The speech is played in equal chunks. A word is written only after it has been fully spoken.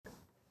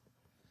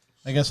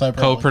I guess I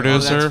probably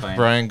co-producer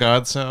Brian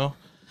Godso.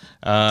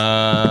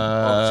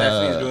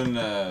 Stephanie's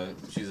doing.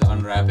 She's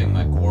unwrapping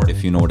my cord,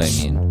 if you know what I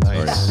mean.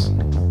 Nice.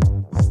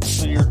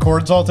 So your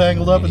cord's all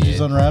tangled up and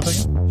she's unwrapping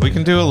it? We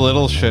can do a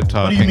little shit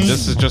talking. What do you mean?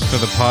 This is just for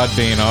the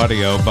Podbean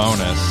audio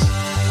bonus.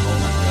 Oh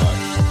my god.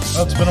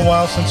 Oh, it's been a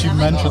while since you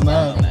mentioned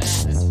that.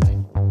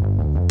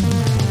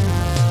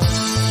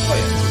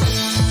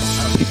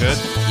 You good?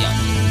 Yeah.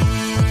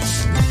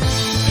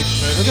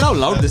 Look at how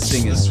loud this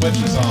thing is. Switch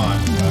is on.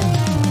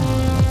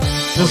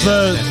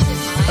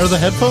 Are the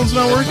headphones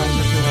not working?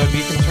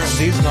 You can turn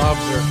these knobs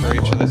are for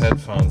each of the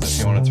headphones if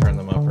you want to turn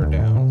them up or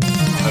down.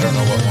 I don't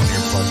know what one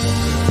you're plugged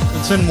into.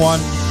 It's in one.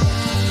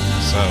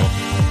 So,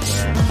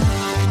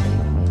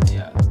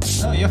 Yeah.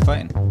 No, you're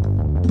fine.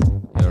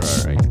 You're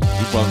alright.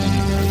 You probably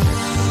need to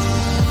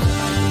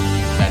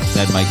project.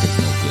 That mic is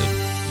no good.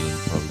 You'll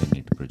probably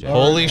need to project.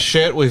 holy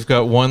shit, we've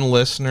got one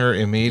listener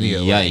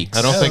immediately. Yikes.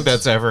 I don't think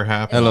that's ever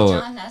happened. Hello.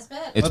 John Nesbitt?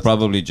 It's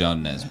probably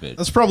John Nesbitt.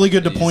 That's probably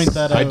good to point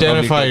that out.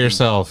 Identify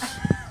yourself.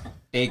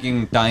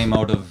 Taking time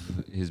out of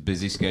his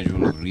busy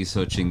schedule of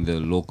researching the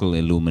local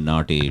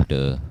Illuminati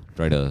to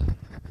try to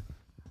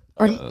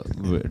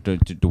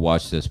to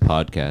watch this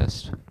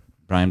podcast.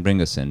 Brian,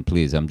 bring us in,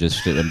 please. I'm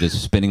just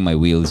spinning my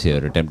wheels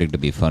here, attempting to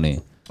be funny.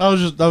 I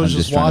was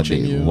just trying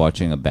watching to be you.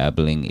 watching a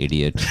babbling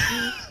idiot.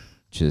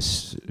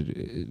 Just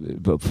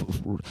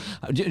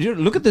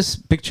look at this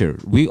picture.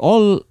 We're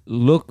all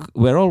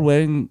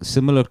wearing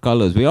similar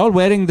colors. We're all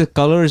wearing the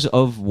colors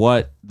of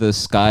what the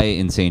sky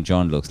in St.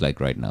 John looks like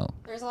right now.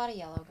 There's a lot of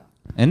yellow going.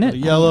 Isn't it?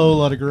 Yellow, a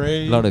lot of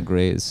gray. A lot of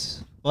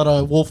grays. A lot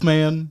of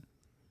Wolfman.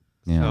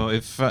 Yeah.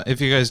 So if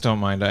you guys don't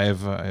mind, I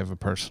have a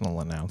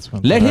personal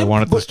announcement. Let that I him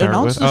wanted to start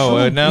announce with. the show.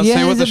 Announce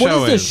Yeah, what the show what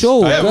is the is.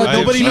 show?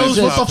 Nobody knows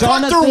what the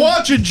fuck they're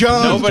watching,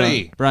 John.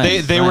 Nobody.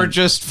 Brian, They were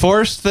just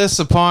forced this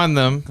upon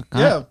them,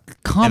 Yeah,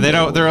 and they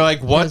don't. They're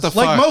like, what the it's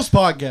fuck? like most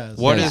podcasts.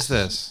 What Yeah. is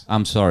this?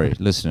 I'm sorry,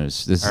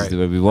 listeners. This All is right.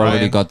 where we've already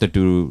Brian. got the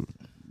two,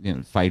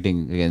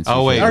 fighting against.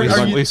 Oh each wait,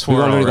 other. we We've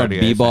swore already already.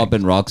 got I Bebop think.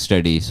 and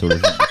Rocksteady sort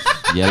of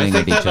I yelling think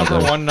at that each number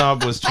other. one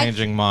knob was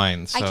changing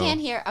mine. So I can't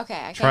hear. Okay, I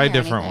can't try hear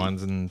different anything.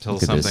 ones until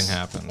Look at something this.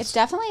 happens. It's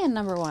definitely in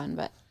number one,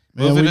 but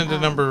Move Man, it we- into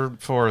number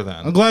 4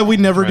 then. I'm glad we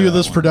never Try do that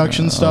this one.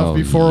 production stuff Oh,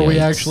 before we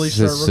yikes. actually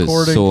start This is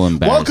recording. so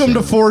embarrassing. Welcome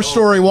to Four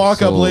Story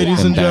Walk Up, So ladies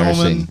and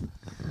embarrassing.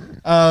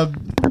 gentlemen.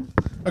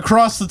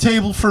 Across the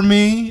table from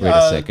me, Wait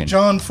a second.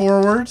 John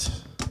Forward.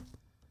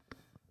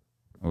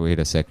 Wait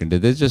a second.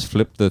 Did they just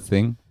flip the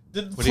thing?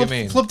 What do you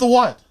mean? Flip the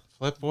what?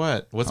 Flip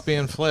what? What's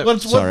being flipped?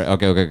 What? Sorry.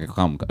 Okay.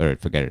 Calm. All right.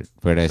 Forget it.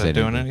 Where did I Is say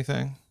that doing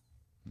anything?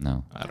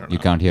 No. I don't know. You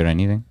can't hear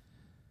anything?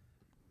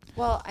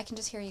 well, I can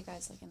just hear you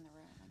guys like in the room.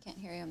 I can't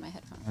hear you in my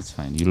headphones. That's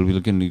fine.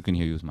 You can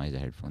hear use my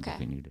headphones Okay.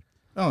 if you need it.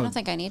 I Oh, don't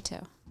think I need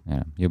to.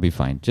 Yeah, you'll be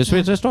fine. Just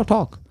wait. Just don't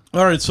talk.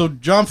 all right. So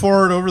John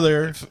Forward over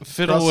there,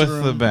 Fiddle across with the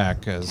the room.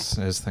 back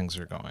as things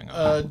are going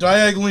on.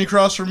 Diagonally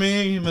across from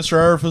me, Mr.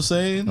 Arif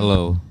Hussain,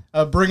 Hello.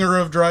 bringer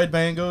of dried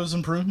mangoes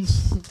and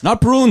prunes.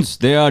 Not prunes.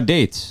 They are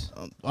dates.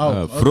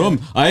 Okay.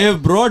 I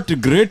have brought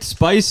great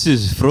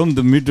spices from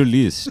the Middle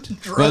East.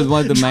 Well,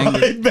 what the mango?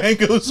 Dried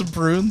mangoes and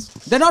prunes.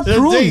 They're not They're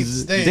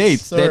prunes.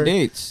 dates, They're sorry.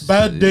 dates.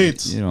 Bad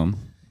dates. You know.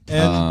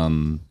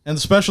 And and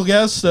the special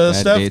guest, bad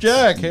Steph dates.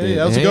 Jack. Hey,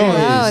 how's it going?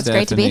 Hello, it's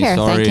great to be here.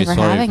 Thank you for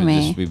having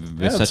me. We've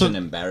Yeah, such it's an a-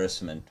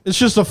 embarrassment. It's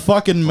just a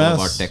fucking All of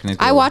our mess.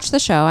 technical. I watched the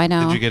show. I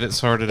know. Did you get it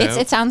sorted out?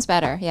 It sounds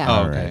better. Yeah. Oh,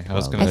 All okay. right, I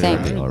was well, going I to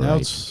think. say. all Now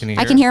right. it's- Can you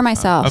I can hear it?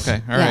 myself.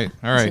 Okay. All Yeah, right.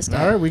 All this right. is good.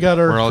 All right, we got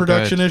We're our all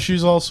production good.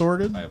 issues all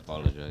sorted. I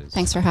apologize.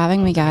 Thanks for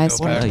having me, guys.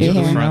 Go Great back to to be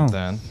the here. front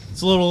then.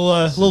 It's a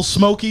little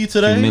smoky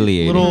today.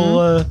 Humiliating.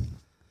 Little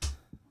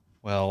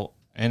Well,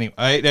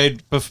 anyway,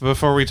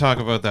 before we talk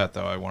about that,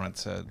 though, I wanted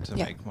to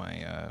Yeah. make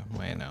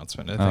my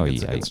announcement. I think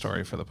it's a good yikes.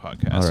 story for the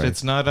podcast. All right.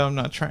 It's not. I'm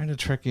not trying to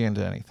trick you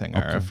into anything,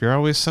 Arif. You're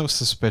always so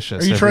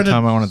suspicious Are you every trying to-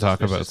 time I want to talk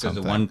about Just 'cause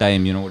the something. one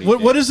time, you know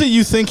what? what is it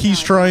you think he's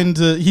trying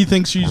to? He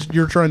thinks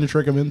you're trying to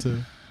trick him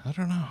into. I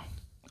don't know.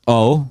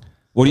 Oh,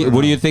 what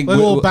do you think? Like wh-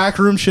 little wh-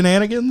 backroom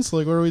shenanigans.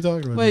 Like what are we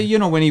talking about? Well, here? you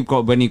know when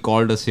he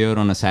called us here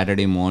on a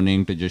Saturday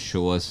morning to just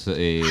show us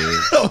a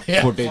Oh,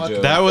 yeah, footage fuck.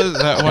 of, That was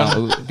that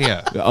one.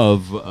 Yeah.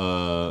 of I don't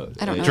know. what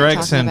Drag you're talking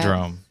about.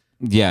 syndrome.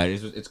 yeah,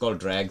 it's called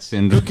drag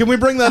syndrome. Can we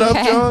bring that up,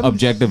 Okay. John?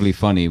 Objectively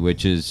funny,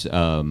 which is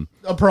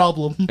A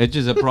problem. it's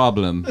just a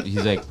problem.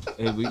 He's like,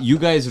 you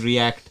guys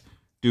react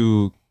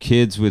to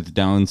kids with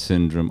Down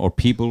syndrome or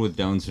people with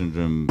Down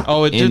syndrome.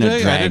 Oh, it in did. a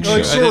I drag didn't, show.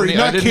 Like, sorry, I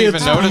not didn't kids,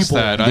 even notice people.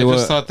 that. They I were-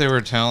 just thought they were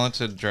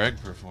talented drag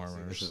This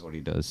performers. is what he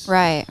does.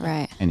 Right.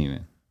 Right. Anyway,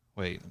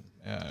 Wait.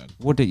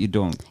 what did you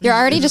don't? You're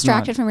already It's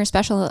distracted not- from your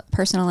special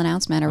personal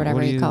announcement or whatever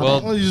What do you you- call well,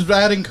 it. Well, he's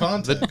adding The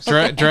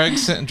content.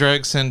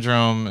 drag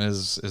syndrome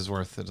is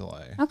worth the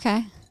delay.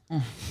 Okay.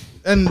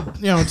 And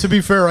to be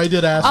fair, I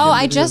did ask. Oh, him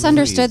I to do just this.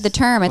 understood the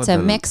term. It's What a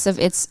the- mix of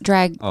it's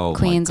drag Oh my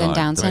queens and God,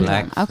 Down the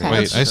syndrome. black Okay.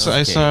 Wait, I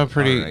saw a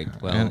pretty. all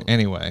right, well.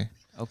 Anyway,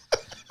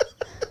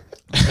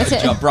 It's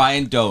a-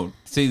 Brian, don't.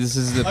 See, this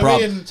is the I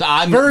problem. mean, So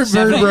I'm very, very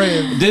Stephanie,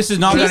 brave. This is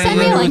not Can you gonna send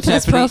me a anything link with to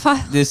this Stephanie.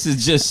 profile? This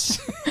is just.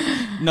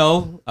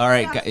 No. All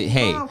right.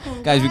 Hey,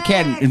 guys, we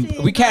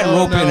can't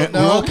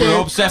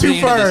rope Stephanie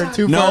Too far, into this.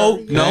 too No,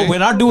 far. no, we're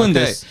not doing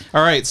this.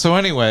 All right. So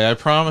anyway, I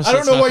promise. I don't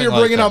it's know why nothing you're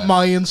like bringing that. up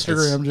my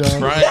Instagram, John.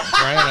 Brian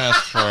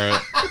asked for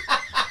it.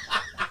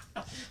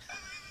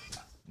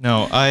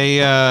 No,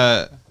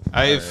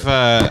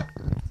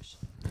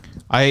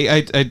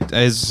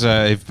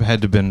 I've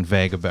had to been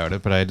vague about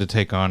it, but I had to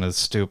take on a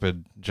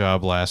stupid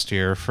job last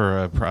year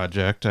for a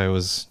project. I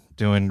was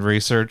doing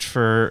research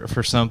for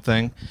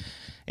something,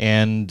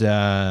 and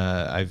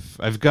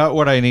I've got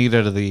what I need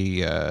out of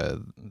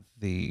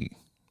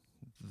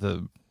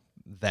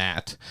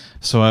that.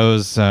 So I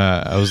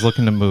was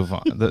looking to move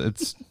on.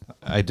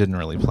 I didn't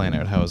really plan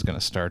out how I was going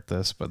to start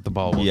this, but the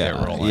ball will get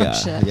rolling.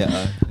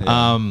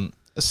 Yeah.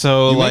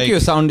 So You like make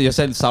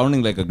yourself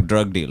sounding like a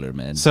drug dealer,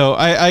 man. So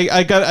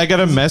I got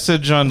a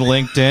message on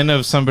LinkedIn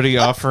of somebody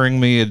offering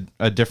me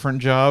a different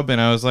job,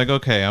 and I was like,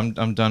 okay,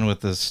 I'm done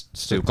with this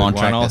stupid one.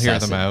 contract I'll hear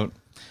assassin. them out.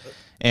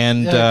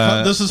 And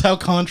This is how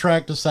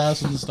contract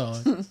assassins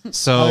die.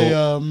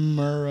 so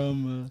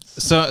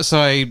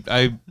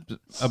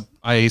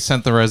I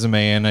sent the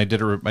resume in. I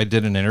did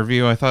an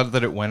interview. I thought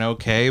that it went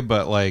okay,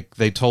 but like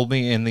they told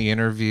me in the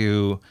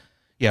interview,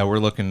 yeah, we're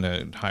looking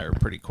to hire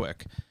pretty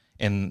quick.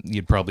 And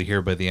you'd probably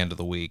hear by the end of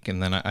the week.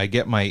 And then I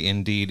get my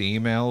Indeed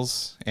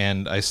emails,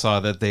 and I saw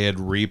that they had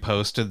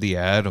reposted the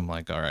ad. I'm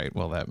like, all right,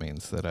 well, that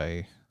means that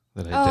I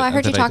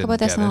heard you talk about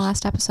this in the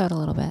last. last episode a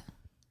little bit.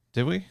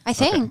 Did we? I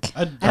think.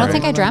 Okay. I don't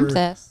think I dreamt remember.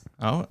 this.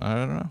 Oh, I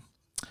don't know.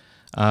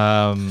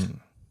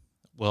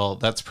 Well,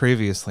 that's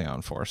previously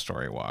on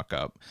 4-Story Walk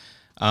Up.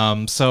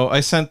 So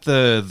I sent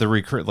the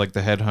recruit, like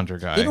the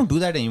headhunter guy. They don't do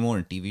that anymore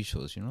in TV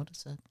shows. You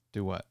notice that?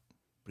 do what?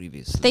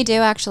 Previously. They do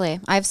actually.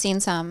 I've seen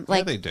some. Like,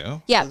 Yeah, they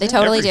do. yeah, they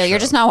totally Every do. You're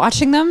show. just not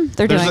watching them.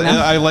 They're There's doing a-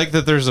 them. I like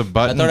that there's a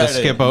button to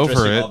skip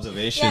over it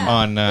Observation. Yeah.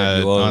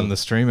 on the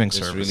streaming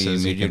Just services. really You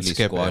can immediately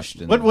skip it.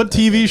 squashed. in What that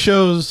TV way.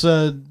 shows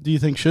do you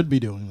think should be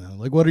doing that?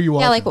 Like, what are you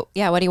watching?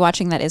 What are you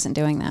watching that isn't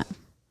doing that?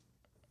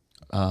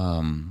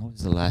 What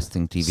was the last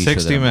thing TV show?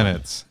 60 that I-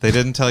 minutes. They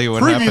didn't tell you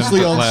what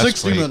Previously happened on last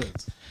 60 week.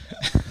 Minutes.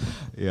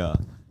 Yeah.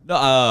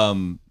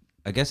 No.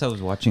 I guess I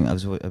was watching.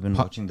 I've been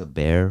watching The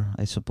Bear,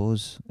 I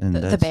suppose. And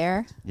The that's-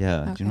 bear?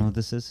 Yeah. Do Okay. you know what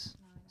this is?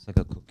 It's like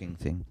a cooking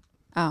thing.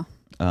 Oh.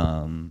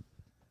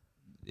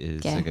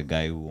 It's Okay. like a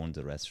guy who owns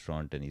a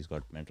restaurant and he's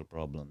got mental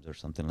problems or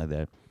something like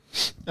that.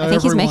 I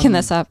think he's making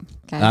this up,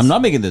 guys. I'm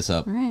not making this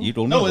up. All right. You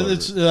told me. No, about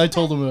it's. it. I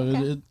told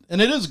him,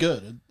 and it is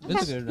good.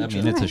 It's good. I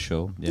mean, it's a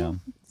show. Yeah.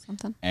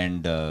 Something.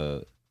 And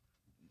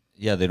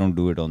yeah, they don't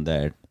do it on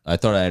that. I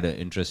thought I had an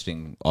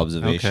interesting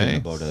observation Okay.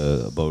 about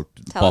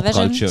pop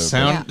Television? culture.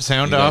 Sound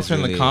You off guys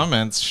in the really-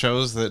 comments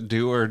shows that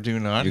do or do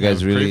not You guys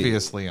have really-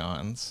 previously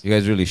ons. You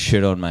guys really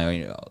shit on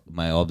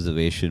my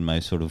observation, my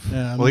sort of.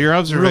 Yeah, Well, your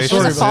observation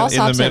sorry is about It was a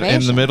false in the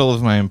observation. middle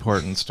of my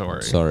important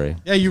story. Sorry.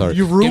 Yeah, you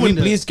Sorry. ruined Can we it.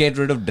 please get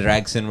rid of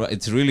drags and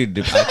it's really.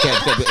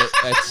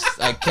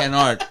 I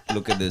cannot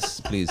look at this,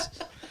 please.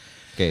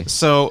 Okay.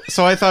 So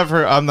I thought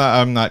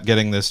I'm not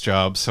getting this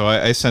job. So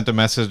I sent a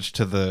message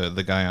to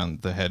the guy on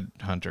the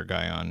headhunter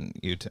guy on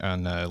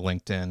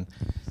LinkedIn,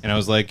 and I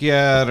was like,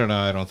 yeah, I don't know,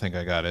 I don't think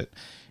I got it.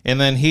 And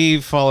then he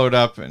followed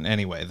up, and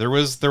anyway, there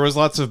was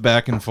lots of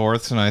back and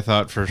forths, and I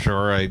thought for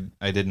sure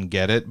I didn't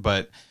get it.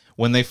 But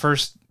when they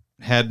first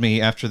had me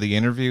after the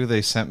interview,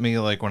 they sent me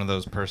like one of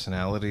those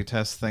personality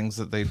test things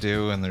that they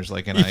do, and there's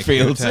like an IQ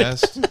failed it.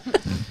 test.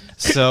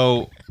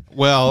 So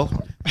well.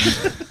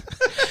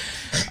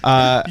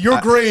 Your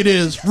grade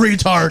is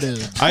retarded.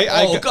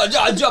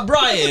 God,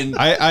 Brian.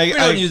 We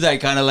don't use that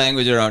kind of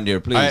language around here,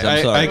 please. I'm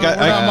I sorry. got-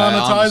 We're not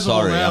I- monetizable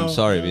sorry, now. I'm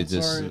sorry. We I'm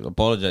just sorry.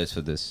 apologize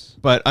for this.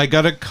 But I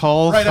got a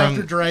call Right from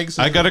after drag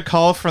I got a season.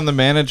 call from the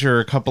manager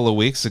a couple of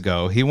weeks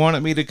ago. He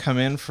wanted me to come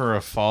in for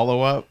a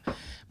follow-up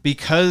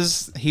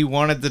because he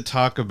wanted to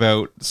talk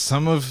about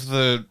some of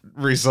the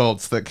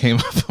results that came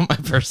up on my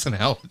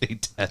personality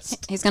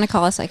test. He's going to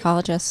call a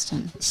psychologist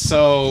and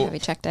So have you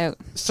checked out.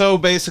 So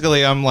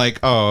basically, I'm like,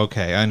 oh,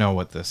 okay, I know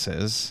what this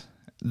is.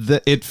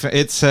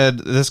 It said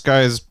this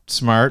guy's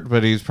smart,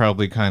 but he's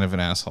probably kind of an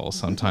asshole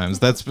sometimes.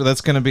 That's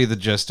going to be the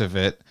gist of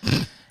it.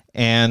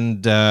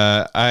 And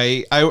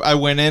I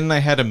went in. I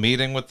had a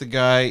meeting with the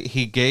guy.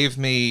 He gave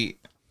me.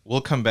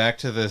 We'll come back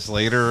to this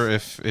later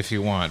if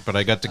you want. But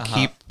I got to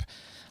keep.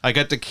 I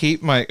got to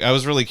keep my. I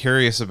was really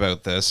curious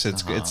about this.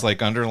 It's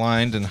like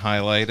underlined and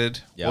highlighted.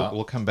 Yeah.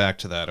 We'll come back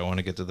to that. I want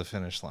to get to the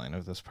finish line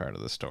of this part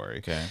of the story.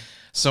 Okay.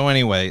 So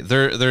anyway,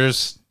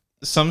 there's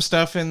some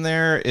stuff in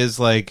there is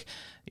like,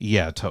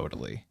 yeah,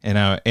 totally. And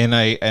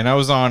I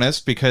was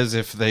honest because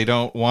if they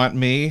don't want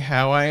me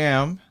how I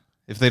am,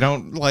 if they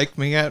don't like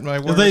me at my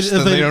worst,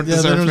 then they don't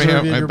deserve me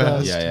at my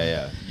best.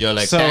 Yeah. You're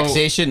like, So-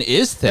 taxation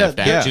is theft,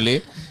 Yeah.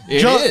 Actually. It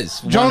John-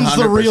 is. John's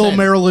the real 100%.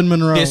 Marilyn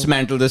Monroe.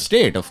 Dismantle the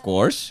state, of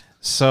course.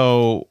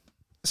 So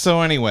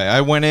So anyway,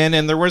 I went in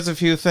and there was a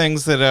few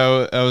things that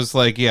I was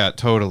like, yeah,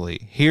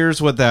 totally.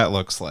 Here's what that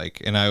looks like.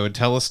 And I would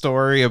tell a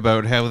story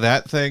about how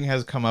that thing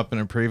has come up in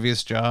a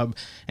previous job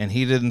and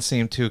he didn't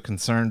seem too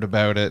concerned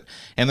about it.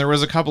 And there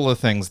was a couple of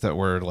things that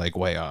were like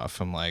way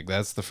off. I'm like,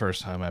 that's the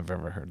first time I've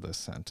ever heard this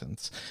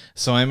sentence.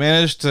 So I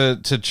managed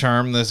to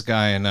charm this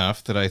guy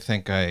enough that I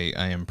think I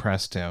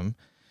impressed him.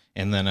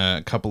 And then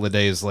a couple of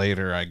days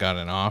later, I got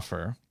an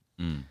offer.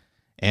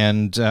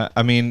 And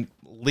I mean,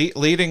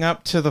 leading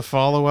up to the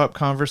follow-up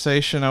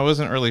conversation, I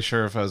wasn't really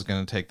sure if I was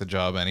going to take the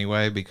job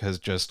anyway, because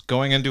just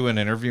going into an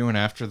interview and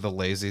after the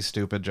lazy,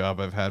 stupid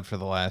job I've had for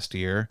the last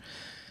year,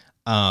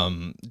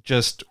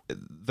 just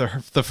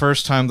the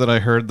first time that I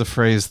heard the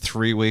phrase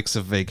 3 weeks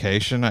of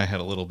vacation, I had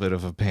a little bit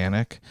of a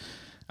panic.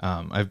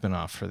 I've been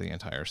off for the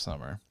entire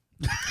summer.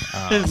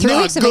 3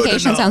 weeks of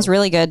vacation sounds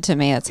really good to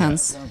me. It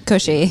sounds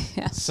cushy.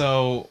 Yeah.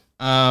 So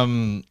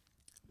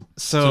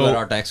where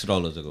our tax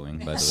dollars are going,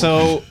 by the way.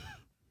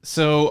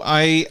 So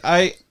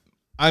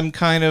I'm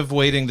kind of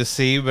waiting to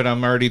see, but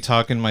I'm already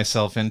talking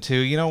myself into,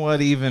 you know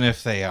what, even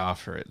if they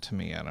offer it to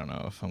me, I don't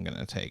know if I'm going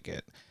to take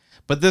it.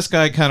 But this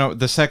guy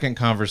the second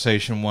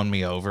conversation won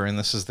me over, and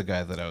this is the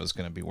guy that I was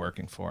going to be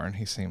working for, and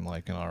he seemed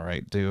like an all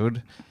right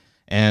dude.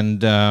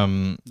 And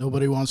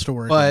nobody wants to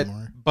work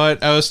anymore.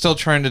 But I was still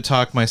trying to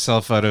talk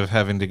myself out of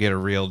having to get a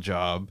real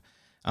job.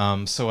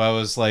 So I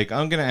was like,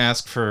 I'm going to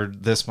ask for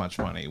this much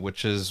money,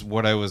 which is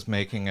what I was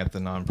making at the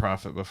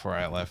nonprofit before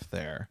I left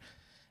there.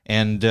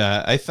 And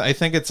I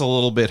think it's a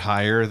little bit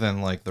higher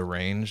than like the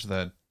range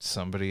that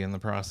somebody in the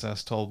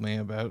process told me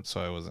about.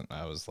 So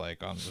I was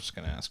like, I'm just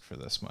going to ask for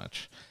this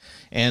much.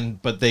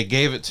 But they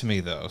gave it to me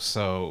though.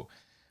 So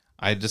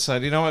I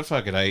decided, you know what,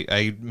 fuck it.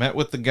 I met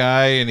with the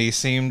guy and he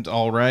seemed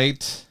all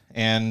right.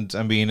 And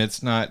I mean,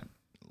 it's not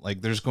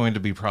like there's going to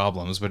be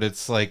problems, but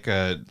it's like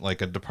a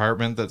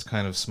department that's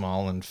kind of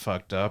small and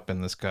fucked up.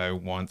 And this guy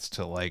wants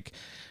to like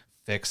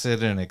fix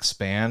it and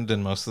expand,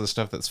 and most of the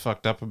stuff that's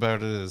fucked up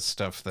about it is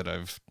stuff that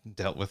I've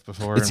dealt with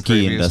before. It's in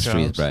key previous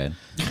industries, jobs. Brian.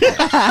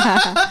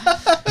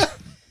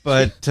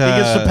 But he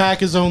gets to pack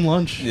his own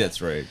lunch.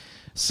 That's right.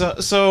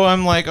 So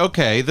I'm like,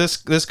 okay, this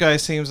guy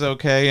seems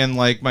okay, and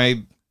like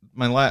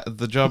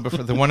the job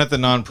before, the one at the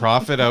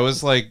nonprofit,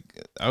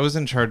 I was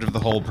in charge of the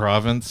whole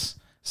province,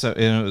 so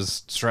and it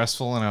was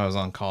stressful, and I was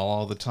on call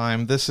all the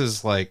time. This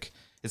is like,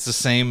 it's the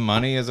same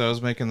money as I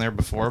was making there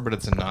before, but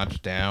it's a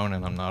notch down,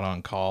 and I'm not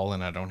on call,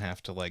 and I don't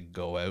have to like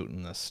go out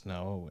in the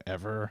snow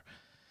ever.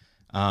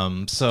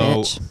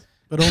 Bitch.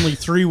 But only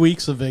 3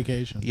 weeks of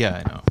vacation.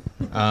 Yeah,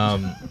 I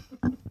know.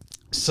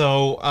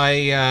 So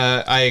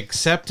I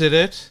accepted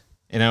it,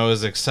 and I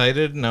was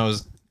excited, and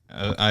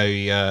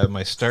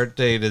my start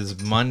date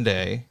is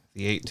Monday,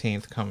 the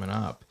 18th, coming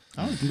up.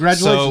 Oh,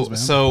 congratulations, man.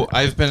 So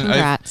I've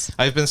Congrats.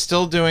 been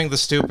still doing the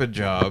stupid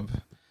job,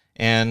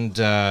 and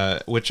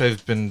which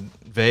I've been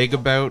vague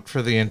about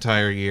for the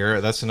entire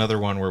year. That's another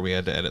one where we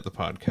had to edit the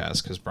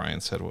podcast because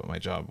Brian said what my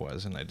job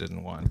was, and I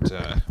didn't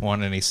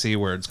want any C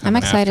words coming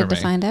I'm excited after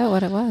to me. find out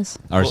what it was.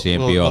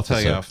 RCMP I'll officer.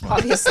 tell you off mic.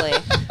 Obviously.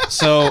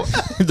 So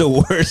The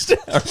worst.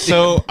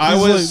 so I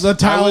He's was like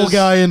the towel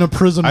guy in a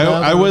prison. I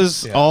bathroom.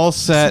 was all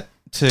set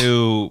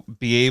to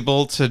be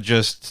able to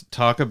just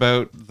talk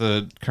about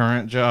the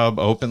current job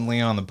openly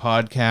on the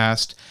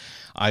podcast.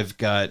 I've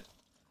got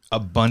a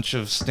bunch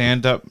of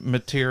stand-up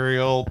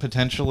material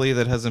potentially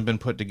that hasn't been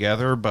put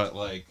together, but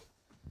like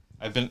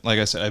I've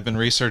been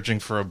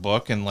researching for a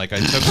book, and like I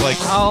took like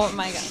Oh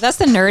my god, that's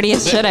the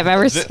nerdiest shit I've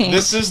ever seen.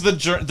 this is the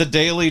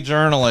daily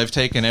journal I've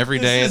taken every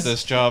day at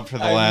this job for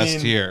the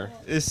last year.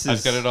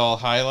 I've got it all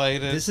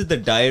highlighted. This is the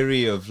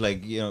diary of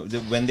like, you know,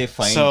 when they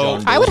find So-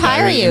 John I would Doe's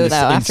hire diary you in though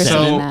after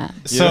Inception. seeing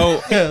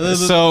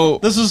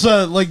that. This is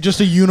like just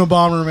a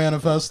Unabomber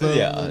manifesto.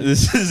 Yeah,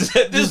 this is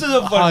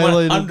a fun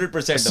highlighted.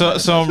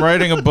 100%. So I'm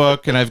writing a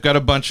book, and I've got a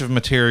bunch of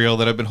material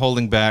that I've been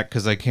holding back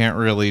because I can't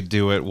really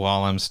do it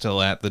while I'm still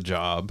at the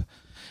job.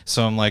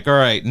 So I'm like, all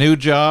right, new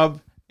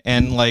job.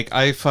 And like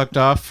I fucked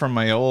off from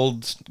my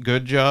old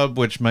good job,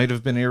 which might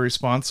have been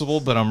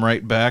irresponsible, but I'm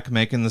right back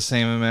making the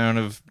same amount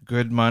of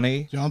good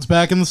money. John's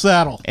back in the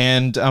saddle.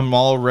 And I'm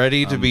all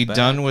ready to be back,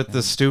 done with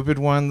the stupid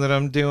one that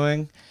I'm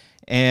doing.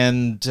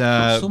 And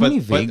so many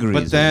vagaries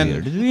but then,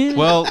 over here.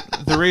 well,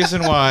 the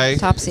reason why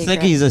Top It's secret.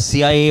 like he's a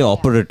CIA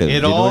operative. it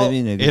you know all what I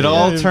mean? it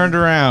all turned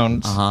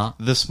around Uh-huh.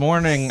 this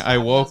morning. I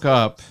woke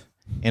up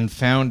and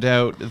found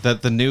out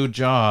that the new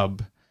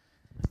job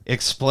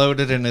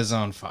exploded and is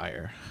on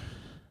fire.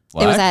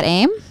 It was at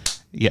AIM?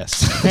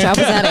 Yes. The job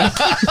was at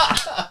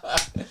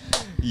AIM.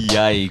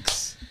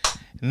 Yikes.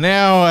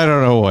 Now I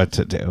don't know what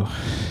to do.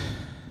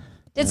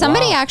 Did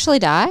somebody actually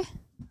die?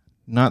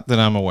 Not that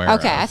I'm aware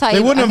Okay, of. I thought They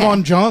you wouldn't have okay.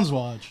 on John's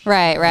watch.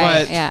 Right,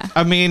 But yeah.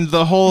 I mean,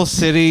 the whole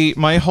city,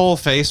 my whole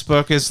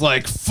Facebook is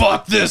like,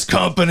 "Fuck this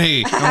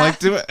company." I'm like,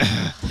 do it.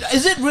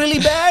 Is it really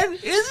bad?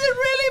 Is it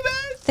really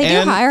bad? They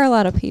and- do hire a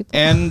lot of people.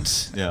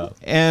 Yeah.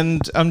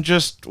 And I'm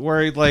just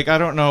worried, like, I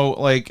don't know,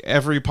 like,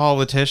 every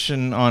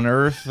politician on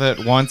earth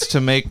that wants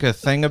to make a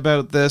thing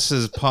about this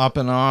is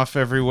popping off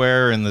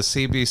everywhere, and the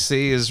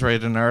CBC is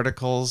writing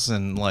articles,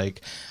 and,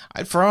 like,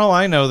 For all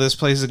I know, this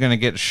place is going to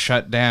get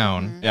shut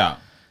down. Yeah.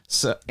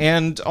 So,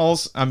 and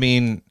also, I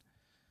mean,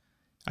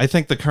 I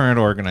think the current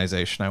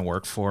organization I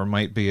work for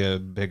might be a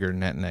bigger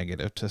net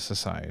negative to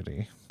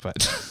society,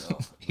 but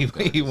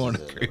he won't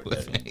agree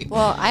with me.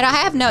 Well, I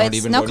have no. Don't It's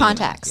even- no don't even-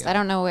 context. yeah. I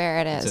don't know where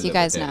it It's is. a You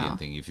guys libertarian know.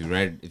 Thing. If you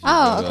read, Okay.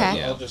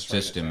 yeah, I'll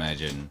just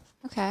imagine.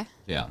 Okay.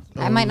 Yeah.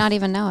 I might not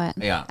even know it.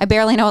 Yeah. I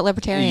barely know what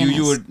libertarian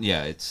You is. would,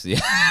 it's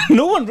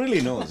no one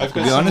really knows. I've To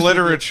got be some honest with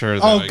you. literature.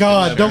 that Oh, I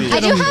God, can don't read. I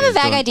do have a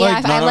vague idea.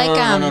 Like, I no, like no,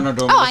 Oh,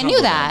 let's I not knew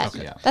go that.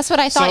 there. Okay. That's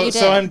what I thought you did.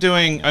 So I'm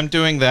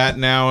doing that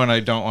now, and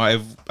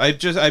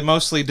I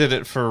mostly did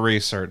it for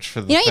research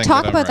for the. You know, you thing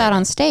talk I'm about that writing.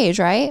 on stage,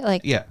 right?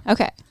 Like, Yeah.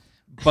 Okay.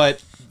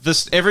 But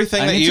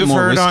everything I that need some you've more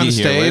heard on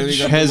whiskey here. Where stage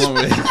we got has more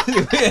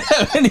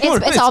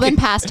whiskey? It's all been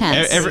past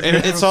tense.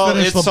 it's all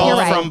Finish the it's all You're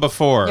right. from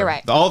before. You're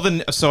right.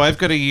 So I've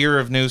got a year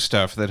of new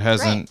stuff that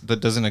Right.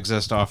 doesn't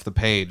exist off the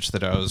page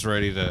that I was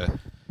ready to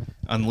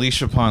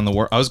unleash upon the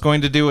world. I was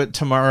going to do it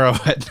tomorrow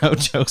at No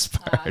Joke's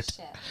Part.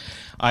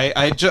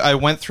 I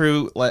went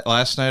through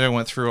last night. I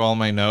went through all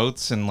my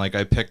notes and like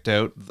I picked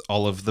out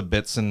all of the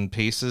bits and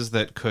pieces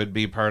that could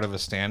be part of a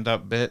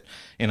stand-up bit,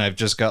 and I've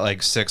just got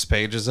like 6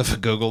 pages of a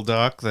Google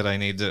Doc that I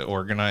need to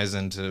organize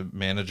into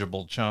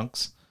manageable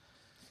chunks.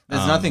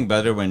 There's nothing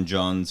better when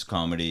John's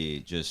comedy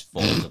just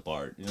falls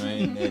apart. You know what I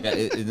mean?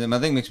 Like,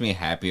 nothing makes me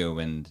happier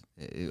when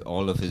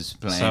all of his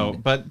plans. So,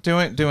 but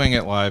doing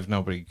it live,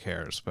 nobody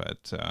cares.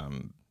 But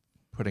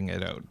putting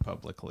it out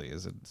publicly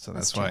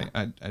that's why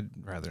I'd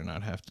rather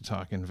not have to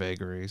talk in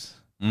vagaries.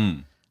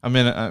 I'm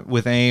in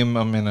with AIM.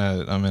 I'm in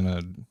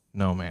a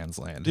no man's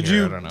land. Did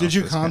here. you I don't know did if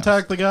you this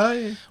contact the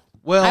guy?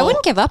 Well, I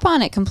wouldn't give up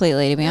on it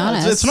completely, to be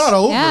honest. It's not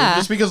over Yeah.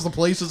 just because the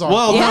place is on.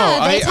 Well, Yeah,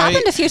 no, it's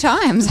happened a few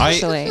times,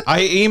 actually. I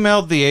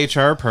emailed the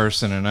HR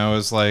person and I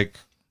was like,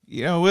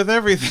 with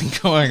everything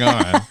going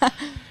on,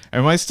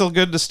 am I still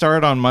good to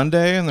start on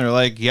Monday? And they're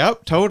like,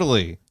 yep,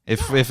 totally.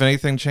 If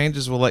anything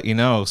changes, we'll let you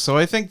know. So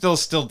I think they'll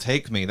still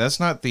take me. That's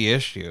not the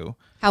issue.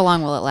 How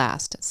long will it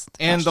last? Is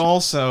the And question.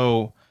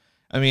 also,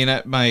 I mean,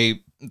 at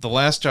the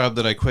last job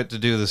that I quit to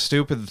do the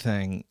stupid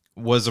thing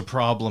was a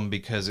problem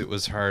because it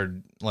was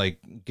hard, like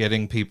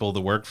getting people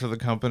to work for the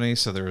company.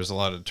 So there was a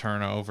lot of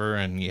turnover,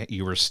 and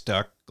you were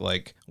stuck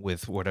like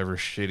with whatever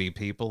shitty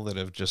people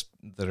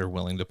that are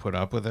willing to put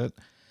up with it,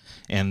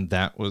 and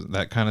that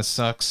kind of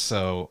sucks.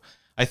 So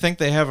I think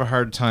they have a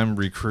hard time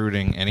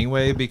recruiting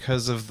anyway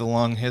because of the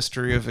long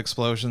history of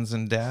explosions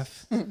and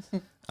death.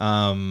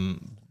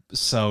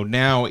 So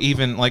now,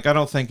 even like, I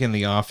don't think in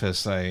the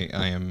office I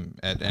am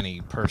at any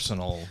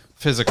personal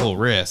physical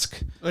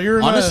risk. You're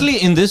Honestly,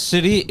 in this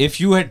city, if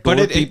you had told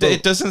But people,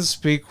 it doesn't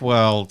speak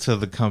well to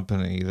the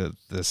company that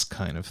this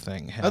kind of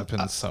thing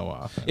happens so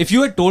often. if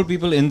you had told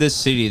people in this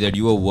city that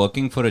you were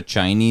working for a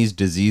Chinese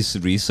disease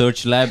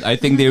research lab, I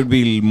think they would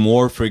be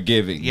more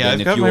forgiving. Yeah, than I've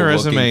if got you my were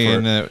resume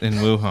working in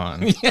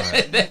Wuhan.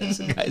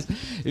 for... Guys,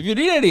 if you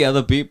need any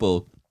other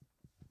people,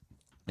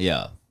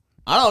 yeah.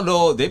 I don't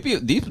know. Those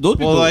people.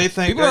 Well, I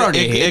think people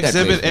already hate that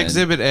place, man.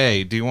 Exhibit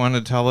A. Do you want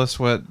to tell us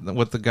what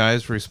the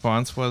guy's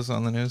response was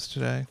on the news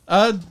today?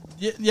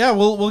 Yeah,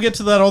 we'll get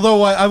to that.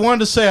 Although I wanted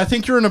to say, I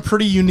think you're in a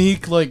pretty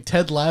unique, like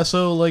Ted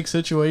Lasso like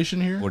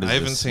situation here. What is I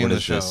haven't this? seen What the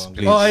is show. this? I'm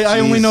Please, Well, I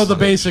only know the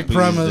please, basic please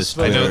premise,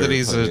 but- I know despair, that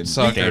he's a fucking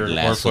soccer Ted or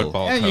Lasso.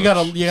 football Yeah, coach. you got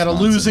a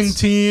Nonsense. losing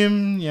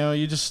team.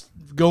 You just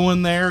go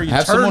in there. You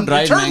Have turn someone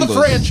dried the mangoes.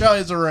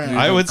 franchise around.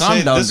 I would Calm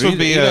say down, this would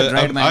be eat a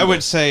dried I would mango.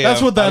 say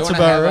That's what that's I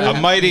wanna about, have right?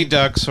 a Mighty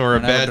Ducks or a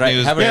Wanna have a Bad dry-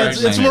 News have a Yeah, Bears.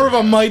 dried it's mango. more of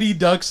a Mighty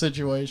Duck You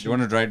situation.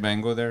 want a dried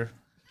mango there?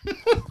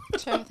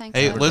 Sure, thanks.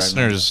 Hey, Ed.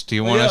 listeners, do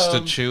you Well, want us yeah,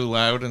 to chew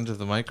loud into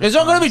the microphone? It's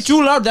not going to be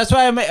too loud. That's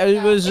why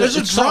it was. There's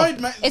a it's not-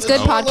 dried ma- It's good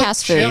all like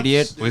podcast food. chips,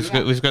 Idiot.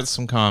 dude. We've got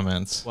some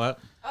comments. What?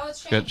 Oh,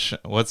 it's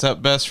What's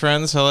up, best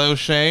friends? Hello,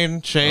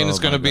 Shane. Shane Oh is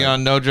going my to be God.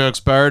 on No Jokes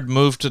Barred.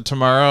 Moved to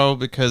tomorrow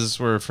because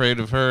we're afraid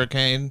of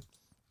hurricane.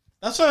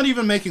 That's not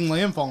even making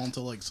landfall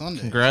until like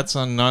Sunday. Congrats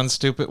on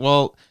non-stupid.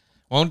 Well,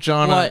 won't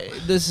John? What?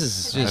 This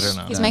is I just. don't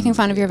know. He's making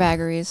fun of your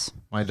vagaries.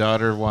 My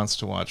daughter wants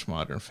to watch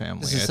Modern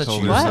Family. This is I such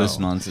told her useless so.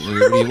 nonsense.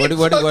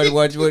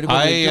 What?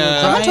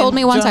 Someone told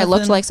me once I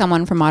looked like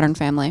someone from Modern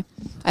Family.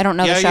 I don't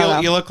know the show, Yeah, though.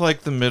 you look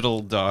like the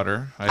middle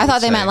daughter. I thought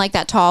they meant like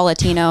that tall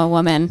Latino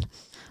woman.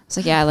 It's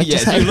like, yeah, I look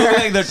Yes, just like you look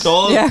her. like the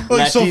tall Yeah. Like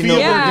Latino. Sofia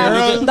Yeah,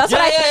 Vergara? that's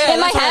what I. In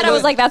my head, I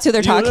was like, that's who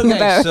they're talking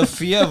about.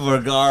 Sofia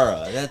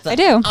Vergara. That's I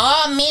do.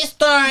 Oh,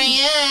 Mister,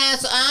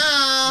 yes.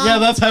 Oh, Yeah,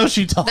 that's how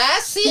she talks.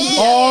 that's it.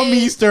 Oh,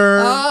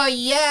 Meester. Oh,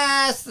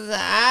 yes.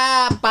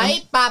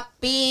 Bye,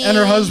 papi. And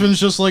her husband's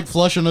just like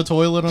flushing a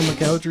toilet on the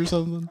couch or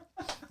something.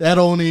 Ed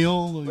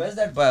O'Neill. Like. Where's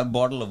that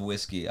bottle of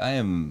whiskey? I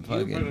am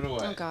fucking.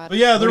 Oh God. But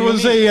yeah, there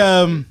was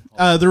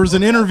there was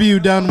an interview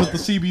done with the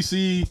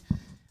CBC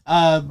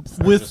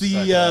with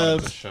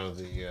the show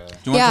the. Do you want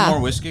Yeah. some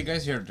more whiskey,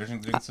 guys? Here,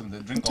 drink some.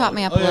 Drink Taught all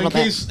me of up it. a in little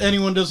bit. case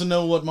anyone doesn't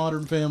know what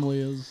Modern Family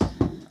is.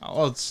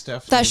 Oh, it's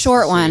Stephanie. That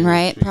short one,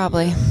 right?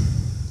 Probably.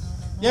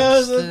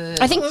 Yeah, the,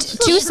 I think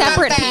two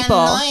separate people.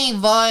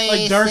 Annoying voice.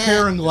 like dark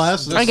hair and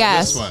glasses. I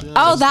guess. this one.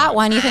 Oh, that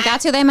one. You think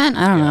that's who they meant?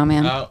 I don't know,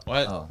 man.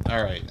 What? Oh.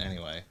 All right.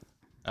 Anyway.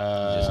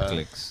 Just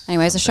clicks.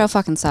 Anyways, the show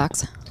fucking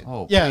sucks.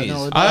 Oh, Yeah, please.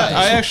 no, it-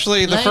 I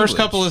actually the first Language.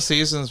 couple of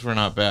seasons were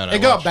not bad. I It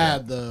got watched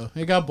bad though.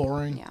 It got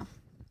boring. Yeah.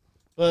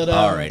 But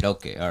all right,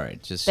 okay, all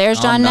right. Just There's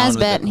calm John down with the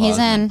Nesbitt. He's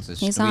in. cosmics.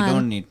 He's we on.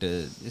 don't need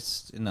to.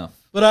 It's enough.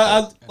 But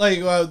I like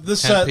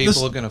this. 10 This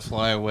people gonna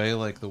fly away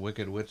like the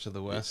Wicked Witch of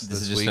the West This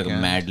this is just weekend. like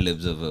a Mad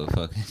Libs of a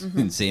fucking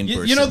insane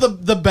person. you know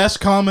the best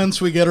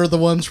comments we get are the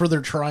ones where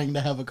they're trying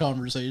to have a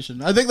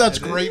conversation. I think that's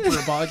great for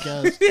a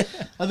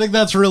podcast. I think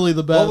that's really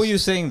the best. What were you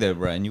saying there,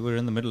 Brian? You were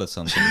in the middle of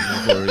something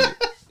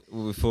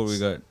before we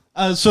got.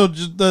 So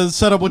just the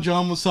setup what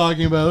John was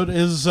talking about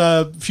is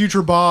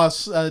future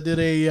boss did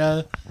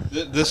a.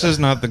 This is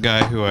not the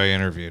guy who I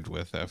interviewed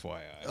with, FYI.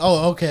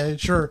 Oh, okay,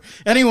 sure.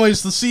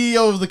 Anyways, the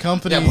CEO of the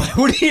company. Yeah, why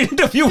would he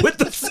interview with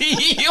the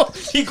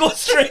CEO? He goes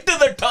straight to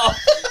the top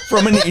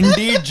from an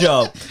Indeed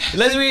job.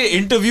 Let's me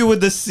interview with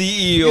the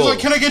CEO. He's like,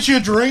 "Can I get you a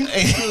drink?"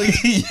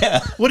 yeah,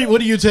 What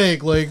do you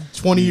take? Like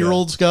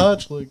 20-year-old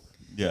scotch? Like.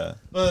 yeah.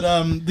 But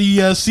the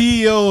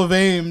CEO of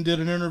AIM did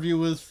an interview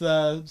with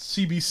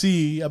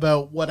CBC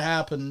about what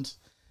happened,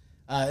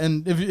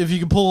 and if you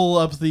could pull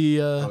up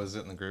the Oh, is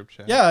it in the group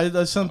chat? yeah,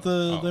 I sent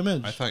the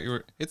image. I thought you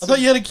were. I thought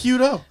you had it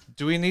queued up.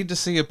 Do we need to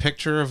see a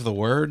picture of the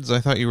words? I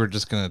thought you were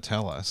just gonna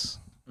tell us.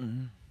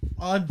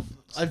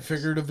 I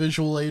figured a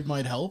visual aid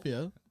might help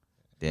you.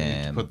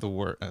 Damn. Put the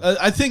word.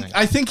 I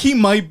think he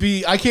might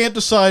be. I can't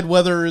decide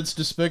whether it's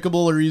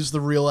despicable or he's the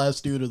real ass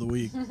dude of the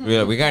week.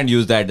 Yeah, we can't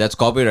use that. That's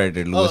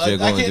copyrighted, Louis I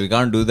can't- We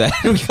can't do that.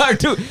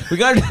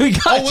 we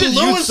can't Oh, just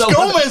when use Luis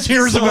Gomez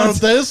hears about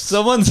this,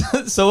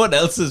 someone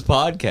else's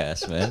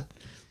podcast, man.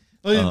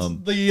 it's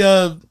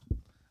the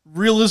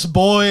realest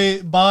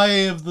buy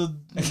of the day.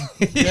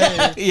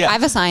 Yeah.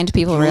 I've assigned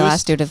people real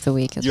ass dude of the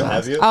week as You well.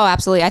 have you? Oh,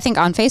 absolutely. I think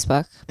on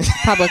Facebook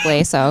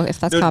publicly. So if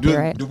that's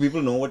copyright. Do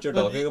people know what you're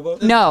talking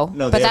about? No,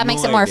 No, but they that have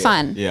makes no it more idea.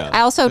 fun. Yeah. I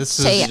also This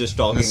is say Just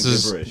talking This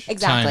is gibberish.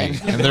 exactly.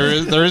 Tiny. And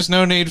there is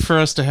no need for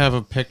us to have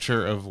a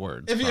picture of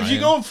words. If you Brian.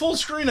 go in full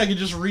screen, I could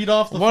just read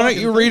off the. Why don't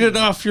fucking you read thing. it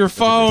off your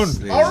phone?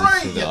 All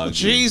right, yeah,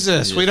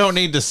 Jesus, we don't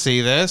need to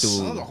see this.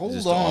 Hold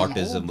Just on,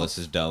 autism hold on.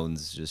 versus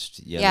Downs,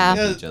 just yelling Yeah,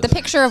 at each other. the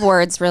picture of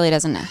words really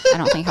doesn't. I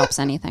don't think helps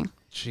anything.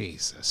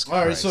 Jesus. All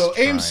right, Christ, so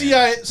Brian.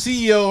 AMC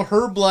CEO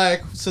Herb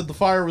Black said the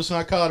fire was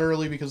not caught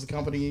early because the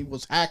company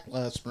was hacked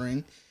last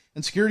spring,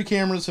 and security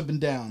cameras have been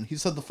down. He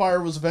said the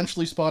fire was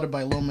eventually spotted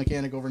by a lone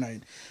mechanic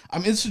overnight.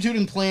 "I'm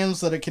instituting plans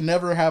that it can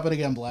never happen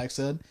again," Black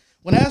said.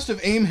 When asked if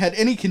AIM had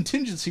any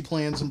contingency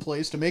plans in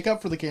place to make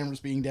up for the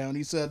cameras being down,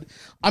 he said,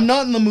 "I'm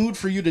not in the mood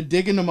for you to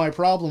dig into my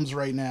problems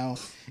right now.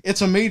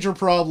 It's a major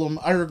problem.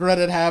 I regret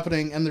it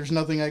happening, and there's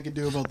nothing I can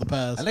do about the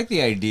past." I like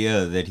the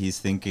idea that he's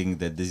thinking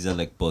that these are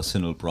like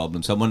personal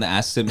problems. Someone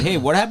asks him, "Hey,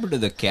 what happened to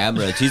the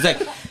camera?" He's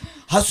like,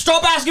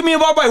 "Stop asking me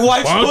about my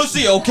wife's Why don't-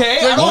 pussy, okay?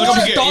 I why don't don't want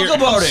you to get talk your-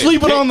 about it."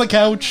 Sleeping on the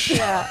couch.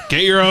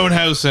 Get your own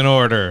house in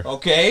order.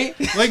 Okay.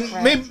 Like,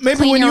 maybe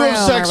Clean when you your have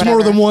room sex or more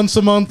whatever. than once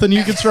a month, then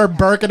you can start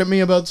barking at me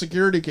about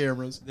security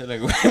cameras. They're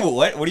like,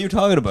 what? What are you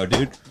talking about,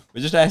 dude?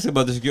 We're just asking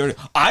about the security.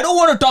 I don't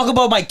want to talk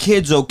about my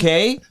kids,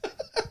 okay?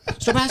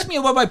 Stop asking me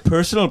about my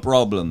personal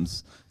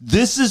problems.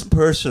 This is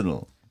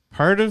personal.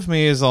 Part of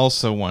me is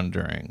also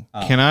wondering,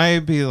 can I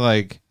be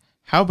like,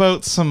 how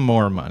about some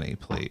more money,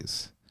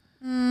 please?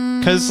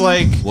 Because,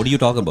 like, What are you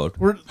talking about?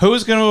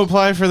 who's going to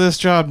apply for this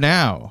job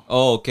now?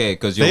 Oh, okay,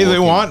 because They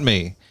want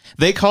me.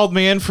 They called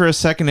me in for a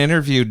second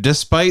interview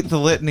despite the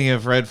litany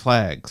of red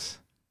flags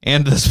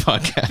and this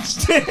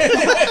podcast.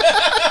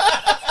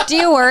 Do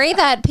you worry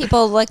that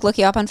people like look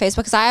you up on Facebook?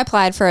 Because I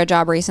applied for a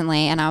job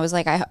recently, and I was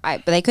like,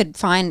 they could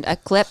find a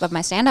clip of my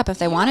stand up if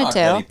they wanted Not to.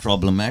 very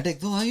problematic,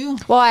 though, are you?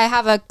 Well, I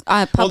have a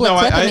public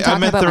clip of me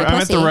talking about my I meant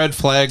pussy. the red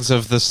flags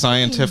of the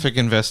scientific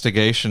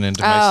investigation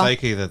into my Oh.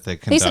 psyche that they They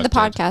conducted. said the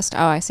podcast.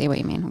 Oh, I see what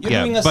you mean. Okay.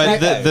 You're doing Yeah, a but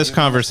satire. this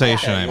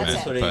conversation I That's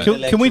meant. what But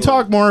it- Can we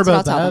talk more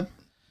about So I'll tell that?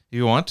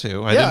 you want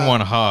to? I Yeah. didn't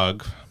want to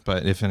hog,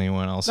 but if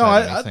anyone else No,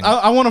 had I anything.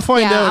 want to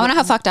find Yeah, out. I wonder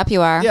how fucked up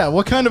you are. Yeah,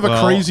 what kind of a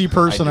Well, crazy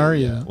person are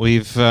you?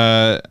 We've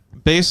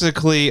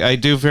basically I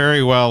do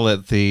very well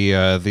at the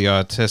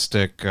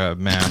autistic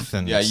math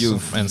and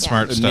and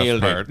smart stuff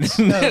nailed part.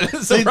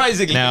 it.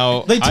 Surprisingly.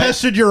 Now They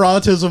tested your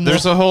autism.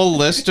 there's a whole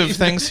list of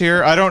things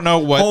here. I don't know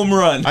what Home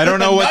run. I don't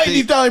know what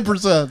the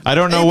 99%. I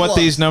don't know A what plus.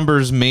 these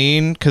numbers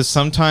mean because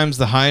sometimes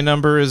the high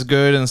number is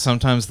good and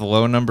sometimes the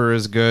low number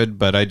is good.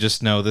 But I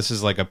just know this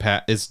is like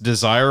it's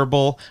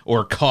desirable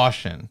or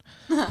caution.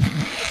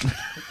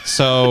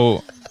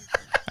 So,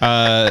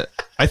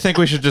 I think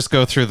we should just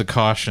go through the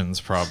cautions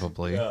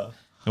probably.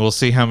 And we'll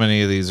see how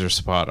many of these are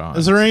spot on.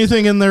 Is there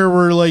anything in there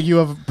where like you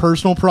have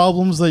personal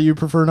problems that you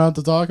prefer not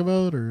to talk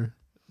about, or?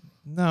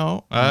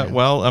 No.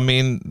 Well, I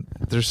mean,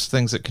 there's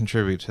things that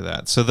contribute to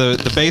that. So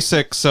the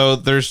basic, so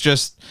there's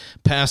just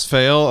pass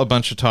fail, a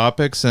bunch of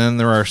topics, and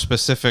there are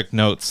specific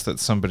notes that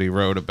somebody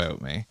wrote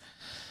about me.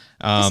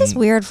 This is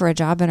weird for a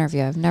job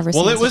interview. I've never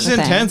seen Well, it was such a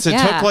thing. intense. It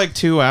Yeah. took like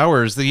 2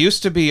 hours. They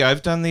used to be,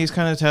 I've done these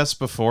kind of tests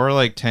before,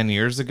 like 10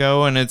 years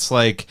ago, and it's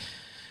like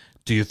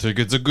do you think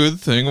it's a good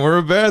thing or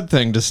a bad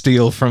thing to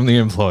steal from the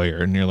employer?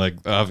 And you're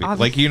like,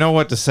 like, you know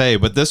what to say.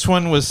 But this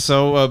one was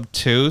so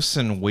obtuse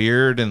and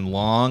weird and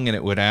long, and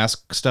it would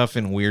ask stuff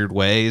in weird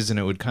ways, and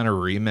it would kind of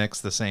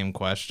remix the same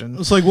question.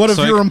 It's like, what if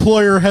your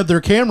employer had their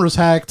cameras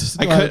hacked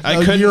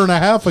a year and a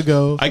half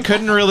ago? I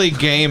couldn't really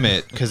game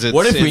it because it's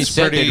What if we it's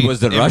said pretty it was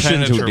the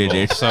Russians who did impenetrable.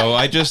 it? So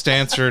I just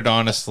answered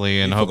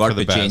honestly and hope for forgot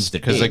the to change best. the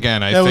Because tape.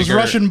 again, I It was figure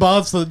Russian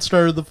bots that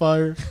started the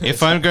fire.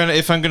 if I'm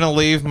gonna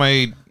leave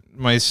my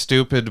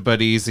stupid but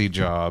easy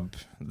job,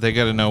 they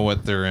got to know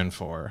what they're in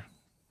for,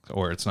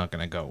 or it's not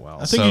going to go well.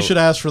 I think you should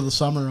ask for the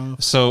summer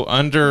off. So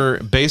under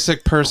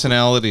basic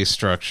personality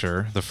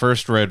structure, the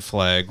first red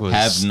flag was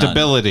Have none.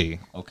 stability.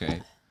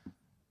 Okay.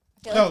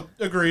 No,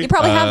 agreed. You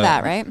probably have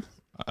that, right?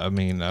 I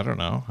mean, I don't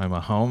know. I'm a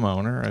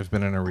homeowner. I've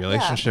been in a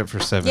relationship for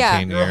 17 Yeah.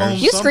 You're home.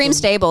 years. You scream Something.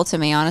 stable to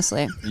me,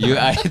 honestly.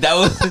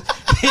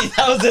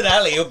 That was an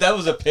alley oop. That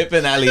was a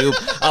Pippin alley oop.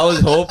 I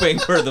was hoping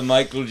for the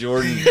Michael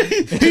Jordan.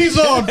 He's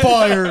on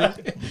fire.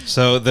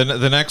 So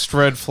the next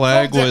red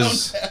flag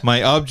was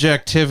my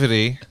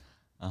objectivity.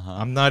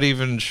 I'm not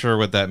even sure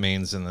what that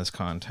means in this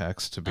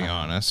context, to be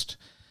honest.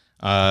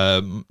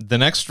 The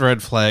next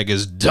red flag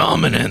is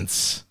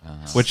dominance,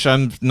 which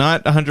I'm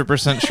not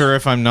 100% sure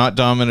if I'm not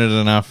dominant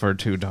enough or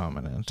too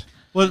dominant.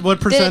 What Did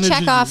percentage? it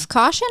check off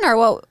caution or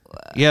what?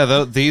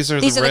 Yeah, these are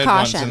These the are the red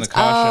ones in the cautions.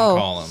 caution Oh.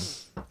 column.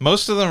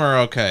 Most of them are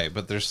okay,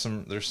 but there's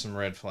some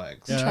red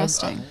flags. Yeah,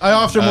 Interesting. I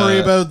often worry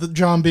about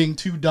John being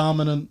too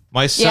dominant.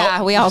 My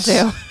Yeah, we all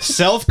do.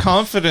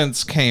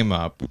 self-confidence came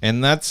up,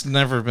 and that's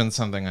never been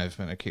something I've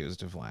been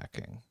accused of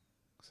lacking.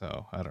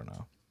 So I don't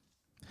know.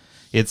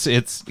 It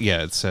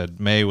said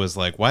May was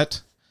like,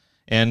 what?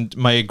 And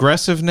my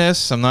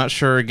aggressiveness, I'm not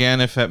sure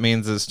again if that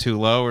means it's too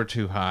low or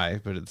too high,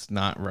 but it's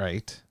not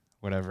right.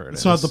 Whatever it is.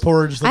 It's not the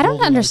porridge. I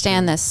don't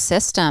understand this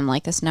system.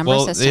 Like this number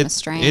system is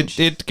strange.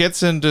 It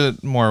gets into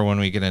more when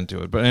we get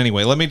into it. But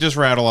anyway, let me just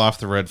rattle off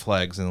the red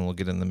flags and then we'll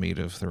get in the meat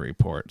of the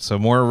report. So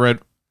more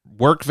red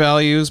work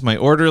values. My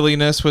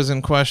orderliness was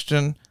in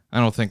question. I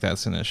don't think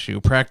that's an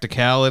issue.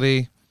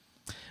 Practicality,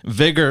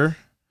 vigor,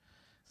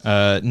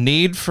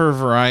 need for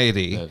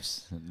variety.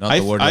 That's not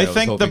the word I I was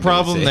think the hoping to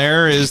problem say.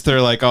 there is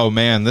they're like, oh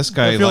man, this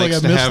guy I feel like likes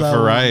I to missed have that one.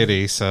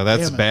 variety, so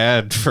that's Damn it.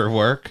 bad for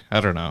work.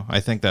 I don't know. I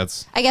think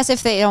that's I guess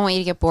if they don't want you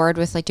to get bored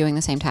with like doing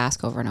the same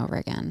task over and over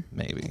again.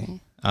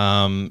 maybe.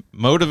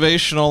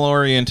 Motivational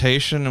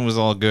orientation was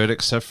all good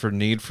except for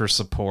need for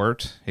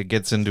support. It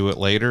gets into it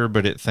later,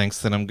 but it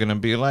thinks that I'm going to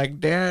be like,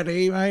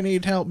 Daddy, I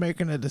need help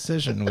making a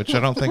decision, which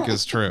I don't think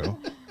is true.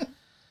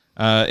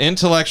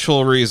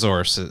 Intellectual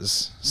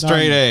resources,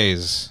 straight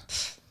A's.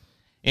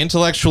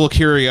 Intellectual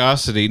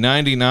curiosity,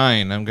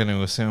 99. I'm going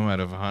to assume out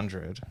of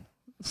 100.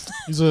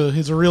 He's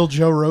a real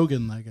Joe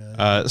Rogan, that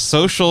guy.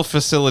 Social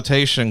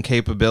facilitation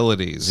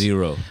capabilities,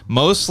 0.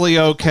 mostly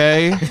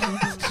okay.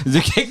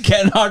 The kid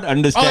cannot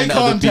understand Eye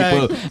other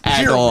contact. people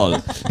at 0. all.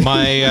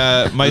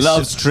 My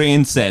Loves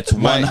train sets,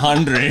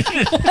 100.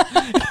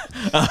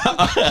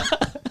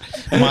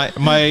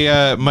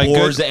 my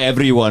Bores good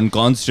everyone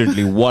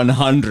constantly,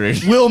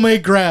 100. Will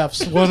make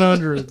graphs.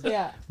 100.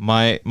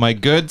 my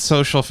good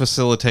social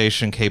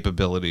facilitation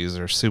capabilities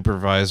are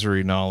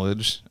supervisory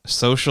knowledge,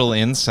 social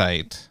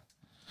insight,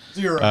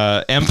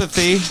 0.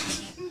 empathy,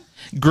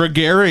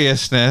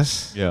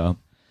 gregariousness, Yeah.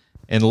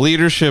 and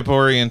leadership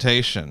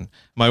orientation.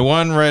 My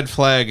one red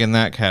flag in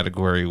that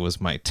category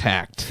was my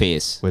tact,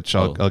 Face. which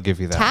I'll give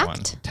you that Tact? one.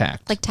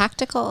 Tact. Like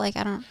tactical, like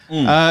I don't.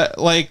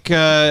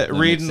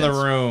 Reading the sense.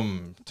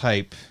 room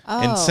type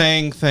Oh. and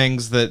saying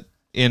things that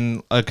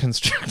in a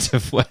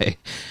constructive way.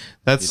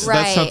 That's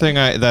Right. something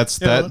Yeah,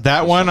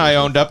 that one I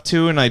owned up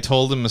to, and I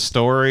told him a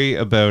story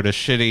about a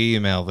shitty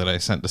email that I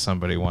sent to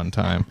somebody one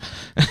time.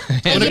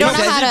 You don't know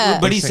how to.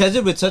 But he says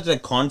it with such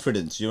like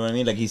confidence, you know what I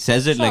mean? Like he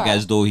says it like Sure.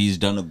 as though he's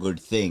done a good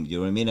thing, you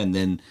know what I mean? And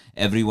then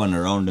everyone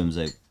around him's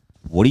like,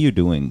 "What are you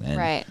doing, man?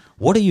 Right.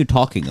 What are you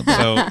talking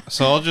about?"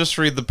 so I'll just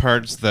read the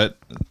parts that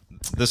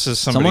this is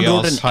somebody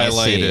Someone wrote else an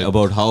essay highlighted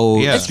about how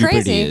Yeah. It's stupid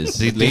he crazy. is.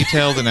 the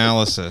detailed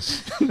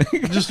analysis.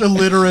 Just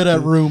illiterate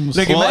at rooms.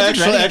 Like, Well,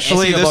 imagine writing an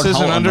actually, essay this about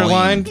isn't how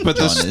underlined, annoying but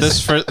John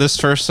is. this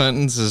first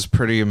sentence is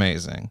pretty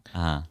amazing.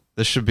 Uh-huh.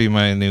 This should be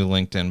my new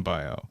LinkedIn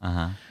bio.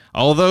 Uh-huh.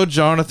 Although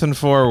Jonathan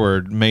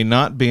Forward may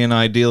not be an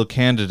ideal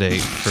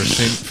candidate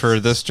for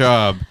this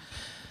job,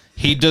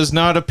 he does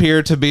not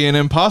appear to be an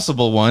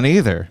impossible one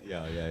either.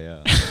 Yeah.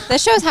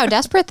 This shows how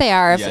desperate they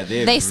are. If Yeah,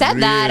 they they said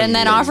that and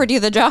then really- offered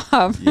you the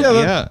job.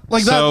 Yeah.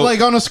 Like that. So,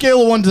 Like on a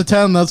scale of 1 to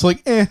 10, that's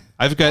like eh.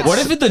 I've got. What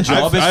if the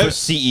job I've-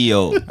 is for E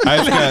CEO?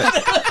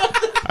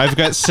 I've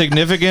got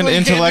significant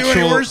Can't do any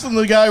intellectual. worse than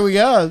the guy we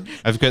got.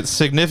 I've got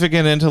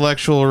significant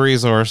intellectual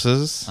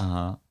resources.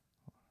 Uh-huh.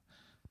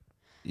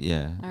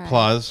 Yeah.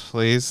 Applause,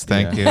 please.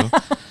 Thank you.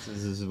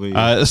 This is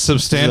weird.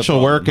 Substantial This is a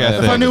work problem.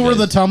 ethic. If I knew where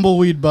the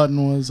tumbleweed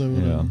button was, I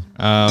would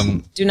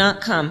have. Do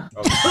not come.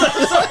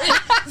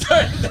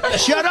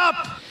 Shut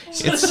up!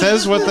 It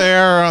says what they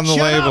are on the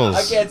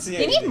labels. see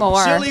You need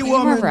more. Silly You need more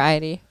woman.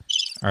 variety.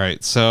 All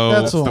right, so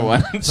That's the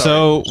one.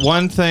 so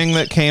one thing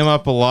that came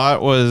up a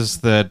lot was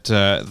that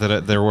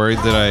they're worried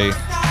that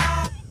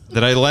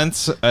that I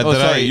lent. Oh,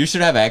 sorry. You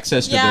should have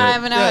access to Yeah,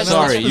 the. I know.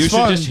 Sorry, it's you should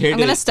fun. just hit I'm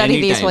gonna it study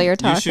these anytime. while you're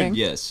You should, talking.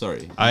 yes,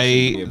 sorry. You should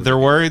be able They're to-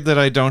 worried that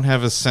I don't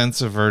have a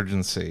sense of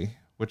urgency,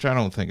 which I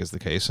don't think is the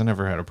case. I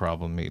never had a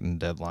problem meeting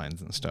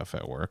deadlines and stuff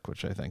at work,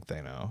 which I think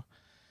they know.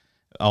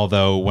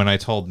 Although when I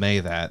told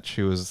May that,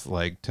 she was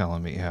like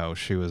telling me how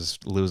she was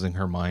losing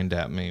her mind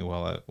at me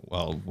while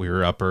we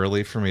were up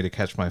early for me to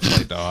catch my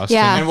flight to Austin.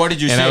 Yeah. And what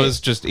did you And say? I was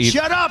just eating.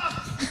 Shut up!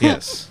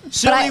 Yes.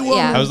 But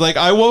yeah. I was like,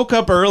 I woke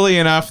up early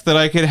enough that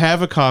I could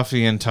have a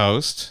coffee and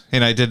toast,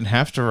 and I didn't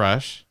have to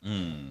rush.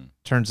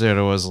 Turns out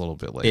I was a little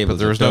bit late, but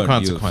there was no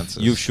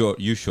consequences. You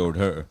showed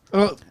her.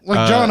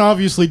 John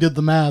obviously did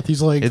the math.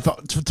 He's like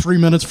 3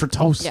 minutes for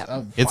toast, Yeah.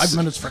 5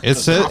 minutes for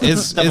It's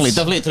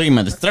Definitely 3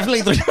 minutes.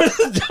 Definitely 3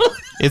 minutes.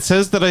 It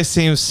says that I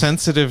seem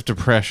sensitive to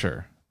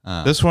pressure.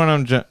 This one,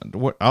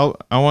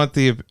 I want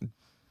the.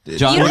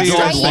 John, You What don't do you strike,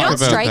 guys you think don't about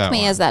strike that me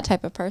one? as that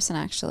type of person,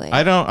 actually.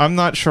 I'm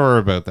not sure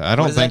about that. I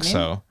don't does that think mean?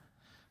 so.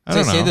 I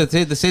don't know.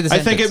 Say the I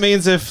think it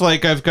means if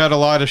like I've got a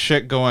lot of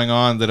shit going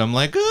on that I'm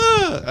like,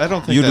 I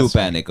don't think you do that's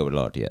panic a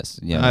lot. Yes.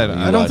 Yeah.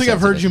 I I don't think I've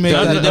heard you make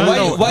Then, that. then why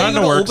no- why not are in you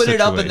a gonna work open it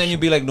up and then situation. you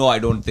be like, no, I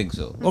don't think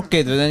so.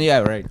 Okay, then yeah,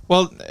 right.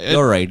 Well,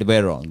 You're right.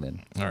 We're wrong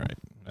then. all right.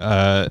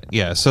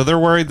 Yeah, so they're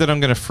worried that I'm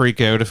going to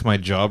freak out if my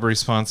job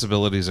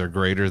responsibilities are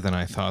greater than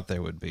I thought they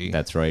would be.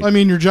 That's right. I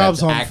mean, your job's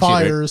That's on accurate.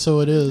 fire, so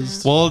it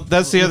is. Well,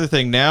 that's the other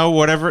thing. Now,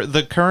 whatever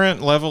the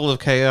current level of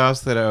chaos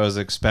that I was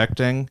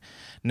expecting,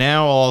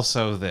 now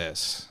also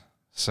this.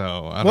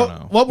 So, I don't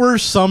know. What were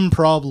some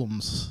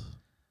problems?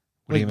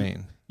 What do you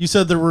mean? You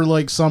said there were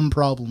like some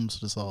problems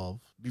to solve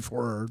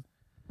before.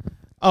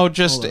 Oh,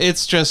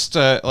 it's just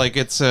like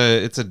it's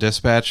a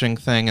dispatching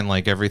thing, and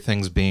like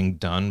everything's being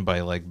done by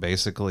like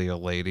basically a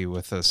lady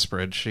with a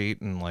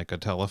spreadsheet and like a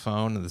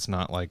telephone. It's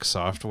not like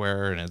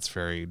software, and it's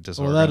very Well,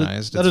 that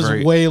disorganized. is It's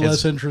very- way it's-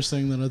 less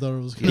interesting than I thought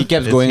it was. He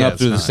kept going up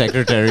to the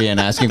secretary and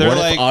asking, They're what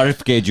like- if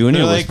RFK Jr.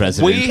 They're was like,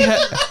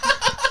 president?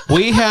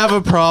 we have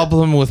a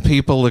problem with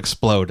people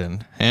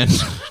exploding, and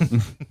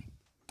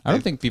I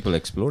don't think people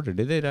exploded,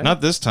 did they? not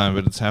this time,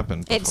 but it's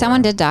happened. Before.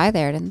 Someone did die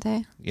there, didn't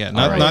they? Yeah,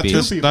 not R.I.P.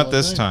 this Two people, not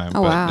this I think. time,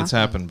 Oh, but wow. it's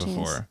happened Jeez.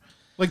 before.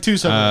 Like two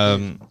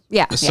separate.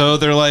 Yeah. So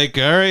they're like,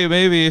 all right,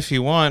 maybe if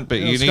you want, but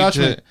Yeah, you need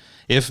Scotchman. to.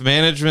 If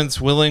management's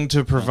willing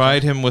to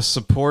provide him with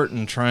support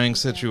in trying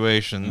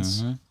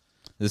situations,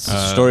 This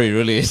story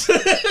really is.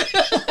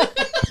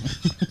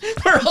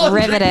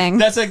 Riveting.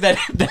 That's like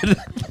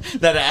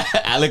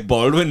that Alec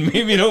Baldwin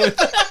meme, you know? With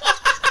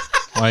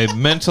my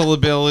mental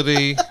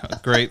ability,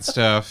 great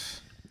stuff.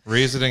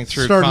 Reasoning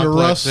through Starting to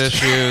complex rust.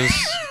 issues,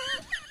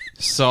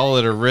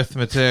 solid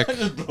arithmetic,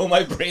 just blow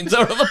my brains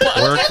out of the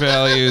pot. work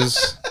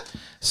values.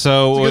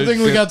 So Good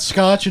thing we got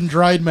scotch and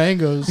dried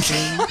mangoes.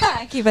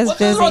 Keep us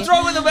busy. What's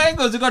wrong with the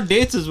mangoes? You got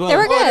dates as well. They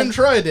were Oh, I didn't good.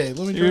 try a date.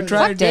 Let me try. You a date.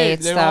 tried Fuck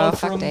dates, They were though. all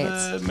Fuck from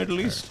dates. the Middle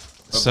East.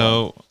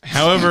 So,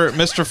 however,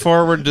 Mr.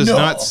 Forward does No.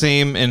 not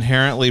seem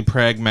inherently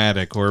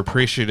pragmatic or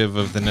appreciative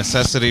of the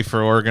necessity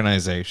for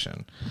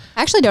organization.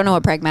 I actually don't know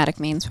what pragmatic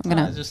means. I'm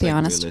going to Just be like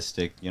honest.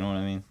 realistic, you know what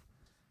I mean?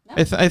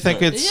 I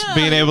think it's Yeah,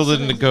 being able to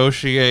sort of.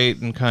 negotiate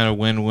and kind of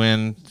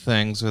win-win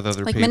things with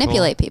other Like people.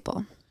 manipulate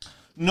people.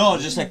 No,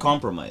 just like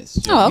compromise.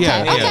 Oh, okay.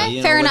 Yeah, yeah. Okay. You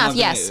know, Fair we're enough. not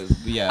Yes. gonna-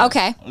 yeah.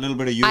 Okay. A little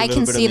bit of you. I a little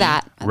can bit see of me.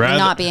 that.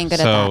 Not being good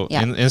at so that.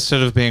 Yeah.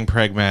 instead of being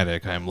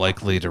pragmatic, I'm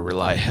likely to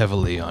rely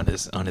heavily on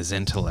his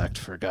intellect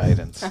for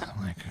guidance. I'm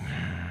like,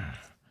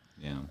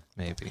 Yeah.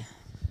 maybe.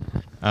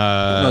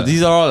 No,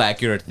 these are all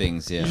accurate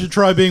things. Yeah. You should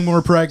try being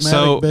more pragmatic,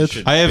 So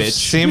bitch. I have Bitch.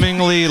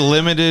 seemingly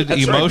limited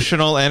That's right.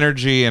 emotional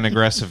energy and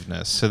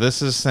aggressiveness. So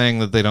this is saying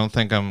that they don't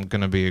think I'm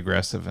going to be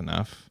aggressive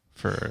enough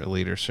for a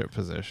leadership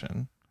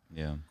position.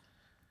 Yeah.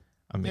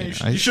 I mean,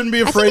 You shouldn't be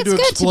I think afraid it's to good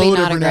to be explode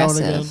not every now and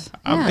again. aggressive.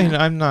 I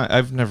Yeah.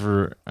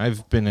 mean,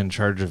 I've been in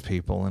charge of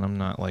people, and I'm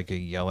not like a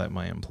yell at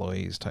my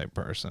employees type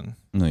person.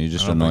 No, you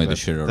just I don't annoy think the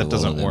that- shit out that of all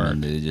doesn't of them work.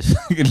 and they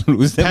just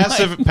lose their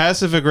mind.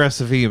 Passive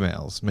aggressive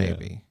emails,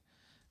 maybe.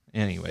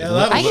 Anyway, Yeah,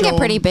 that'll I can show get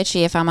pretty 'em.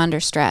 bitchy if I'm under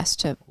stress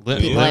to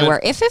Li- people I limit-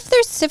 work. If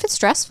it's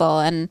stressful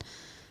and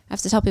I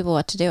have to tell people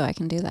what to do, I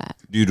can do that.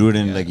 Do you do it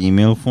in like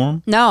email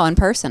form? No, in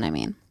person. I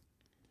mean,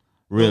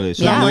 Really?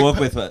 So Yeah. you Like work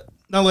with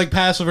Not like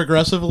passive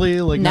aggressively.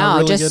 Like not no,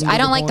 really just getting I to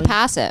don't the like the point.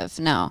 passive.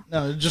 No,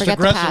 No, just Forget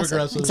the aggressive. passive.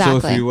 Aggressive.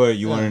 Exactly. So if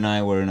you and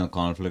I were in a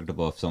conflict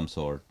of some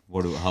sort,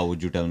 how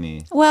would you tell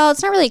me? well,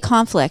 it's not really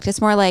conflict.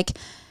 It's more like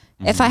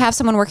if I have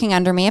someone working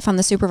under me, if I'm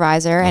the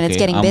supervisor and it's Okay,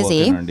 getting I'm busy,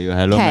 working under you.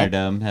 Hello, Okay.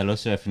 madam. Hello,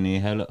 Stephanie.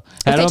 Hello.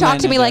 if they talk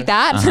to me like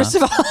that, Uh-huh. first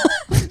of all,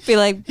 be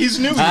like, He's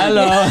new.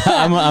 Hello,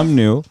 I'm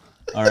new.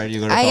 All right,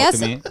 you're gonna I talk guess-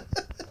 to me. you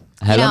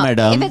Hello, know,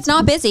 madam. if it's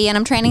not busy and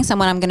I'm training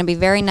someone, I'm going to be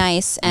very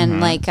nice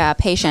and like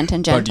patient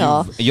and But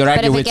gentle. you're at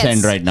But your if it wit's gets-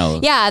 end right now.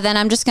 Yeah, then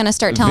I'm just going to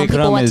start telling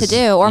people Vikram what to is-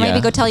 do, or maybe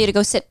yeah. go tell you to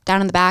go sit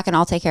down in the back and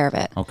I'll take care of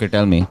it. Okay,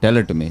 tell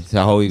it to me. So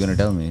how are you gonna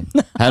tell me?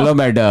 Hello,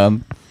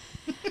 madam.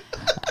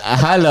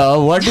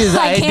 Hello, what is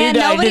I can't.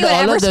 I Nobody did would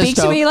all ever of the speak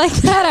to stuff. me like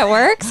that at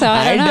work, so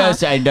I don't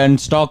know. I done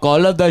stock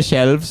all of the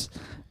shelves.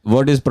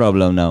 What is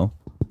problem now?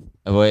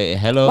 Wait,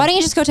 hello. Why don't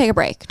you just go take a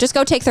break? Just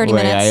go take 30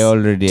 Wait, minutes.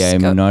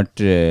 I'm Just not.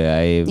 go.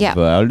 I've Yeah.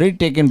 already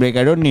taken break.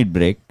 I don't need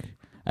break.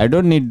 I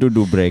don't need to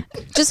do break.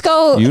 Just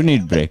go. You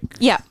need break.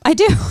 Yeah, I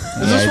do.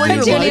 Is this what I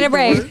you're do like need a for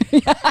break. work?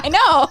 Yeah, I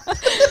know.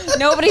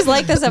 Nobody's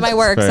like this at my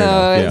work, Fair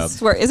so enough,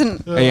 it's work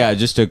isn't. Yeah,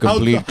 just a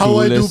complete How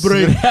I do clueless-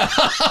 break.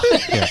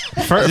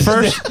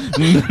 First,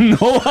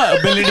 no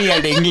ability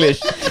at English.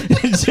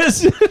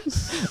 Just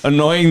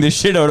annoying the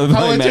shit out of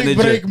How my I take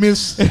manager. break,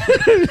 miss.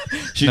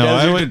 She no,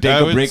 tells I you would, to take I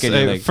a would break and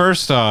you're say, like,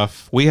 first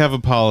off, we have a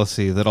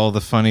policy that all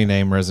the funny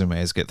name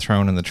resumes get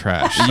thrown in the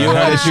trash. So You how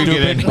have did you get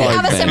stupid in We here? point.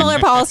 have a Ben. similar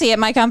policy at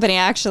my company,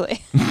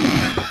 actually.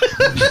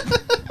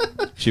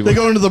 she They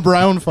go into the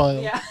brown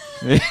file.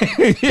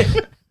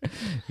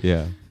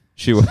 yeah.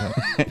 She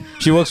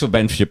works for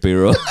Ben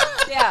Shapiro.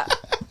 Yeah.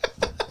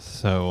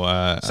 So,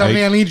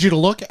 Something I need you to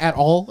look at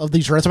all of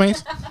these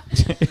resumes.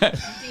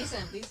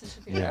 Decent.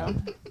 Yeah.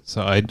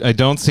 So I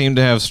don't seem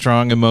to have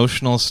strong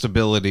emotional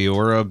stability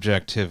or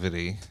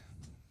objectivity.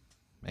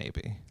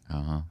 Maybe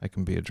I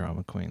can be a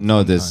drama queen.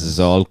 No, this sometimes. is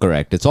all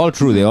correct. It's all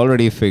true. They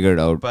already figured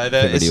out. But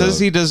figured it you says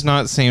out. he does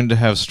not seem to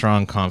have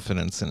strong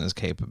confidence in his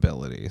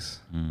capabilities.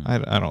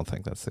 I don't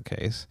think that's the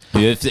case.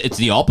 It's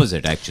the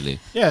opposite, actually.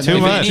 Yeah, Too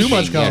no, much. Too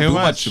much. Yeah,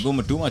 confidence.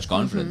 too much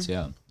confidence.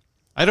 Yeah,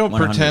 I don't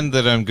 100. pretend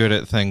that I'm good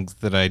at things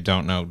that I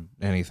don't know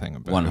anything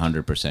about.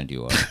 100%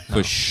 you are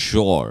for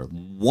sure.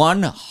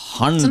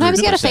 100. Sometimes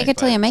you gotta fake it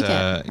till you make it.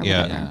 Yeah.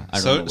 Yeah, I don't know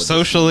So, what this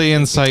socially what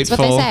they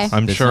insightful. say.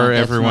 I'm That's sure not-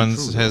 that's everyone not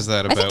true. has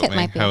that I think about it me.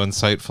 might be. How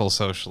insightful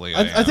socially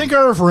I am. I think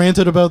I've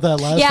ranted about that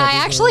last. Yeah,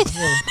 I episode.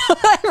 actually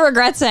I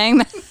regret saying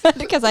that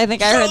because I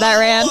think I heard that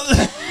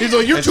rant. He's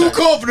like, you're too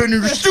confident.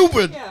 You're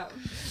stupid.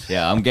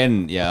 Yeah, I'm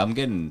getting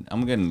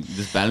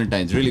this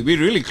Valentine's. We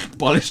really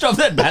polished off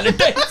that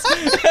Valentine's.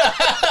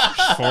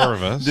 Four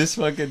of us. This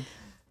fucking.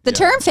 The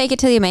term "fake it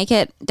till you make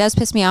it" does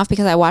piss me off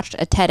because I watched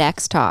a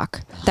TEDx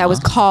talk that was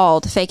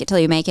called "Fake it till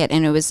you make it,"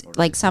 and it was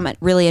like some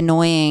really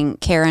annoying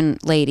Karen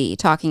lady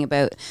talking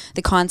about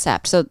the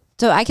concept. So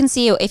I can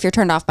see if you're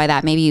turned off by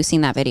that. Maybe you've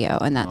seen that video,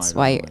 and that's don't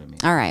why. know You're, what I mean.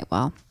 all right,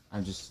 well,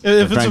 I'm just.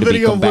 If it's trying a to be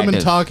video of women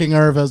combative. talking,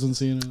 Arv hasn't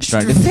seen it.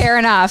 Trying to fair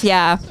enough.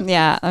 Yeah,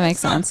 that makes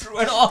sense. True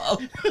at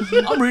all.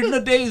 I'm reading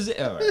a daisy.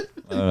 All right.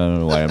 I don't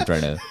know why I'm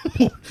trying to.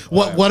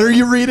 What are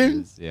you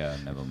reading? Yeah,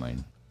 never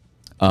mind.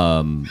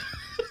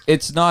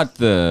 It's not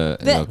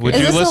the. Would Is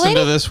you this the listen lady?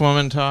 to this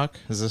woman talk?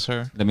 Is this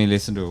her? Let me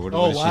listen to it. What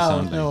Oh does she wow!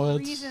 sound like? No,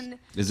 it's reason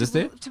Is this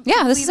it? to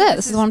Yeah, this is believe it. that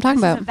This is what I'm talking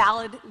is a about.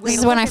 valid way This to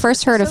is when look I at first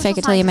this. heard of Social "Fake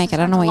it till you make it." I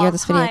don't know what year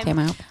this video scientists came spent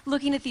a out. long time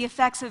looking at the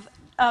effects of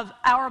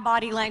our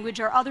body language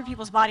or other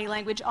people's body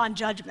language on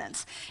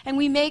judgments, and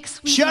we make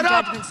sweeping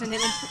judgments and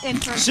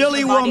inferences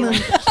Silly of body woman.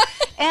 language.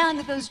 And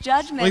those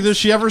judgments. like, does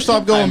she ever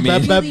stop going? I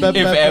mean, bep, bep, bep,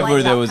 if bep, ever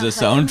bep? there was a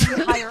sound-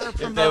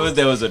 if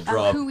there was a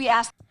drop. who we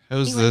ask.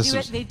 Who's they would this do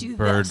it, they do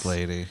bird this.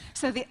 lady?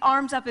 So the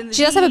arms up in the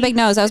She does have a V, big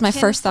nose. That was the my chin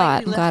first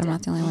thought. slightly I'm glad I'm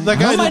lifted. not the only one. That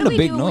guy I don't mind didn't. a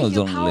big What do we do when nose we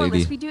feel on a powerless?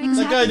 lady. We do That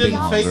exactly guy the didn't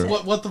opposite.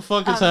 fake. What the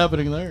fuck is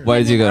happening there? Why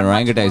is he gonna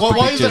orangutan? Well,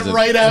 why is it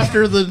right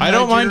after the? I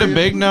don't mind a Nigerian-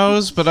 big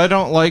nose, but I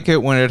don't like it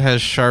when it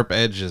has sharp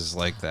edges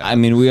like that. I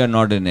mean, we are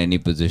not in any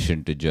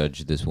position to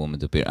judge this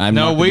woman's appearance. I'm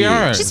no, not we really-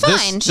 are. She's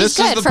This- fine. She's This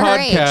good is the for her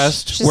age.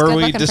 podcast She's where good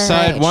we looking for her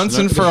decide age. once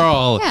and for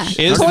all. Yeah.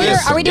 Is Toiler-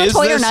 this, are we doing is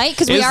Toiler this- night?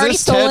 'Cause we is already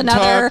this stole TED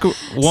another Talk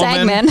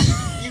woman? segment.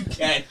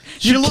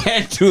 You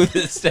can't do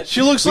this.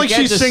 She looks We like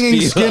can't she's just singing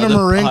steal "Skin of other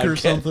Marink" or podcasts.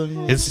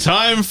 something. It's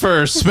time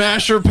for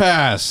Smash or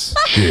Pass.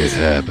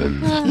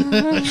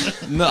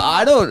 No,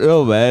 I don't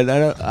know, man.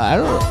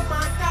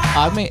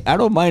 I mean, I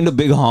don't mind a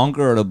big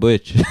honker or a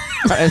bitch.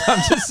 I'm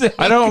just saying.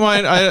 I don't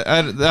mind.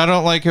 I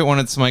don't like it when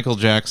it's Michael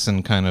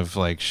Jackson kind of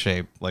like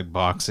shape, like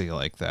boxy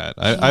like that.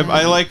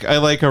 I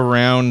like a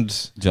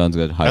round. John's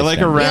got high. I like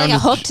a standards. round. like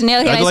a hooked nail,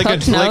 I'd nice like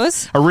hooked a,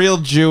 nose. Like a real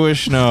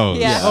Jewish nose.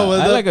 Yeah. Oh, I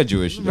that- like a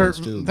Jewish nose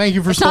too. Thank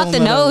you for It's not spelling the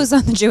that out. nose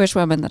on the Jewish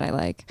woman that I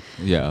like.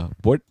 Yeah.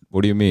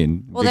 What do you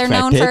mean? Well, Big they're fat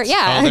known for tits?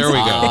 yeah. Oh, there we go.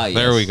 Ah,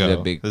 There we yes, go. the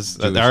big This,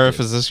 Jewish Arif, tits.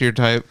 is this your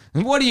type?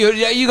 What do you?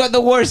 Yeah, you got the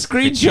worst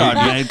screenshot,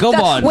 man. Come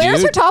on, Where's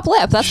dude. her top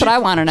lip? That's what I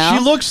want to know.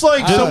 She looks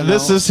like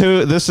This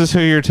is who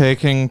you're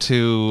taking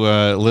to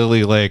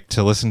Lily Lake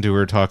to listen to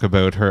her talk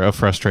about how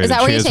frustrated Is that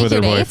she where you is take with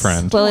your her dates,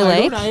 boyfriend. Lily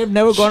Lake? I have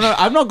never gone.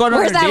 I've not gone on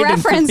Where's a that date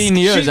reference? in 15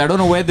 years. She- I don't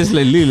know where this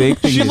Lily Lake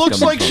thing She is looks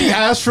coming like she from.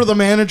 asked for the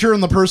manager,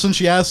 and the person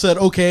she asked said,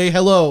 "Okay,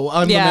 hello,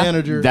 I'm Yeah. the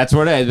manager." That's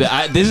what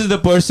I. This is the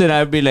person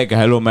I'd be like,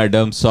 "Hello,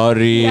 madam.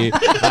 Sorry,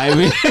 I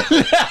will.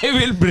 I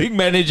will bring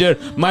manager.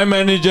 My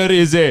manager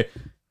is a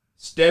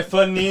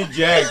Stephanie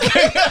Jack.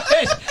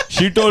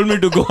 She told me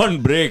to go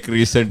on break so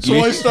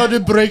recently. I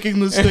started breaking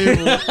this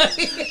table.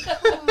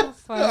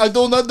 I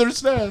don't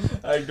understand.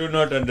 I do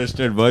not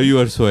understand why you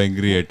are so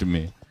angry at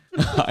me.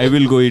 I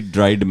will go eat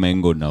dried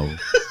mango now.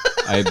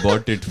 I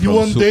bought it from You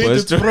want date?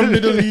 It's Superstore. from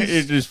Middle East.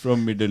 It is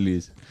from Middle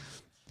East.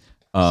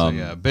 So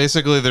yeah,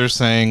 basically they're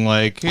saying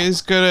like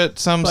he's good at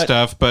some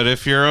stuff, but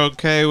if you're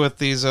okay with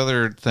these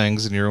other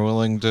things and you're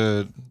willing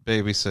to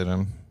babysit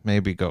him,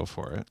 maybe go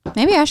for it.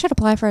 Maybe I should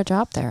apply for a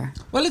job there.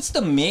 Well, it's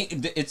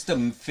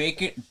the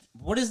fake it.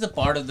 What is the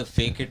part of the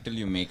fake it till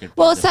you make it?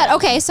 Well, part it's that. that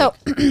Okay, so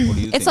what do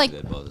you it's think like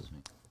that bothers me?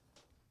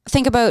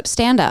 think about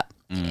stand up.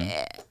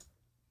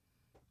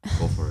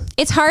 Go for it.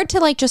 It's hard to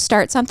like just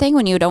start something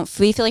when you don't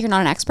we feel like you're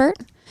not an expert.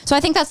 So I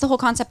think that's the whole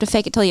concept of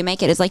fake it till you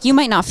make it. Is like you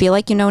might not feel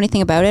like you know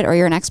anything about it or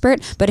you're an expert,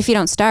 but if you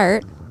don't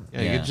start,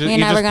 Yeah, Yeah. you just, You're you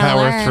never just gonna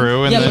power learn.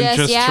 through, and Yeah,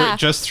 then but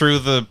just through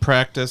the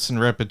practice and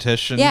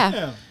repetition,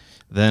 yeah.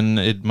 then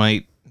it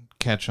might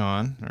catch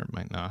on or it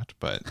might not.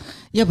 But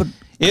Yeah, but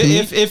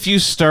if you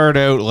start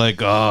out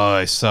like, oh,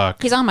 I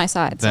suck, He's on my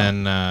side. So.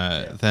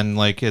 then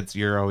like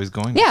you're always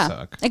going to Yeah,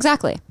 suck.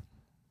 exactly.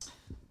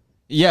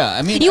 yeah,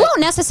 I mean, You won't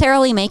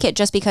necessarily make it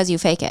just because you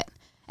fake it.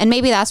 And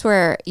maybe that's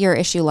where your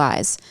issue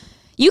lies.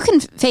 You can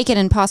fake it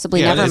and possibly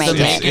Yeah, never it's- make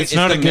it's- it. it's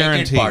not the a make it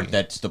guarantee. part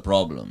that's the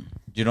problem.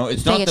 You know,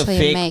 it's Fake not it the till you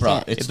fake make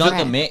part. it. It's not Right.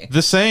 the make.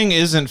 The saying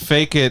isn't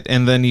fake it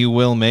and then you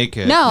will make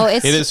it. No,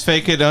 it's- it is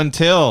fake it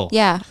until.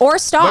 Yeah. Or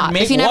stop.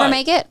 make If you never what?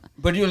 make it,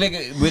 But you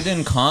like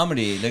within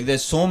comedy, like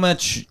there's so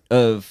much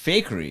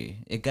fakery.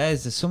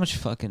 Guys, there's so much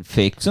fucking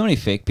fake. So many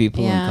fake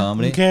people in Yeah.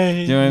 comedy. Okay.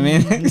 Do you know what I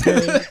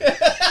mean?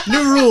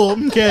 New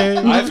rule. Okay.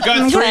 I've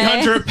got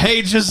 300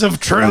 pages of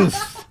truth.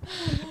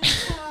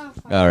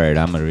 All right,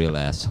 I'm a real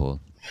asshole.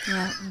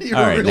 You're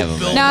All a right, real never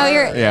villain. mind. no,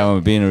 you're. Yeah,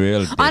 I'm being a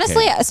real. dickhead.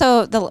 Honestly,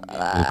 so the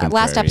contrary,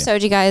 last yeah.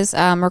 episode you guys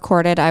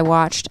recorded, I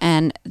watched,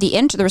 and there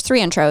was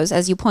 3 intros,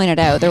 as you pointed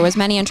out. There was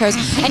many intros,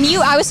 and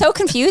I was so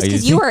confused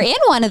because you were in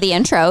one of the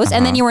intros,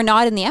 and then you were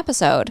not in the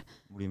episode.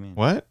 What do you mean?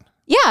 What?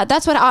 Yeah,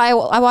 that's what I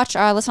watched.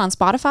 Listen on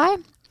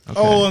Spotify.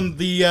 Oh, and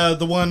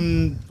the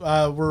one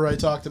where I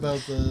talked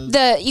about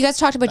You guys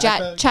talked about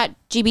Backpack? Chat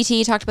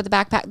GBT. Talked about the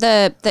backpack.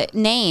 The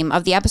name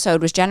of the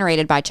episode was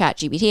generated by Chat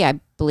GBT, I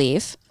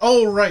believe.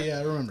 Oh, right. Yeah,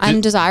 I remember.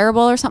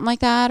 Undesirable or something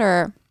like that,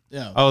 or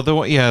yeah. Oh, the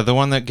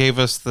one that gave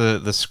us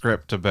the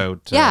script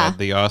about Yeah.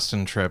 the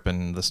Austin trip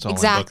and the stolen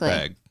Exactly. book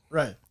bag.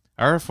 Right.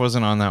 RF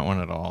wasn't on that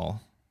one at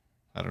all.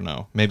 I don't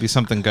know. Maybe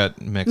something got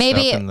mixed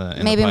maybe up in the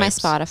maybe my pipes.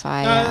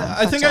 Spotify.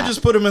 I think I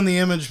just put him in the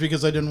image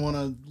because I didn't want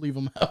to leave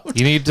him out.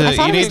 You need I to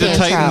thought you it was need to the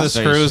tighten intro. the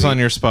Very screws sweet. on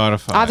your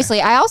Spotify.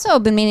 Obviously, I also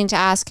have been meaning to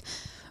ask,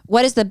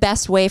 what is the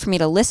best way for me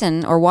to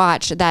listen or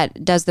watch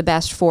that does the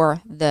best for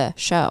the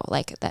show?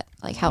 Like that,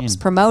 like helps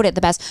promote it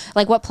the best.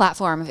 Like what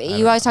platform?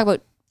 You always talk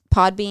about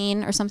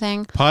Podbean or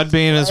something.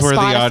 Podbean is where the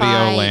audio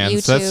Spotify,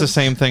 lands. That's the YouTube.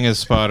 same thing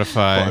as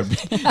Spotify.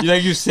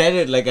 Like you said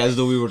it like as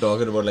though we were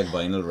talking about like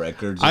vinyl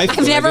records. I've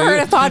never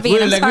heard of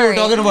Podbean, I'm We were sorry.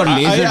 talking about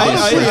laser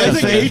I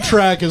discs. think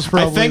 8-track is I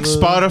probably think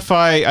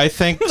Spotify. I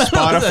think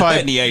Spotify.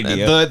 Any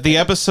idea. The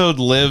episode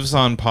lives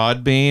on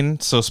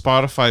Podbean, so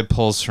Spotify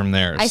pulls from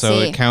there. I so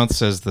see. it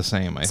counts as the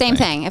same. I Same think.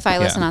 thing. If I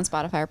listen Yeah. on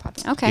Spotify or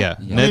Podbean, okay. Yeah,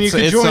 I mean, you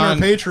could join our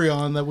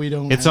Patreon that we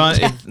don't. It's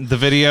have. on. The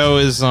video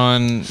is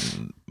on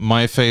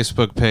my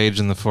Facebook page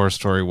and the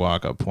 4-story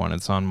walk up one.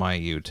 It's on my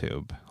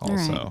YouTube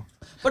also. right.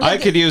 But I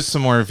like could use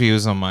some more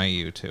views on my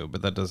YouTube,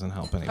 but that doesn't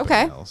help anybody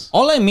Okay. else.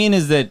 all I mean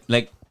is that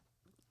like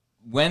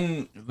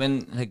when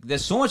like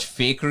there's so much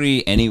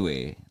fakery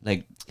anyway.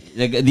 Like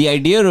the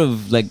idea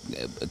of like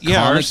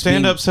Yeah, our comics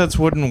stand-up being- sets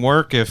wouldn't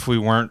work if we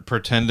weren't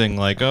pretending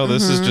like, oh,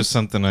 this Mm-hmm. is just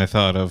something I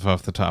thought of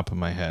off the top of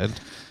my head.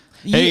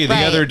 Hey, the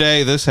Right. other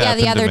day this Yeah,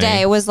 happened the other to me.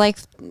 day. It was like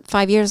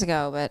 5 years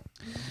ago, but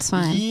it's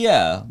fine.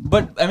 Yeah,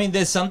 but I mean,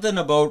 there's something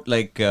about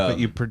like. But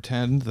you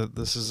pretend that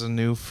this is a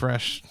new,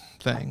 fresh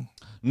thing.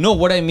 No,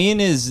 what I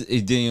mean is,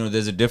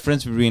 there's a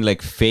difference between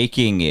like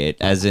faking it,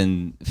 as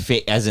in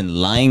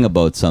lying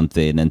about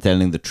something, and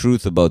telling the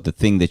truth about the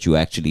thing that you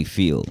actually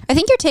feel. I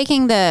think you're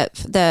taking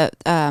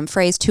the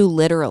phrase too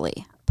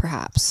literally,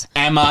 perhaps.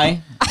 Am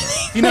I?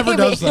 He never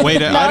does that.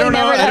 Wait, I don't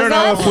know. I don't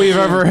know if we've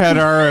ever had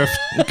RF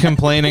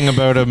complaining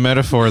about a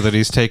metaphor that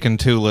he's taken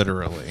too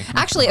literally.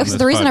 Actually, on the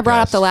this reason I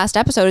brought up podcast. the last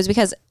episode is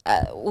because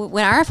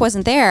when RF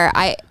wasn't there,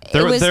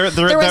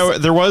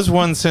 There was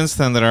one since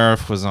then that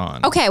RF was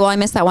on. Okay, well, I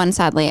missed that one.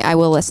 Sadly, I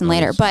will listen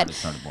later. But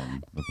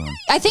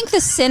I think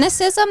the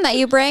cynicism that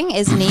you bring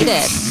is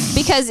needed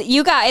because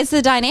you guys, it's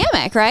the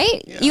dynamic,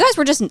 right? You guys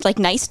were just like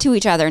nice to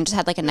each other and just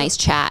had like a nice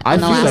chat I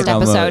in the feel last like I'm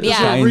a- episode. just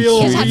a Yeah, real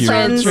you guys had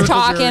sweetheart, friends circle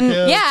talking.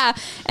 jerk, Yeah,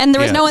 and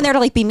there was Yeah. no one there to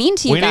like be mean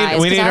to you guys.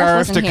 We need 'cause RF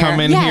wasn't to come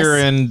in Yes. here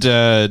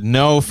and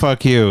no,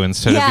 fuck you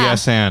instead Yeah. of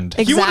yes and.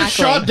 Exactly. He would have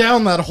shot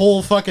down that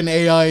whole fucking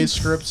AI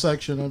script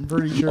section. I'm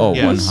pretty sure. Oh,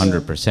 Yes.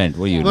 100%.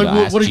 What are you Like,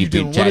 ask what are you GP,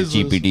 doing? What Chat is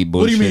this? GPT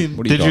What do you bullshit? mean?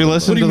 What are Did you talking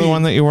listen What do to you the mean?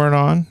 one that you weren't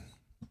on? about?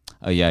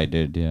 Oh yeah, I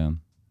did. Yeah.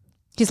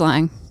 He's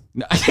lying.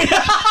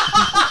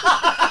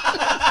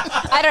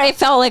 I don't. It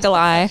felt like a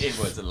lie. It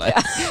was a lie.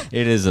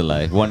 It is a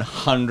lie.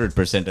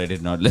 100%. I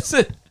did not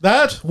listen.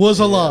 That was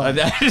a lie.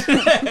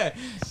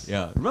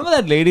 Yeah. Remember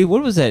that lady?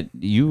 What was that?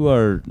 You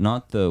are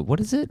not the. What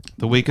is it?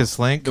 The weakest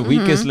link? The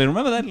weakest lady.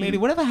 Remember that lady?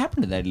 Whatever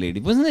happened to that lady?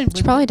 Wasn't it?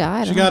 She probably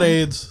died. She got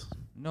AIDS.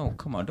 No,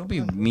 come on. Don't be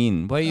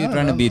mean. Why are you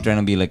trying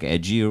to be like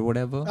edgy or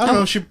whatever? I don't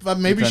know. She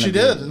maybe trying she to be-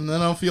 did, and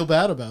then I'll feel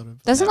bad about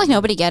it. Doesn't like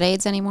nobody get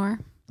AIDS anymore.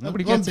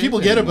 Nobody Well, gets people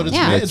it get it, but it's,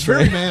 Yeah. it's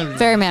very manageable.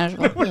 Very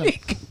manageable.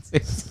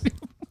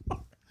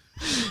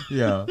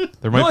 Yeah.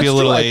 There might No, be a it's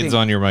little true, I AIDS think.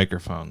 on your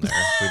microphone there.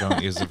 We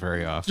don't use it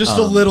very often. Just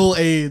a little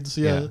AIDS,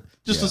 yeah. yeah.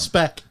 Just Yeah. a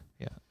speck.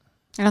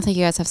 I don't think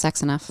you guys have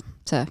sex enough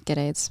to get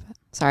AIDS. But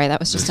sorry, that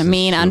was just a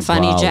mean,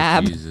 unfunny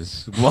jab.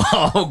 Jesus.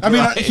 Wow. I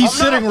mean, he's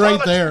sitting right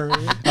there.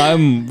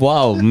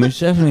 Wow, Miss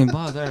Stephanie.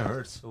 Wow, that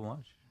hurts so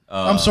much.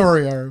 I'm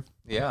sorry, Arv.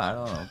 Yeah, I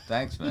don't know.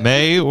 Thanks, man.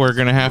 May, we're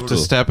gonna have to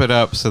step it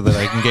up so that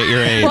I can get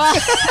your AIDS. Well, I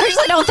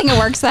actually don't think it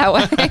works that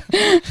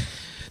way.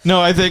 No,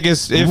 I think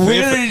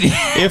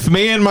if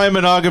me and my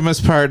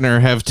monogamous partner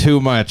have too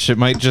much, it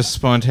might just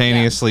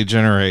spontaneously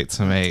generate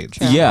some AIDS.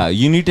 Yeah,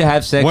 you need to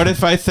have sex. What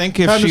if I think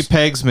if she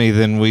pegs me,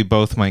 then we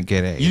both might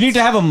get AIDS? You need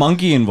to have a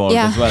monkey involved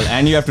Yeah. as well,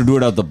 and you have to do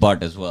it out the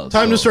butt as well.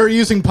 Time to start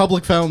using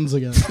public fountains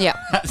again. Yeah.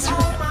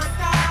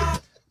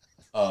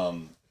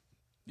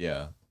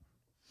 Yeah.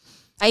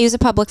 I use a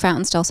public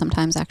fountain still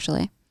sometimes,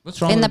 actually. What's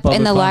wrong In with the public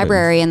fountains?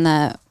 library, in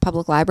the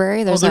public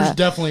library, there's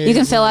definitely you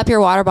can AIDS fill in up your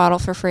water bottle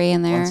for free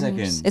in there. One second.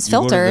 It's You go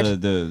to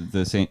filtered.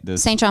 The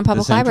St. John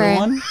Public the central Library.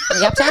 one?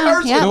 Yep,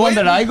 town. Yeah. The one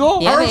that I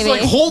go? Yeah, I was baby.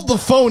 like, hold the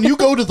phone. You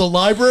go to the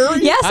library?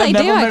 Yes, I I've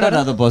do. never I met go to-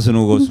 another person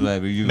who goes to the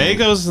library. You May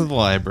go. goes to the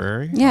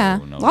library. Yeah,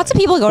 Oh, no lots way. of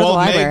people go to the Well,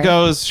 library. May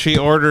goes. She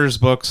orders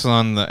books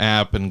on the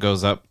app and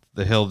goes up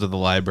the hill to the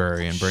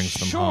library and brings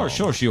them home.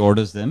 Sure. She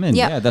orders them in.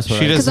 Yep. Yeah, that's what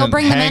She I do. 'Cause they'll doesn't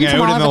bring them hang in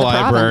from out all in the over the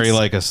library province.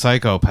 like a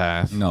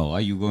psychopath. No,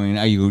 are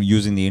you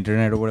using the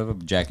internet or whatever,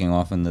 jacking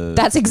off in the...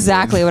 That's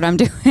exactly what I'm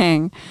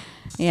doing.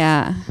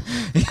 Yeah.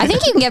 I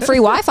think you can get free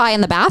Wi-Fi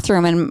in the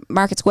bathroom in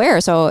Market Square.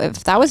 So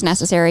if that was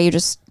necessary, you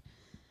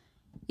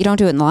don't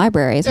do it in the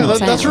library. Is Yeah,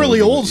 what I'm that's saying. really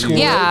old school.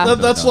 Yeah.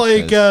 That's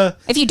like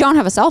If you don't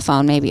have a cell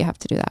phone, maybe you have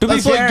to do that.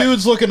 that's like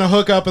dudes looking to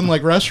hook up in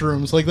like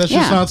restrooms. Like that's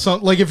just Yeah. not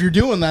something. Like if you're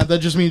doing that, that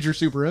just means you're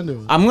super into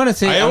it. I'm going to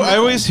say... I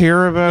always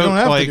hear You don't about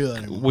have to like do that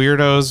anymore.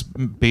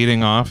 weirdos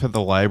beating off at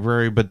the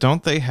library, but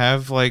don't they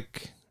have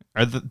like?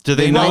 Do they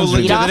They know? like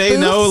Do beat-off they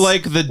know booths?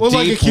 like the Well,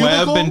 like a deep web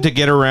cubicle? and to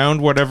get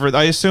around whatever?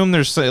 I assume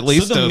there's at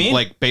least the a main-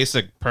 like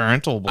basic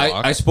parental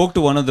block. I spoke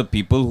to one of the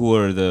people who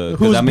are the...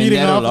 Who was 'cause I'm in beating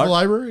there a off at lot. the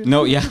library?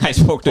 No, yeah, I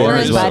spoke to Or him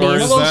his as well. buddies. Or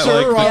is Hello, that sir.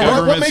 like the What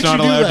government's makes not you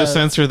do allowed to that?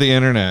 censor the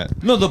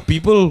internet? No, the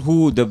people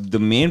who the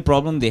main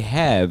problem they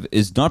have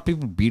is not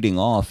people beating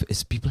off,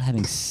 it's people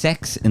having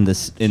sex in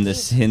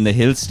the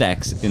hill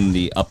stacks in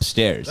the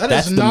upstairs.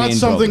 That's the not main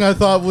something problem. I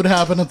thought would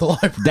happen at the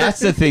library.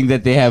 That's the thing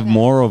that they have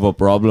more of a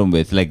problem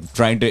with, like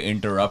trying to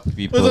interrupt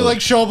people. Where they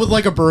like show up with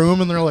like a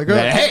broom and they're like, oh,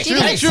 Hey, shoot,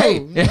 hey, shoot.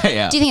 hey.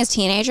 Yeah. Do you think it's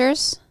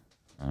teenagers?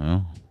 I don't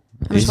know.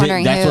 I'm just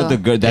wondering That's who. what the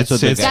good. That's what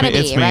the it's, guy. gotta be,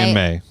 it's me right? and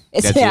May.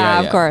 It's That's- yeah,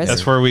 yeah. of course.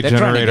 That's where we They're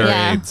trying to generate our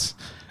get- AIDS.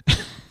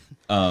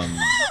 Um,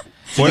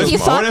 What If you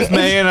if, fuck- what if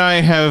May and I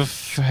have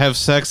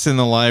sex in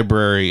the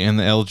library in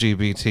the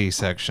LGBT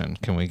section?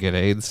 Can we get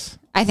AIDS?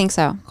 I think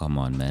so. come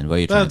on, man. Why are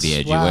you trying to be That's-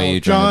 edgy? Why are wow, you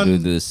trying John, to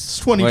do it's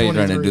this? Why are you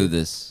trying to 2023. do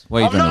this? Why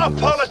are you trying to do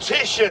this?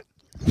 politician.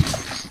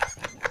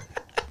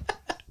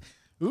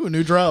 Ooh,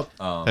 new drop.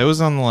 That was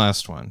on the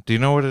last one. Do you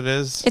know what it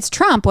is? It's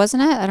Trump,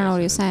 wasn't it? I don't know what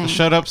he was saying.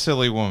 Shut up,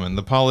 silly woman.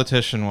 The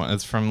politician one.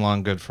 It's from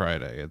Long Good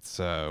Friday. It's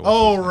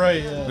Oh,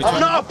 right. Yeah. I'm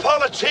not a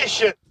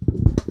politician.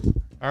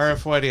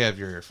 RF. Why do you have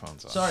your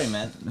earphones on? Sorry,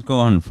 man. Go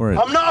on for it.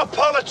 I'm not a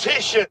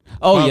politician.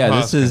 Oh Bob yeah,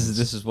 Hoskins.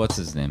 this is what's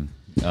his name?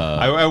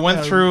 I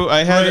went through.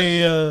 I had.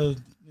 Ray,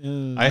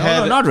 I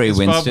had. No, not Ray it's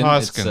Winston. Bob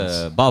Hoskins.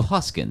 It's Bob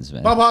Hoskins,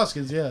 man. Bob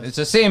Hoskins, yeah. It's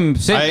the same.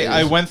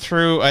 I went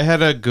through. I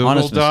had a Google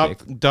Honest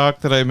doc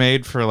that I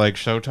made for like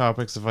show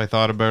topics if I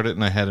thought about it,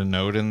 and I had a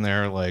note in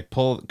there like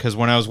pull because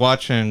when I was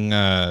watching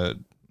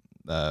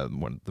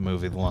the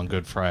movie The Long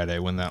Good Friday,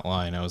 when that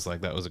line, I was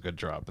like that was a good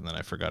drop, and then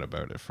I forgot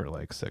about it for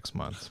like 6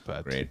 months.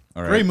 But Great.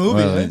 All right. Great movie,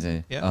 Well, eh?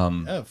 it's- Yeah.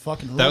 Yeah,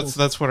 fucking rules.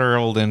 that's what our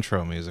old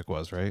intro music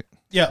was, right?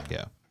 Yeah.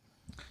 Yeah.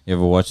 You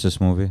ever watch this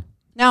movie?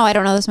 No, I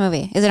don't know this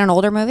movie. Is it an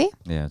older movie?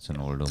 Yeah, it's an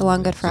older. The Long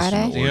movie. Good It's just an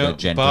Friday? Do you older know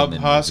gentleman Bob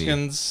movie.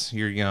 Hoskins?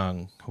 You're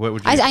young. What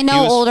would you? I know he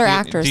was- older do-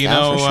 actors, Do you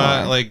though, know for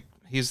sure. like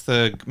he's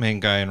the main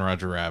guy in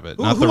Roger Rabbit,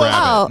 Who- not the who- rabbit,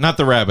 Oh. not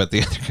the rabbit.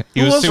 The other guy. He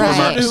Who was was Super, it?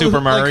 Right. Who- Super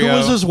like, Mario. who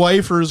was his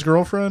wife or his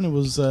girlfriend? It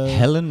was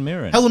Helen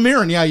Mirren. Helen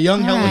Mirren. Yeah,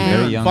 young Helen Alright. Mirren.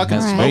 Very young. Fucking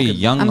Very smoking.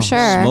 young. I'm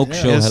sure. Smoke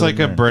show. It's Helen like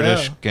a Mirren.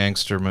 British Yeah.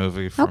 gangster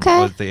movie from Okay.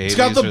 what, the 80s It's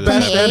got the or the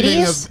best 70s. ending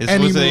 80s? of Is,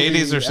 any was it movie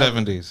 80s or ever.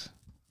 70s?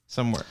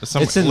 Somewhere, It's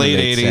in late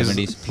the late 80s.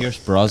 70s. Pierce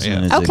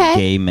Brosnan Yeah. is Okay. a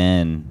gay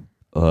man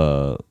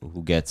who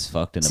gets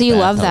fucked in a So you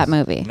love bathhouse. that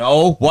movie?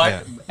 No,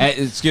 what? Yeah.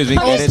 Excuse me.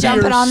 I'm edit just that.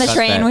 jumping on the Cut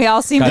train. that. We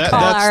all seem to Cut call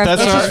that. our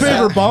That's his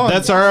favorite Bond.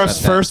 That's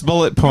RF's first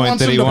bullet point wants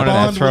that him he to wanted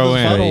bond to throw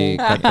with his in. Sorry,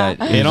 cut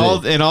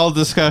that. In all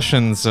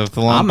discussions of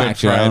the Long I'm Good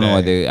actually. I Friday. don't know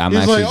why they. I'm He's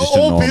actually like, just a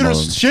oh, normal. Peter,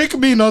 shake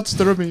me, not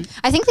stir me.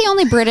 I think the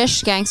only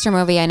British gangster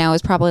movie I know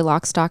is probably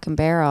Lock, Stock, and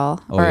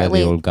Barrel. Oh, or yeah, at the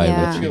least, old Guy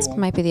yeah, Ritchie. it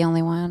might be the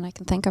only one I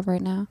can think of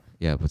right now.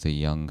 Yeah, but the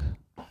young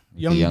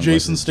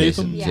Jason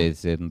Statham. Yeah. Jason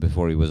Statham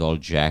before he was all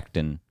jacked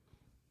and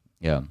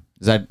yeah.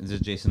 Does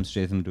Jason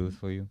Statham do it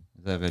for you?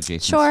 Is that a Jason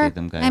Sure.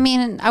 Statham guy? I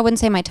mean, I wouldn't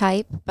say my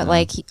type, but No.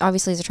 like,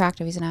 obviously he's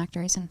attractive. He's an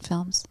actor. He's in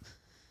films.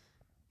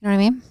 You know what I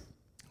mean?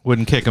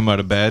 Wouldn't kick him out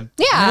of bed.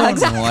 Yeah,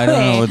 exactly. I don't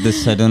know what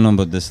this. I don't know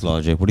about this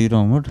logic. What are you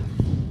talking about?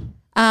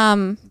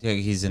 Um, Yeah,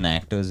 he's an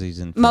actor. He's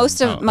in most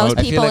films. of most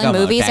I feel people like in I'm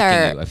movies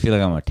attacking are. you. I feel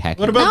like I'm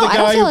attacking. What you. about No, the I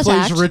don't guy feel who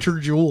plays attacked.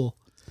 Richard Jewell?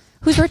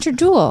 Who's Richard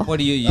Jewell? What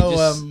do you? Oh,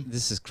 just,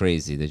 this is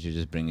crazy that you're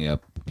just bringing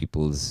up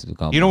people's.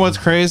 You know what's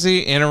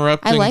crazy?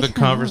 Interrupting I like the him.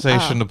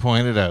 conversation Oh. to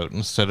point it out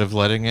instead of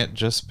letting it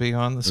just be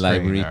on the screen.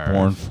 library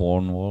RF.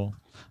 porn wall?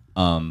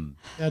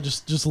 Yeah,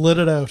 just let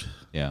it out.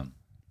 Yeah.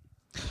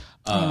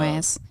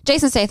 Anyways,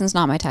 Jason Statham's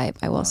not my type.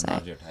 I will say.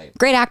 Not your type.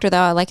 Great actor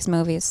though. I like his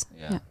movies.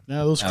 Yeah. Yeah,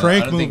 those I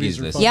Crank don't think movies he's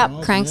are this. fucking Yep,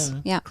 awesome, Cranks.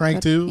 Yeah, Crank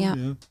good. 2. Yeah.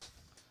 Yeah.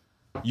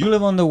 You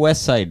live on the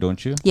west side,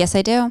 don't you? Yes,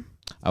 I do.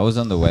 I was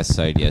on the west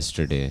side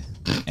yesterday,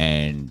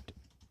 and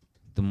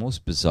the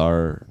most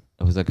bizarre.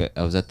 I was at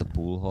the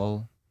pool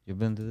hall. You've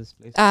been to this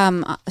place?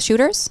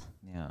 Shooters.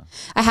 Yeah.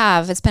 I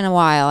have. It's been a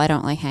while. I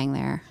don't like hang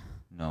there.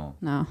 No.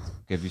 No.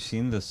 Have you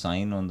seen the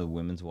sign on the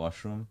women's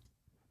washroom?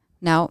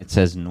 No. It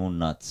says no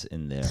nuts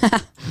in there.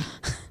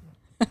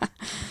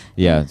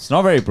 Yeah, it's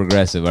not very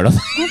progressive. I don't.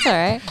 That's all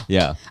right.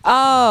 Yeah.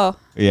 Oh.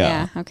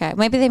 Yeah. Okay.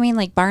 Maybe they mean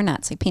like bar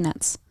nuts, like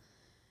peanuts.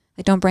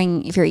 Like don't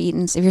bring if you're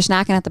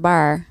snacking at the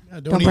bar. Yeah,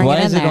 don't bring Why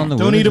it is in it on the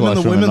there. Don't eat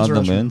women's 'em in the washroom and women's not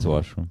the restroom. men's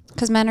washroom?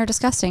 Because men are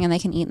disgusting and they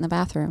can eat in the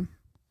bathroom.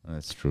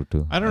 That's true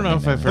too. I don't know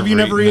if I've Have you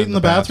never eaten in the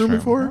bathroom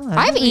before?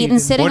 I've eaten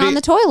sitting What do on you-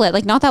 the toilet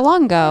like not that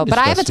long ago, but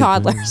I have a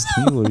toddler.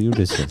 What are you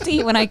disgusting? To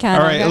eat when I can.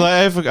 All right,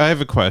 okay? I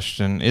have a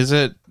question. Is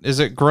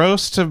it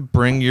gross to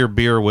bring your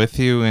beer with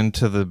you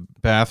into the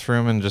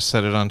bathroom and just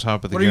set it on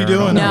top of the What are you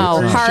urinal? doing? No,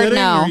 Are you hard shitting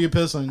no. Or are you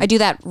pissing? I do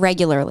that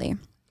regularly.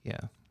 Yeah.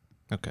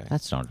 Okay.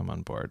 That's not. I'm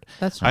on board.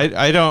 That's not.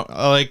 I don't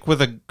like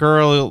with a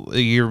girl.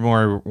 You're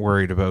more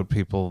worried about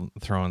people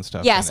throwing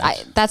stuff. Yes, in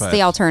it, that's but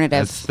the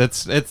alternative.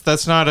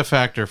 That's not a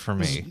factor for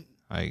me.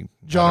 I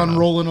John don't know.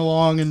 rolling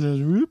along in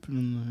the whoop.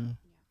 And,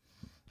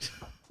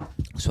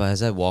 So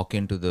as I walk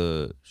into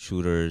the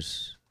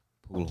shooters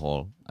pool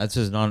hall, that's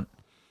just not.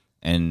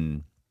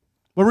 And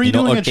what were you, You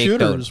know, doing or at take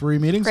Shooters? down. Were you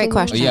meeting Great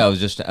someone? question. yeah, I was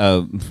just.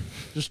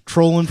 Just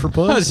trolling for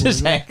puss? I was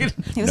just hanging.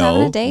 He was no,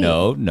 having a date.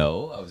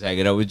 No. I was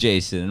hanging out with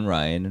Jason and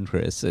Ryan and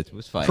Chris. It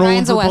was fine. Trolling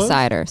Ryan's a for West puss?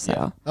 Sider,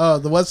 so Oh,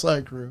 the West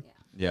Side crew.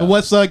 Yeah. The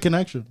West Side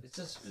Connection. It's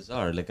just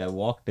bizarre. Like I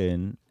walked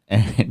in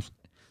and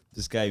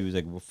this guy was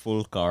like a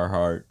full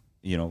Carhartt,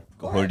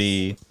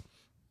 hoodie.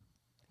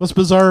 What's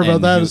bizarre about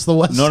And that you- is the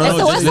West No, no, Side. it's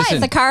the just West Side.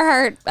 listen. It's the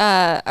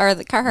Carhartt, or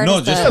the Carhartt. No,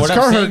 is just the, what That's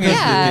I'm Carhartt saying is,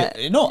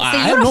 Yeah. no, It's I the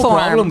have no uniform.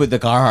 problem with the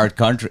Carhartt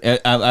country.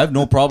 I have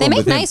no problem They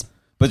with make it. nice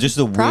But just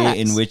the way products.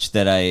 in which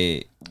that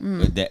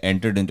they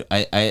entered into,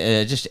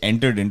 I just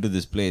entered into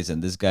this place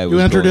and this guy was You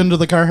entered going- into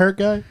the Carhartt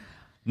guy?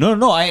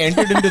 No, I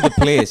entered into the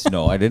place.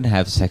 No, I didn't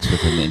have sex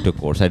with him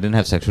intercourse. I didn't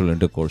have sexual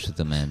intercourse with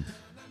the man.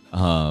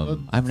 I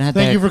haven't had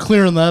Thank that. you for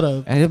clearing that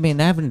up. I mean,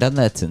 I haven't done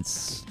that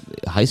since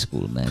high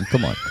school, man.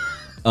 Come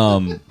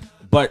on.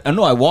 But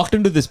no, I walked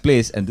into this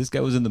place and this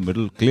guy was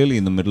clearly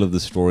in the middle of the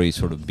story,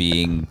 sort of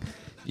being,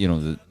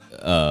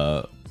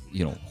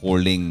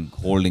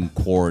 holding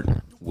court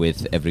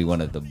with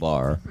everyone at the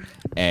bar.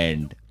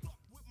 And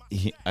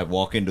I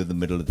walk into the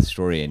middle of the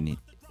story and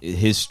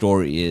his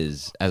story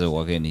is, as I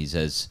walk in, he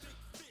says,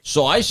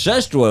 so I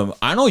says to him,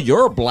 I know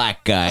you're a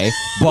black guy,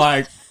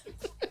 but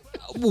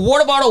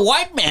what about a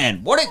white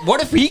man?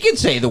 What if he can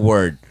say the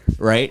word,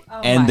 right?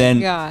 And then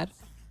God.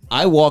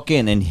 I walk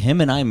in and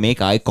him and I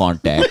make eye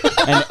contact,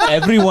 and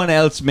everyone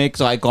else makes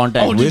eye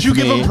contact Oh, with did you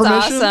give me. him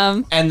That's permission?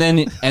 awesome. And then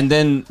the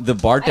I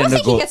don't bartender think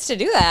he goes, gets to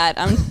do that.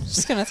 I'm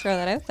just gonna throw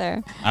that out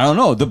there. I don't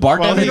know. The Well,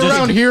 bartender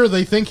around just here,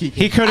 they think he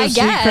He can. could have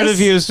guess.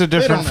 used a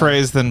different don't know.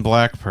 phrase than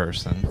black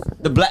person.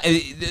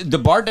 the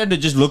bartender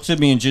just looks at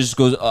me and just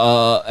goes,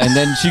 and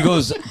then she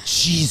goes,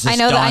 Jesus, I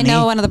know Donnie.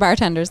 one of the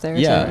bartenders there.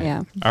 Yeah. Too.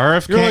 Yeah.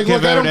 RF You're can't like,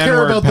 give look, I out don't care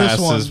N-word about this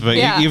passes, one. but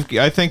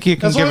Yeah. I think you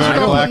can As long give as out you're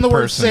a not black putting the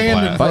word person sand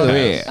in blast. By the front.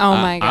 way, Oh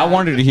my God. I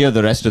wanted to hear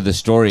the rest of the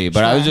story,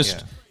 but I was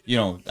just,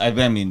 I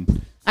mean,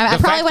 I the probably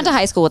fact went to that-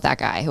 high school with that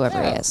guy,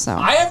 whoever he is. So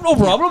I have no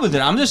problem with it.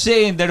 I'm just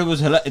saying that it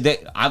was.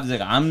 I was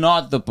like, I'm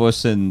not the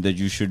person that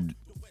you should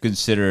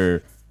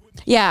consider.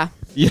 yeah.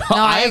 You know, No,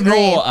 I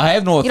agree. I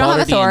have no You don't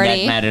have authority,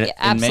 authority. in that matter. Yeah,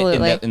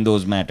 absolutely. In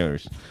those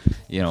matters,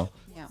 Yeah.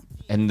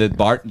 And the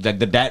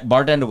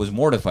bartender was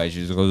mortified. She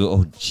just goes,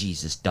 "Oh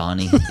Jesus,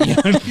 Donnie,"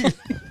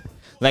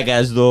 like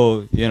as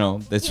though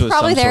this He's was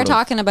probably some there sort of-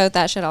 talking about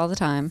that shit all the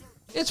time.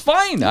 It's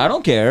fine. I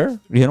don't care.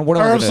 What am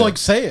I Or I was gonna- like,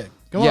 say it.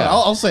 Come Yeah.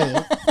 on, I'll say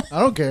it. I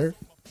don't care.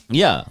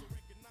 Yeah.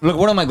 Look,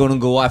 what am I going to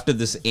go after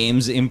this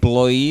Ames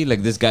employee?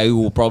 Like this guy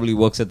who probably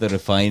works at the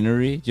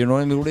refinery? You know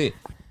what I mean?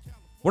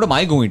 What am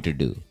I going to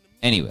do?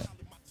 Anyway.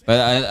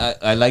 But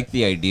I like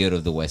the idea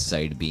of the West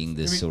Side being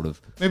this sort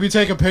of... Maybe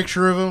take a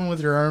picture of him with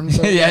your arms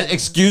up. yeah,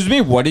 excuse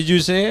me, what did you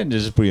say? And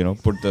just, put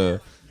the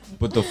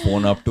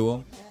phone up to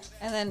him.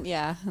 And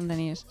then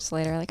he just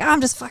later like, I'm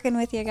just fucking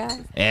with you,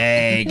 guys.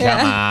 Hey,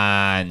 come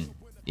on.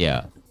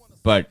 Yeah.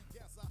 But,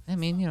 I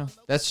mean,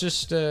 that's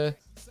just the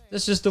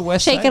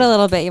West Side. Shake it a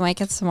little bit, you might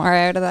get some more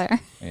out of there.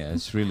 Yeah,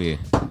 it's really...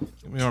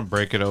 We want to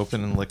break it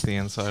open and lick the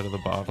inside of the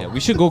bottle. Yeah, we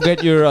should go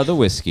get your other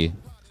whiskey.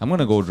 I'm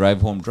gonna go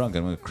drive home drunk.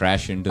 I'm gonna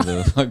crash into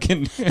the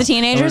fucking The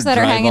teenagers that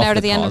are hanging out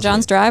at the end of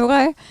John's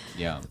driveway.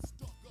 Yeah.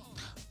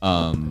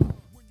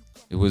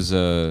 It was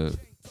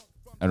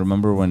I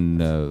remember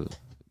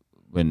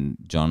when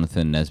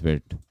Jonathan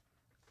Nesbitt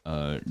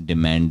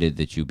demanded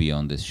that you be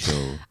on this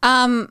show.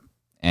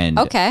 And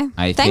Okay.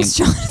 I Thanks,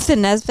 think,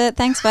 Jonathan Nesbitt.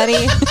 Thanks,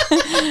 buddy.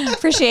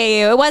 Appreciate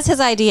you. It was his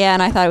idea,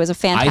 and I thought it was a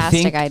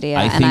fantastic idea,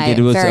 and I it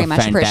was very a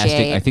much fantastic.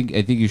 appreciate.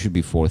 I think you should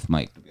be fourth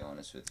mic. To be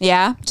honest with you.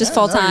 Yeah, just Yeah,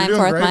 full no, you're time, doing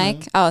fourth great, mic.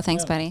 man. Oh,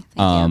 thanks, buddy.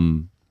 Thank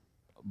you.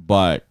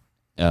 But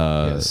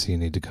Yes, you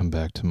need to come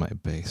back to my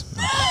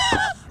basement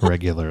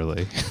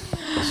regularly.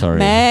 Sorry.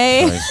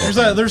 May. There's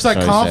that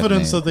Sorry,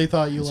 confidence Stephanie. that they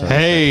thought you liked.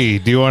 Hey,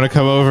 do you want to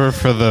come over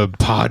for the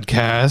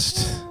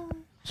podcast?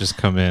 Just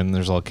come in.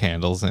 There's all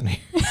candles in here.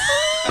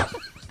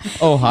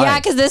 Oh, hi. Yeah,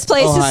 because this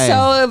place is hi.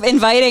 so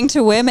inviting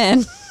to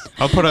women.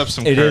 I'll put up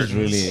some It curtains. is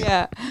really.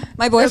 Yeah.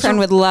 My boyfriend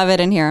would love it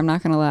in here. I'm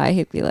not going to lie.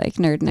 He'd be like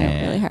nerding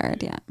out really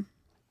hard. Yeah.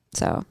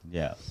 So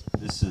Yeah.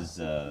 This is.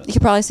 you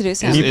could probably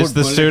seduce him. Is, You is put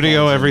the bullet studio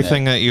holes in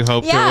everything that you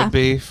hoped Yeah. it would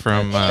be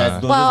from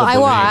That's Well, I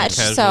watched,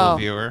 casual so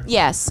viewer?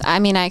 yes. I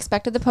mean, I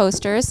expected the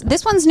posters.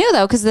 This one's new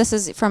though, because this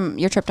is from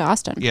your trip to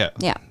Austin. Yeah.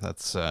 Yeah.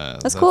 That's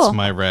cool.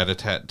 my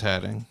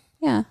rat-a-tat-tatting.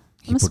 Yeah.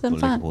 It must have been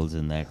fun. holes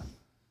in there.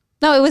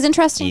 No, it was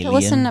interesting to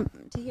listen Alien.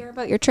 to hear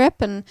about your trip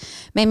and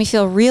made me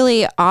feel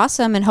really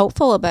awesome and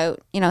hopeful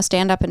about,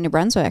 stand up in New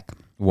Brunswick.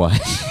 What?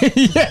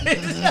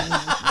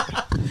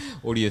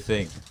 What do you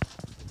think?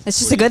 It's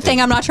just a good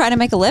thing I'm not trying to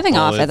make a living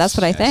Well, off it. That's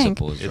what I think.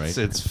 suppose, It's right?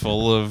 it's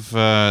full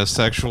of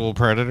sexual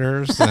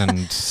predators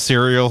and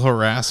serial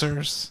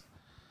harassers.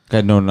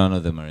 Okay, no, none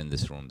of them are in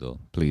this room, though.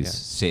 Please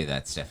say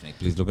that, Stephanie.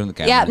 Please look in the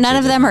camera. Yeah, and none say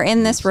of that. them are in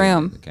Please this say that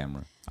room. in the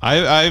camera.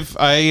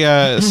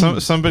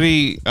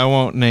 Somebody, I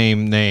won't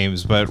name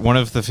names, but one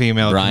of the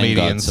female Brian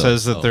comedians got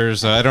says so- that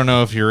there's, I don't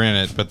know if you're in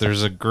it, but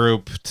there's a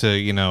group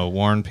to,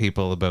 warn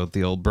people about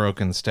the old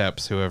broken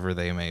steps, whoever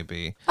they may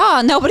be.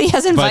 Oh, nobody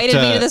has invited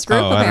me to this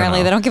group. I don't Apparently,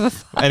 know. they don't give a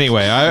fuck.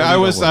 Anyway, I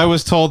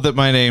was told that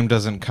my name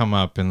doesn't come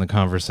up in the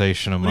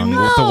conversation among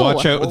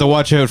the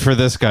watch out for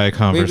this guy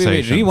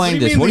conversation. rewind. What do you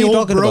this. mean What are the you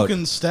old talking about?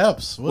 broken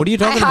steps? What are you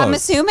talking I'm about?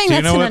 assuming Do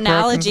you that's know an what broken-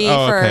 analogy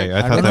Oh, for okay.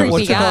 I thought a that creepy was-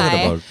 What you talking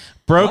guy. about?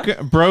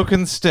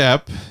 Broken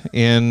step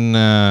in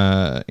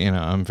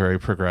I'm very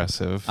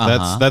progressive.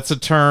 That's a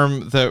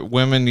term that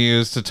women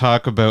use to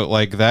talk about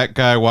like that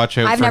guy. Watch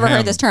out! I've for never him.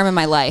 heard this term in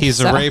my life. He's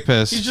so. a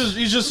rapist.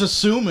 He's just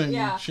assuming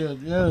shit.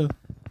 Yeah.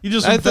 He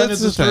just That's invented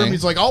the this term. thing.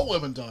 He's like, all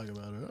women talk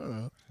about it. I don't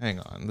know. Hang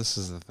on, this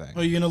is the thing.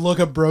 Are you gonna look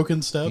up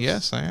broken steps?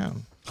 Yes, I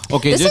am.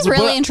 Okay, This is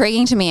really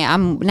intriguing to me.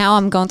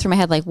 I'm going through my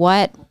head like,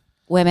 what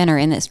women are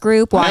in this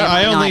group? Why am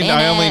I not in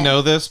I only it?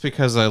 know this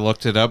because I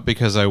looked it up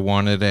because I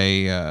wanted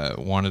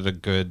a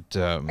good.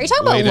 Are you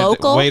talking about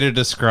local? way to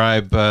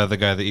describe the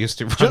guy that used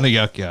to run the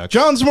Yuck Yuck?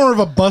 John's more of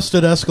a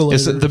busted escalator.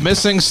 Is it the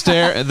missing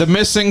stare? The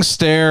missing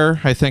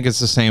stare, I think it's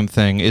the same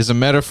thing, is a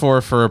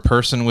metaphor for a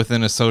person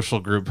within a social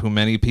group who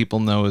many people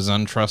know is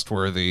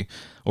untrustworthy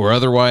or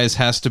otherwise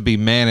has to be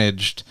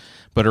managed,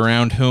 but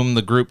around whom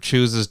the group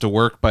chooses to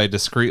work by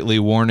discreetly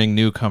warning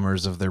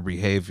newcomers of their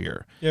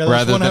behavior, Yeah, that's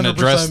rather than 100%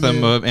 address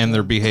them me. and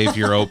their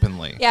behavior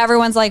openly. Yeah,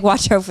 everyone's like,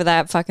 watch out for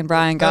that fucking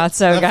Brian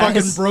Gotso that guys.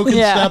 fucking broken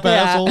step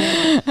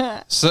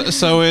asshole.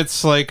 So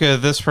it's like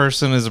this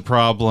person is a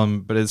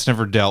problem, but it's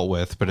never dealt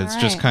with. But it's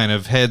just Alright. kind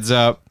of heads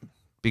up,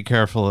 be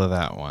careful of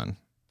that one.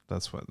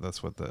 That's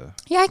what the.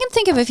 Yeah, I can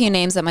think of a few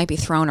names that might be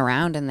thrown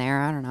around in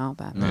there. I don't know,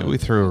 but Yeah, we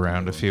threw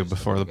around a few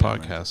before the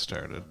podcast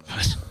started.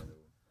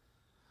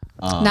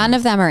 none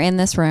of them are in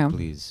this room.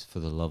 Please, for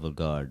the love of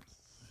God,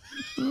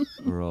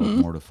 we're all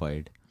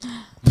mortified.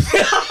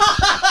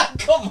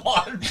 Come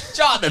on,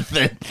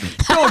 Jonathan!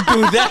 Don't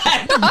do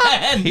that,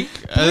 man.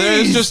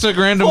 It's just a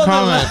random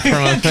comment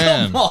from a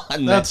fan. Come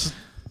on, That's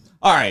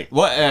all right.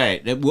 What? All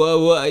right. I thought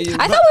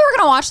we were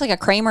gonna watch like a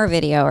Kramer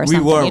video or we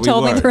something. were. You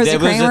told me there was a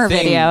Kramer thing,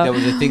 video. There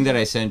was a thing that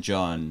I sent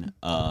John.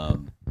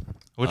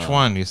 Which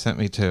one you sent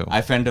me to? I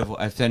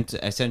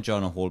sent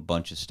John a whole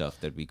bunch of stuff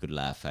that we could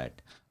laugh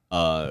at.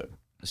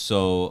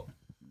 So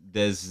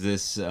there's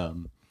this.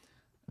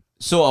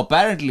 So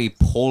apparently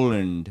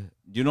Poland.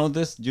 Do you know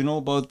this? Do you know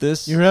about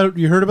this? you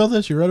heard about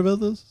this? You read about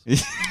this?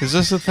 Is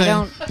this a I thing?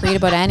 don't read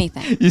about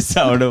anything. You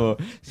sound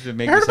over.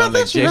 Make Heard me sound about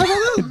this? You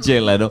heard about Jay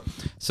Leno.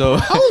 So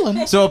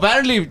Poland. So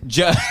apparently,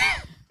 so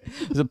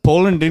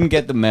Poland didn't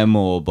get the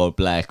memo about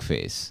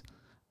blackface.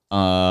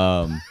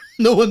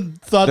 No one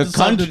thought The to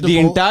send country- it to the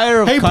Pol-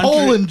 entire Hey, country-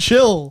 Poland,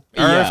 chill.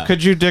 Arif,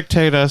 could you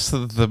dictate us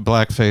the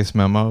blackface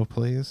memo,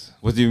 please?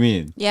 What do you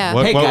mean? Yeah.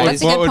 What, Hey, what, guys. would,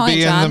 That's a what good would point,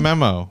 be in John. the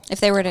memo? If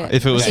they were to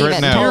If it was receive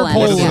written in out, Poland,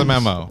 what is yeah. the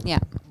memo? Yeah.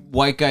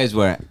 White guys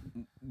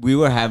we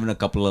were having a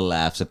couple of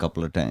laughs a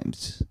couple of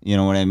times. You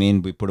know what I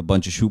mean? We put a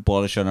bunch of shoe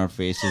polish on our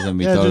faces and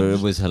we thought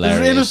it was They're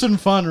hilarious. innocent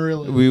fun,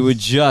 really. We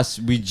just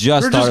We're thought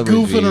just it was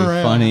goofing really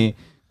around. funny.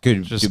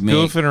 Just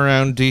goofing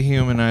around,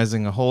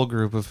 dehumanizing a whole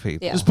group of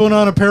people. Yeah. Just putting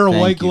on a pair of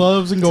Thank white you.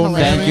 gloves and going.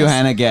 Hilarious. Thank you,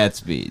 Hannah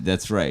Gatsby.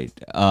 That's right.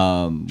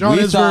 John we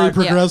is very thought-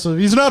 progressive.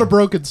 He's not a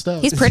broken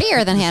step. He's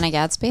prettier than Hannah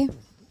Gatsby.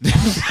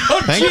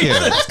 Thank you.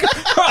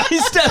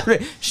 Christ,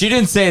 Stephanie. She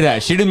didn't say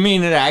that. She didn't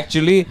mean it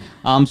actually.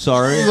 I'm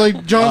sorry. He's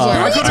like John's like,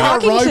 Who are I you could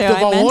have talking arrived to? if I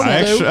I meant wanted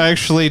I to.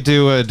 actually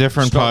do a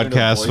different Strong enough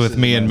podcast with voices,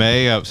 me and man.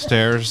 May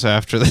upstairs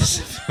after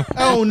this.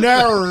 Oh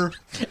no!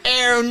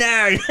 Oh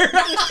no.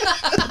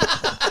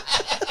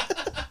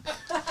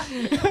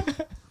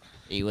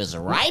 He was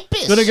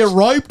ripest. Gonna get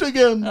riped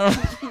again.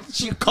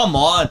 Come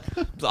on.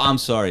 I'm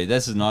sorry.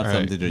 This is not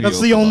something to That's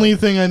joke the only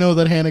about. thing I know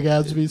that Hannah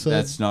Gadsby said.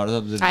 That's not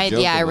something to I joke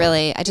about.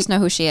 I just know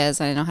who she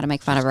is. I know how to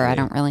make fun of her. I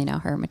don't really know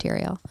her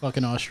material.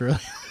 Fucking Australia.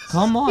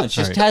 Come on.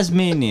 She's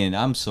Tasmanian.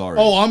 I'm sorry.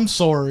 Oh, I'm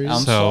sorry. I'm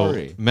So,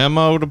 sorry.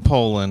 memo to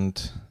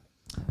Poland.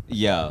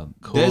 Yeah.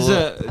 Cool. There's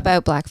a...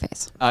 About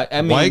blackface.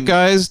 I mean... White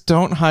guys,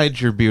 don't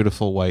hide your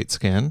beautiful white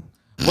skin.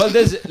 Well,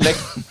 there's like...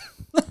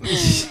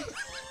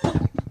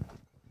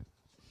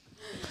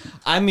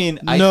 I mean,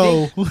 I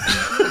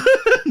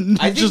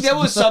think there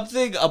was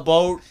something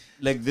about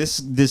like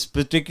this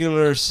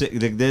particular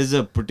like there's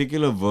a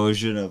particular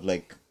version of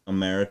like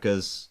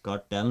America's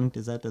Got Talent.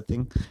 Is that a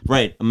thing?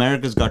 Right,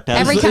 America's Got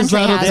Talent. Every country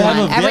has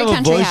one. Every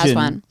country has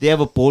one. They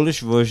have a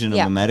Polish version of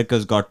Yeah.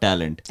 America's Got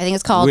Talent. I think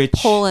it's called which-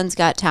 Poland's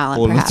Got Talent,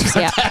 Poland's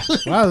perhaps.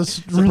 Got Yeah. Wow,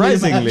 that's really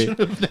Surprisingly,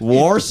 imaginative.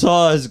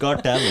 Warsaw has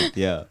Got Talent.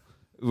 Yeah,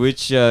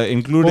 which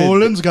included.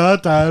 Poland's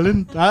got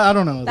talent. I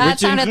don't know. That Which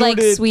sounded like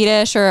included-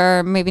 Swedish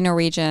or maybe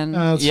Norwegian.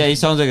 That's- He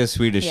sounds like a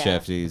Swedish Yeah.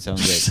 chef. He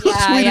sounds like.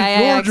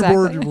 yeah,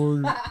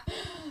 exactly.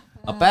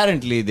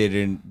 Apparently, they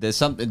didn't. There's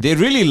something. They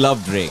really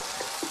love Drake.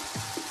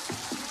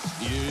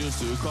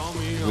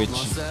 Which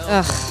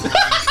Ugh.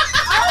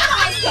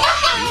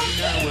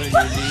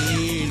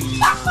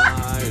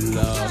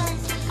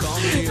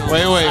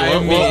 Wait,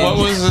 what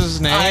was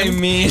his name? I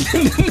mean,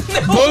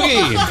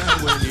 Boogie.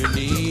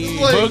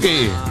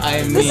 Boogie.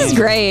 I mean, This is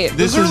great.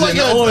 This Is there is like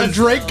an a old.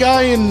 Drake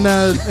guy in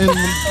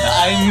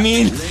I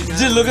mean,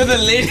 just look at the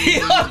lady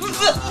on the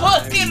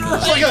fucking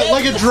right.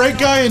 like a Drake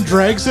guy in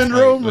Drag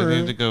Syndrome? We Or?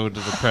 need to go to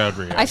the crowd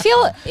reaction. I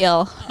feel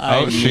ill.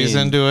 Oh, she's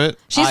into it.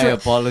 She's I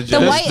apologize.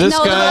 The white, This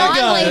no, guy- the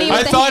blonde lady with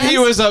I the thought he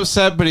hands. was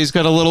upset, but he's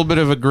got a little bit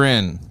of a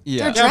grin.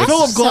 Yeah. They're Yeah, dressed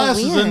Philip so Glass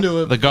is weird.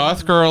 into it. The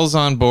goth girl's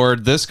on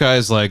board. This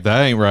guy's like,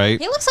 that ain't right.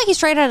 He looks like he's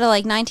straight out of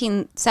like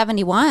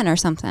 1971 or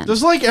something.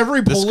 Does like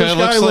every This Polish guy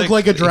guy looks look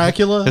like a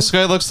Dracula? This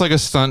guy looks like a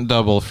stunt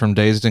double from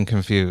Dazed and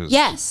Confused.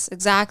 Yes,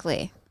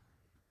 exactly.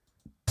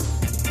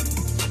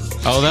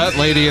 Oh, that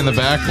lady in the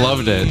back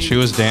loved it. She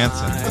was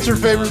dancing. What's her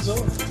favorite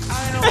song?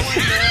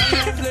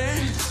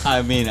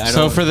 I mean, I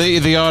So don't. for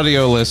the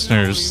audio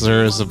listeners,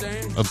 there is a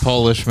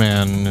Polish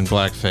man in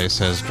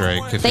blackface as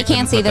Drake. If They you can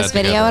can't see put this that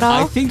video together. at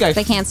all. I think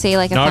they can't see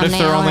like a Not if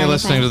thumbnail. they're only or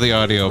listening to anything? the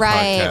audio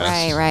Right,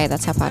 podcast. right.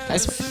 That's how I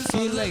podcasts work.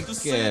 feel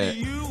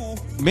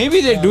like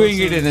maybe they're doing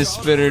it in a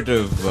spirit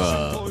of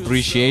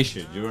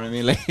appreciation. You know what I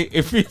mean? Like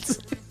if it's.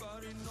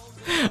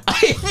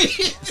 I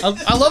mean,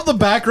 I love the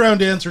background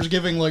dancers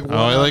giving like 100%. Oh,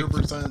 I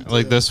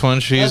like this one.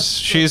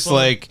 She's fun.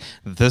 like,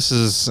 this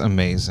is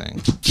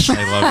amazing.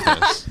 I love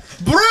this.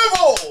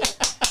 Bravo!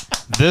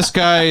 This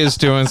guy is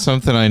doing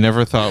something I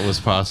never thought was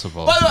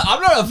possible. by the way,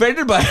 I'm not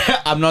offended by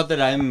it. I'm not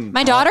that I'm.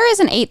 My daughter is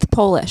an 8th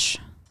Polish,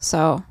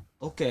 so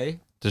Okay.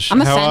 Does she, I'm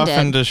how offended.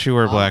 often does she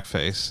wear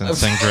blackface and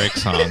sing Drake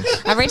songs?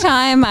 every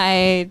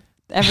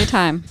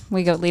time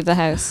we go leave the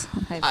house,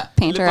 I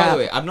paint her By the up.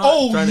 way, I'm not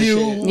Oh, trying you.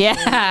 to shit.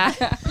 Yeah.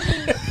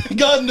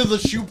 Got into the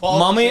shoe polish.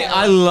 Mommy,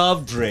 I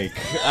love Drake.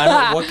 I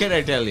don't, what can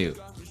I tell you?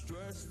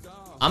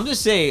 I'm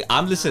just saying.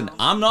 I'm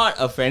not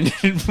offended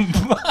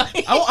by.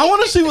 I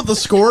want to see what the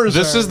scores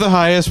This are. is the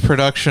highest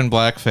production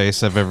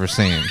blackface I've ever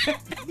seen.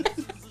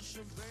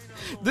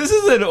 This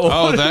is an old.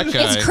 Oh, that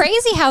guy. It's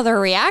crazy how they're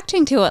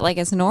reacting to it like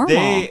it's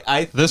normal.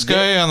 This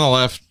guy on the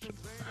left.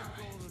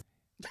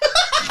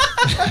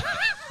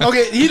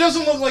 Okay, he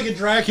doesn't look like a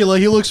Dracula.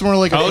 He looks more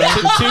like a Oh,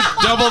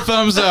 two double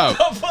thumbs up.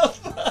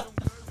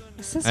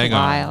 This is Hang on.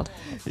 wild.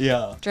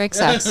 Yeah. Drake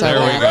sucks so There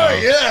we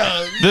bad. go.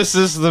 Yeah. This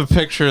is the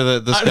picture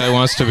that this guy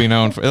wants to be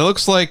known for. It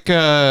looks like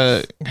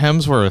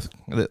Hemsworth,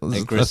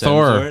 Like Chris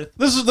Thor.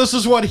 Hemsworth? This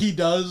is what he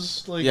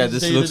does. Like Yeah, he's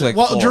this dated- looks like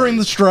well, Thor. during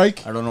the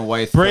strike. I don't know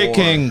why.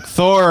 Breaking: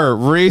 Thor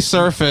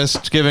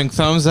resurfaced, giving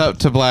thumbs up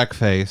to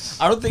blackface.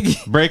 I don't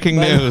think. Breaking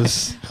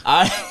news.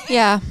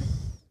 Yeah.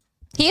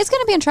 He is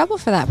going to be in trouble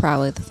for that,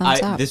 probably. The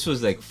thumbs up. This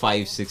was like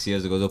 5-6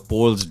 years ago. The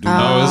Poles do Oh,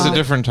 not. it was a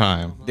different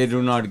time. They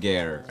do not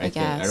care. I think.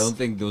 I guess. don't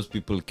think those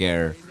people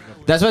care.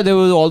 That's why there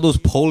were all those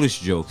Polish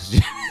jokes.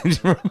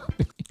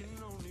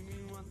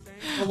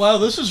 Oh, wow,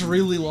 this is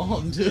really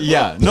long, too.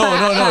 Yeah.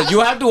 No. You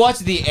have to watch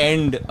the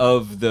end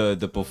of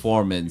the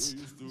performance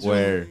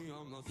where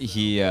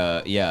he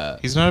yeah.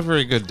 He's not a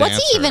very good dancer.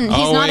 What's he even-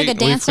 he's not a good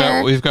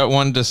dancer. We've got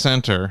one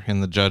dissenter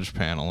in the judge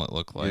panel. It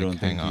looked like. You don't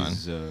Hang think on.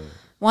 he's,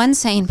 One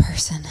sane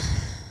person.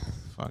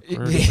 Fuck,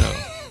 where'd he go?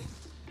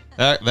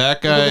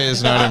 That guy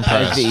is not I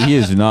impressed. think he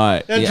is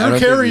not. Yeah, I don't Drew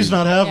think Carey's he's-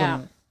 not having Yeah.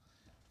 it.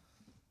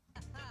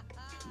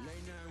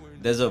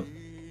 There's a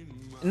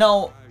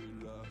no.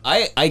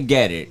 I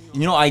get it.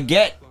 You know, I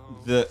get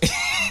the.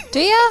 Do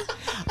ya?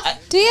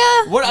 Do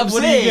ya? What I'm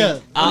What do you saying,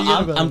 get? What do you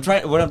get about I'm it?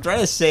 trying. What I'm trying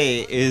to say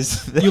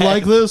is, that You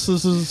like this?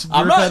 This is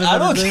I'm your not. kind of I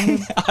don't.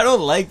 entertainment? I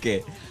don't like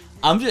it.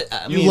 I'm just.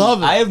 I You mean,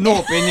 love it. I have no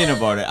opinion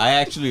about it. I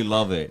actually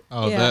love it.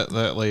 Oh, Yeah.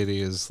 that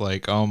lady is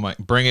like, oh my,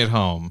 bring it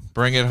home,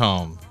 bring it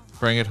home,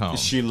 bring it home.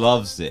 She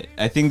loves it.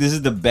 I think this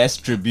is the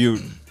best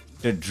tribute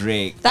to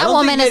Drake. I That don't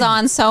woman think is that-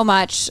 on so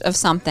much of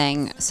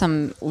something,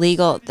 some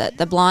legal.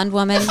 The blonde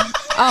woman.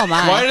 Oh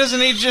my. Why doesn't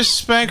he just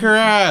spank her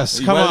ass?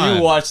 Come Well, on.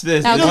 you watch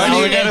this. Okay. Why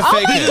do we gotta Oh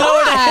fake my it?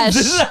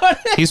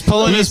 gosh. He's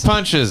pulling his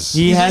punches.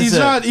 He has He's a-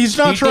 not. He's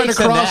not he trying to takes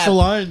a cross nap the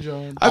line,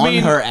 John. I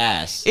mean, on her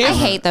ass. I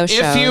hate those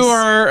shows. If you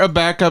are a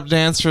backup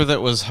dancer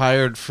that was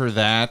hired for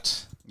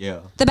that, Yeah.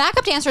 The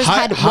backup dancers Hi-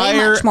 had way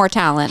hire- much more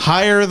talent.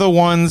 hire the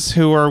ones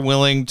who are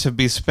willing to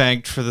be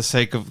spanked for the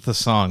sake of the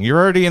song. You're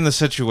already in the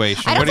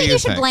situation. I don't what think do you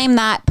should blame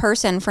that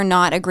person for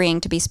not agreeing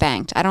to be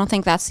spanked. I don't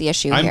think that's the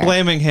issue I'm here.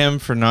 blaming him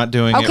for not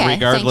doing Okay, it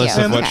thank regardless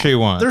you. of what Okay. she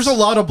wants. There's a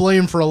lot of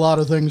blame for a lot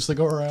of things that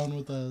go around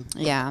with that.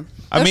 Yeah.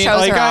 I Those mean,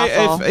 shows like,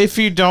 are awful. if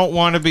you don't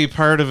want to be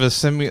part of a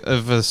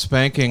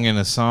spanking in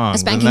a song,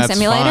 spanking then that's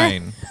simulator?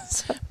 fine.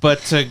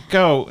 But to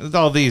go with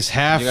all these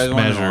half You guys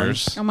want an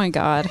measures, Oh my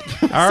god.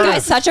 This All right.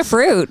 guy's such a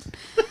fruit.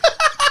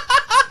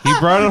 he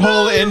brought a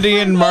whole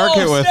Indian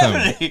market with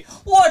him.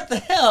 What the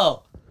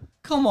hell?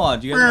 Come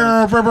on, you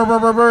guys.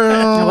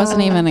 That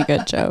wasn't even a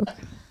good joke.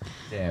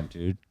 Damn,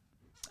 dude.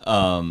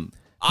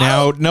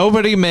 Now,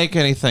 nobody make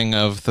anything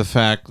of the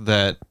fact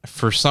that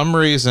for some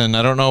reason,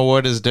 I don't know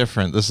what is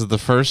different. This is the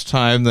first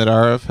time that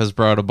RF has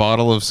brought a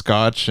bottle of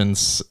scotch and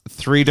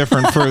 3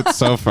 different fruits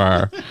so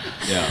far.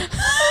 Yeah.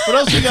 What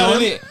else you got?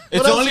 only- What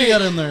it's else only- you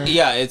got in there?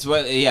 Yeah, it's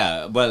well.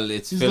 Yeah, well,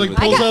 it's He's filled like with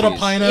pulls out a fruit.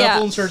 pineapple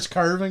Yeah. and starts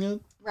carving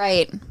it.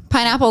 Right.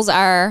 Pineapples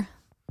are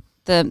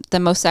the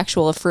most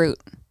sexual of fruit.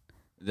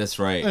 That's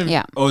right.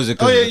 Yeah. Oh, is it?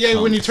 Oh 'cause yeah, of the yeah.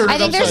 When you chunk? turn it I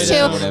think upside there's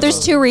down. two. There's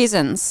 2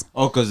 reasons.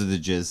 Oh, because of the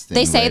jizz thing.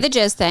 They say right? the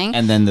jizz thing,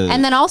 And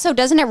then also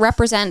doesn't it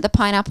represent the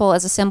pineapple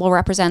as a symbol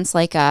represents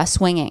like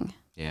swinging?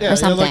 Yeah. Yeah, or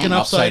something. like an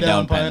upside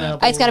down Upside down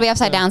pineapple. It's got to be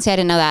upside down. See, I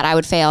didn't know that. I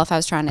would fail if I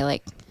was trying to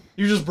like.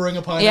 You just bring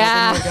a pineapple.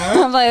 Yeah.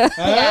 And like, I'm like,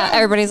 yeah.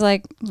 Everybody's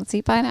like, let's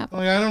eat pineapple.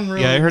 I don't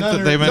really. Yeah, I heard not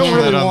that they don't mentioned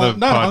really that on want-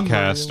 the not hungry.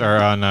 podcast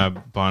or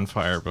on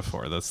Bonfire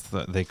before.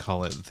 They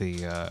call it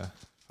the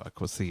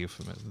what's the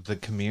euphemism? The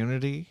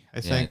community, I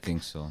Yeah, I think.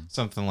 think so.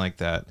 Something like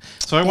that.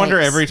 So I wonder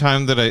Yikes. every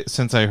time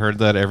since I heard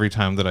that, every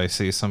time that I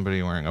see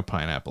somebody wearing a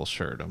pineapple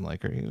shirt, I'm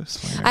like, are you a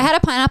swinger? I had a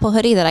pineapple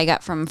hoodie that I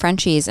got from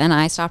Frenchie's, and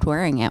I stopped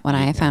wearing it when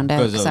I found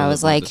out. Because So I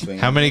was like,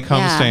 How many cum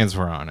Yeah. stains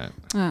were on it?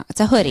 oh,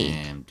 it's a hoodie.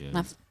 Damn, dude.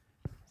 Not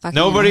fucking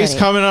Nobody's hoodie.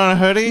 coming on a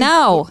hoodie?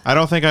 No. I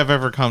don't think I've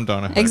ever cummed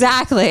on a hoodie.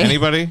 Exactly.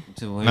 Anybody?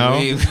 No?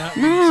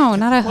 No,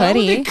 not a Why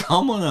would they hoodie.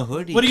 come on a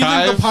hoodie? What do you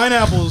think Kive? the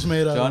pineapple is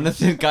made of?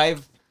 Jonathan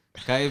Kive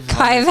Clive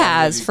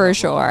has for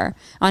sure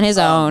on his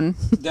own.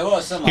 There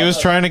was some. He was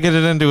trying to get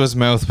it into his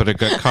mouth, but it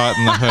got caught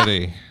in the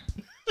hoodie.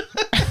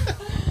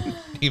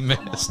 He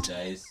missed.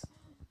 Guys.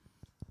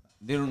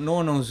 No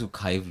one knows who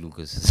Kive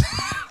Lucas is. He's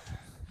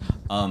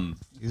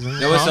in the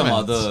There was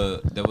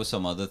comments.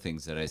 some other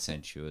things that I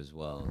sent you as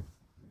well.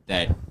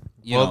 That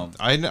you Well, know.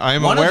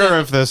 I'm one of aware them-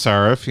 of this,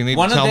 Arif. You need to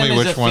One tell of them me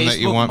is which a one that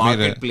you Facebook want me to.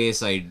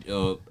 marketplace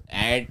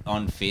ad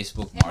on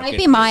Facebook. It might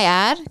be my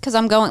ad because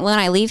I'm going when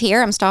I leave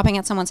here. I'm stopping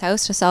at someone's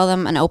house to sell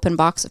them an open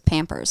box of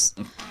Pampers.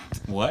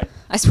 What?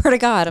 I swear to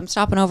God, I'm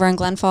stopping over in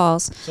Glen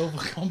Falls. So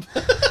fucking-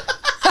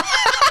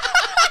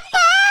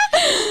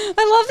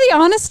 I love the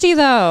honesty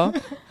though.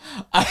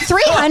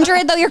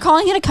 300 though. You're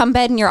calling it a cum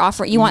bed and you're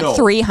offering. You want No.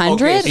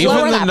 300? Okay, so- Even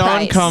Lower the that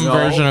non-cum No.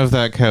 version of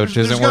that couch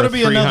There's isn't gotta worth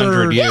be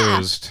 300 another-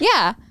 used. price.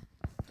 Yeah.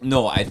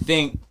 No, I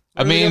think.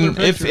 I Where are the mean,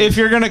 other if pictures?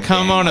 you're gonna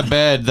come on a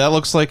bed, that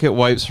looks like it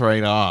wipes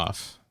right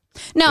off.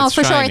 No, It's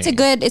for sure. It's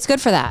shiny. It's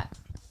good for that.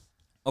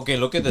 Okay,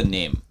 look at the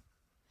name.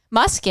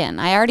 Muskin.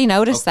 I already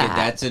noticed Okay, that.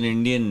 that's an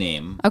Indian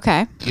name.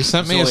 Okay. You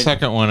sent me So a it-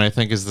 second one. I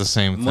think is the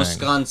same thing.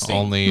 Muskan Singh.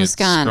 Only it's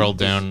Muskan. scrolled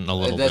down a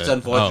little That's bit.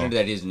 unfortunate Oh.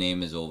 that his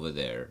name is over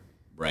there,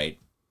 right?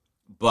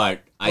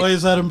 But Why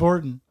is that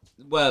important?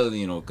 well,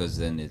 you know, because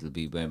then it'll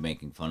be by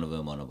making fun of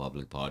him on a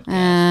public podcast Uh.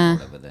 or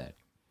whatever that.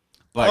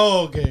 But Oh,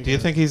 okay. Do you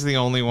think he's the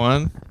only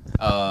one?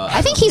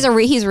 I think he's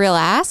real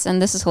ass, and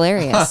this is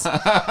hilarious.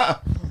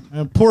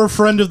 A poor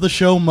friend of the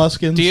show,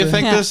 Muskin. Do you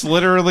think Yeah. this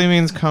literally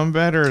means cum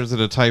bed, or is it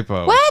a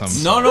typo? of What?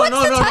 some No, sort? no, What's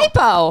no, the no,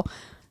 typo?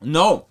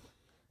 no.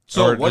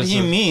 So Or what this he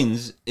is-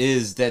 means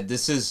is that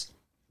this is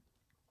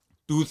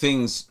two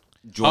things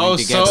joined Oh,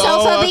 together.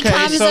 Sofa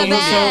becomes a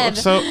bed.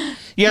 So,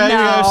 yeah, No.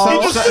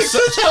 yeah. He So,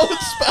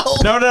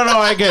 no,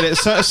 I get it.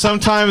 So,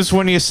 sometimes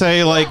when you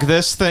say like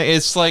this thing,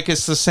 it's like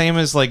it's the same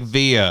as like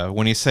via.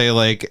 When you say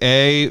like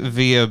A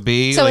via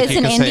B, So like it's you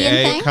an can say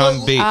Indian A thing?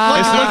 come B.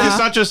 Ah. It's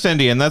not just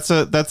Indian. That's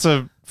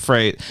a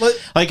phrase. Like-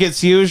 Like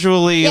it's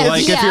usually Yeah,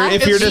 like via.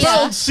 if you're It's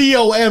just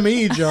spelled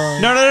COME,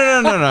 John.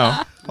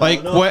 no.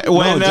 Like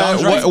when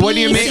John's right. what do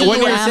you mean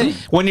BCUM.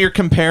 when you're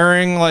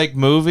comparing like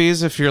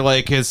movies? If you're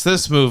like, is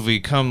this movie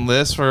come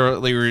this, or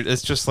like,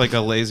 it's just like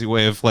a lazy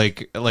way of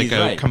like He's a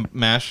right.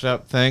 mashed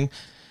up thing.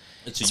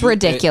 It's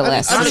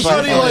ridiculous. It's not I just a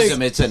thought he, like-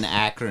 euphemism, it's an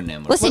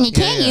acronym. Listen, you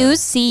can't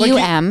use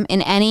CUM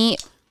in any.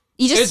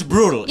 You just. It's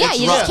brutal. Yeah, It's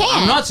you just rough.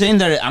 can't. I'm not saying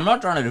that. I'm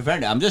not trying to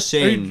defend it. I'm just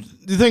saying.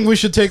 Do you think we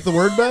should take the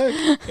word back?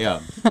 Yeah,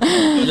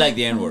 you like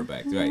the N-word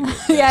back, right?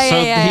 Yeah,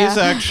 So yeah. he's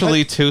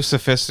actually too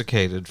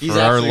sophisticated for He's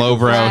our actually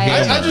lowbrow Right.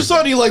 humor. I just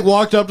thought he like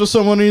walked up to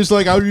someone and he's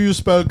like, "How do you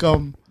spell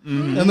cum?"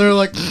 And they're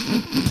like,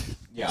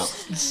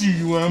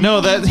 Yeah.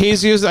 No, that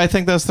he's used. I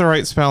think that's the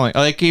right spelling.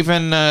 Like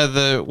even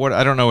the what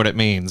I don't know what it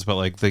means, but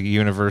like the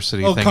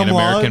university thing cum in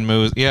laude? American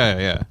movies.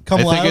 Yeah. Cum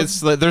I think laude? it's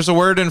there's a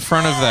word in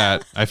front of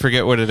that. I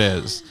forget what it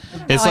is.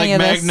 It's any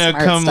like of this magna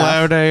smart cum stuff.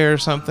 laude or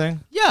something.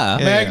 Yeah.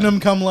 Yeah. Magnum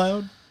cum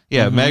laude.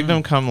 Yeah,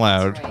 magnum cum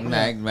laude.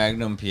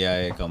 Magnum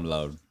PI cum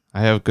laude. I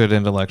have good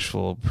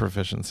intellectual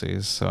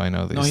proficiencies, so I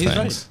know these No, he's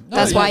things. right. No,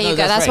 That's yeah, why no, you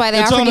got. That's right. why they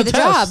It's offered on you a the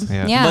job. test.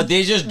 Yeah. But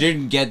they just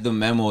didn't get the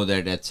memo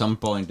that at some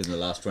point in the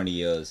last 20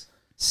 years,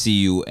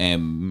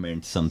 CUM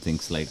meant something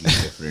slightly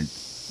different.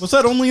 Was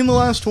that only in the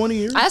last 20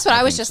 years? That's what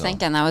I was think just so.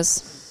 thinking. That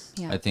was.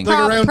 Yeah. I think Like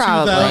around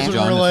Probably. 2000, we're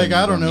Jonathan, like,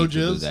 I you don't know, need to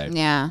do jizz. that.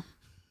 Yeah.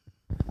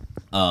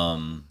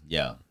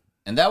 Yeah.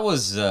 And that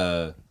was,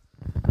 I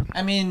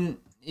mean,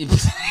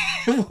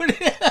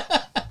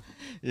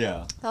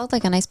 yeah. That looked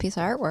like a nice piece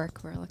of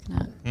artwork we're looking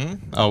at.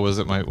 Oh, was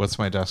it my? What's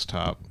my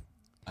desktop?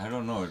 I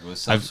don't know. It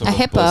was some sort A of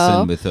hippo,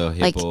 person with a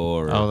like- hippo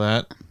or. Oh,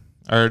 that.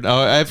 Or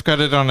I've got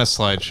it on a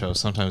slideshow.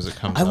 Sometimes it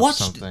comes I up watched-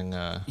 something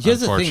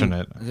Here's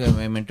unfortunate. the thing.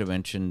 I meant to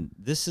mention.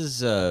 This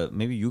is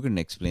maybe you can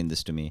explain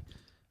this to me.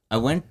 I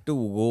went to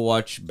go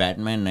watch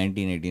Batman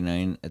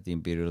 1989 at the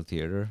Imperial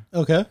Theater.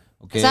 Okay.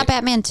 Okay. Is that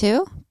Batman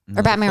 2?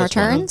 Or Batman first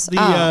one. Returns? The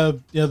Oh.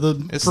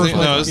 the It's first the,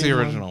 one no, it's the came out.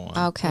 original one.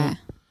 Okay.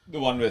 The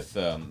one with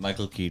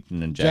Michael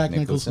Keaton and Jack Jack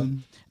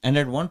Nicholson. And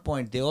at one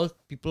point,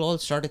 people all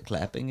started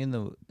clapping in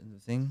the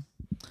thing,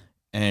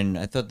 and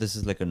I thought this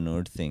is like a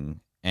nerd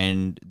thing,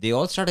 and they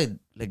all started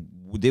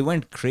they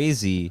went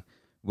crazy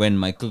when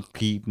Michael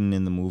Keaton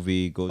in the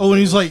movie goes. Oh, and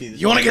he's like,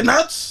 "You want to get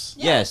nuts?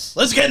 Yes.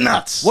 Let's get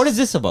nuts." What is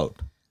this about?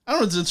 I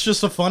don't know. It's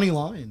just a funny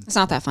line. It's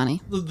not that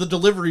funny. The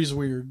delivery's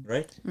weird.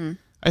 Right.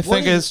 I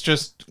think is- it's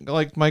just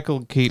like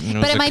Michael Keaton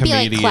was But it a might be,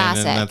 like, comedian,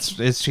 classic.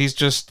 and he's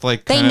just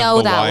like They kind know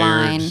of the that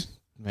wired line.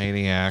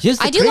 maniac. Here's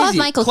the I do love crazy-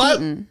 Michael Clap-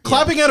 Keaton.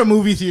 Clapping at a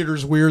movie theater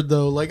is weird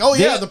though. Like, oh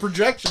yeah, They- the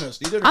projectionist.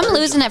 He did a I'm great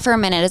losing job. it for a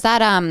minute. Is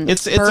that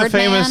It's Birdman? a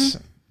famous.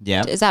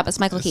 Yeah. Is that it's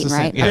Michael It's Keaton, the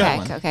right? same-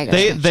 yeah. Okay,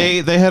 They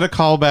gotcha. they had a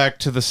callback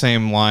to the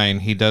same line.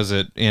 He does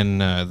it in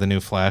the new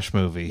Flash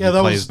movie. Yeah, he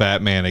that plays was-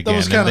 Batman again,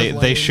 was and kind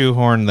of they lame.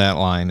 shoehorned that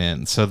line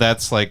in. So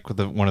that's like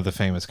one of the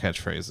famous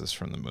catchphrases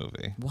from the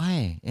movie.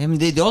 Why? I mean,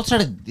 they all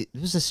started. It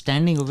was a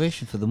standing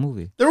ovation for the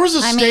movie. There was a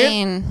I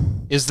stand.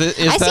 mean, Is I that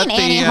seen the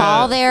Annie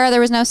Hall there. There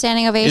was no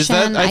standing ovation.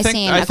 that- I I think-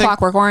 seen I A think-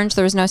 Clockwork Orange.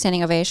 There was no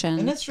standing ovation.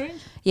 Isn't that strange?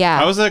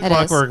 Yeah, I was at it is.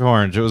 Clockwork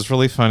Orange. It was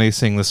really funny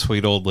seeing the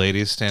sweet old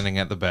ladies standing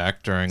at the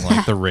back during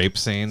like the rape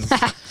scenes.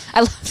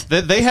 I love.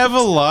 They have a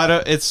lot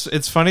of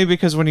it's funny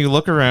because when you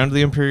look around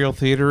the Imperial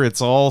Theater,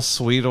 it's all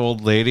sweet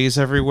old ladies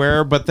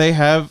everywhere, but they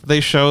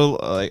show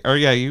like, or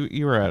yeah,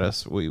 you were at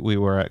us. We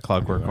were at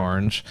Clockwork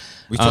Orange.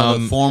 We saw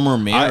the former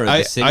mayor of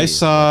the city. I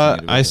saw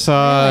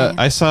Really?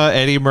 I saw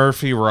Eddie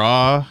Murphy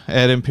Raw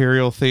at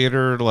Imperial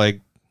Theater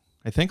like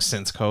I think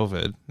since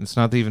COVID. It's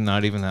not even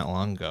that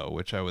long ago,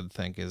 which I would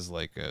think is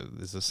like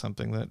is this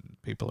something that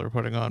people are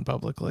putting on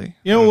publicly?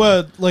 You know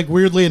what? Like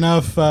weirdly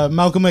enough,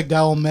 Malcolm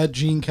McDowell met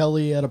Gene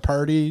Kelly at a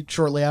party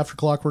shortly after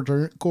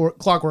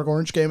Clockwork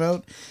Orange came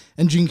out,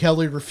 and Gene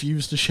Kelly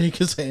refused to shake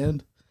his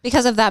hand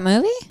Because of that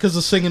movie? because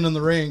of Singing in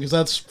the Rain. Because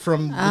that's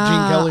from the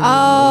Gene Kelly movie.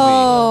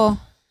 Oh,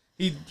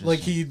 He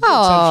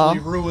Oh. essentially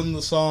ruined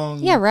the song.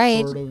 yeah,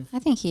 right. Sort of. I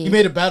think He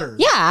made it better.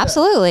 Yeah,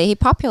 absolutely. He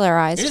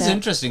popularized It it. is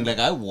interesting. Like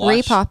I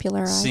watched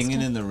Repopularized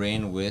Singing it. in the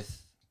Rain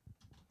with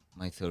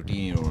my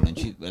 13-year-old, and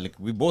she like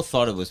we both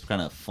thought it was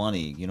kind of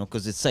funny,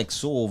 because it's like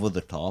so over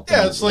the top.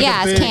 Yeah, it's like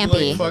Yeah, a it's big,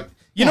 campy. like, fuck.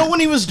 You know when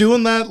he was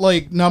doing that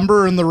like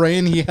number in the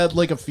rain, he had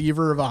like a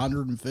fever of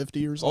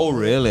 150 or something. Oh,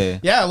 really?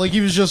 Yeah, like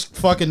he was just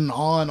fucking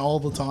on all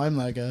the time.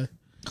 That guy.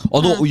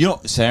 Although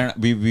Sarah,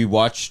 we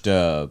watched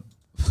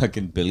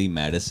fucking Billy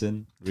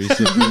Madison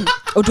recently.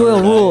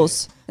 O'Doyle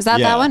Rules. Is that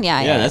that one?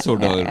 Yeah, that's yeah,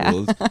 O'Doyle yeah.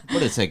 Rules.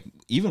 But it's like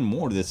even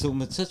more. There's so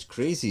much such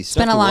crazy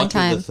stuff. been a to long watch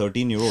time. With a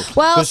 13-year-old.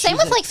 Well, same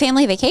with like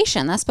Family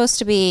Vacation. That's supposed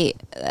to be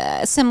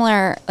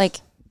similar. Like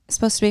it's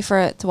supposed to be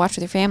to watch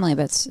with your family,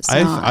 but it's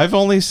not. I've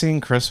only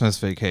seen Christmas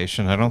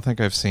Vacation. I don't think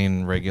I've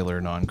seen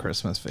regular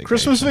non-Christmas Vacation.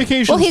 Christmas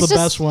Vacation Well, is he's the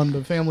just- best one,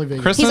 but Family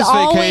Vacation. Christmas He's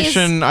always-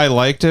 Vacation, I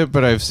liked it,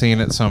 but I've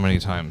seen it so many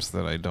times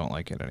that I don't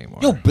like it anymore.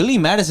 Yo, Billy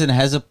Madison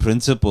has a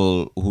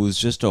principal who's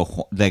just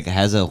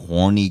has a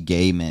horny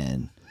gay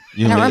man.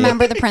 You I don't know,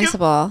 remember the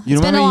principal. You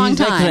It's been a remember long he's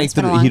like- time. like It's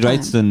been a the- long he time.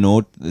 writes the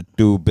note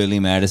to Billy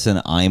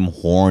Madison, "I'm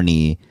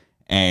horny,"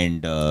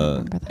 and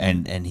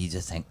and he's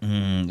just like,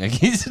 like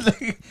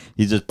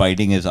he's just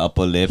biting his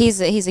upper lip. He's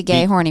a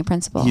gay horny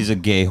principal. He's a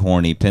gay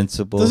horny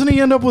principal. Doesn't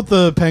he end up with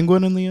the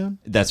penguin in the end?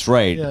 That's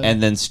right. Yeah.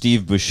 And then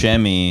Steve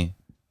Buscemi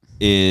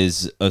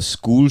is a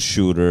school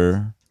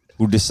shooter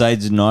who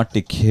decides not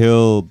to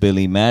kill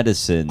Billy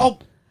Madison Oh,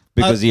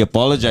 because he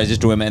apologizes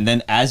to him, and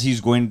then as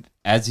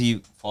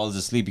he falls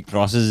asleep, he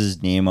crosses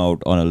his name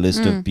out on a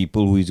list of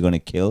people who he's going to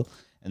kill,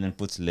 and then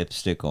puts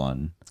lipstick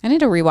on. I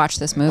need to rewatch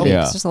this movie. Yeah.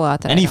 There's just a lot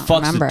that And I he don't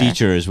fucks remember. the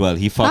teacher as well.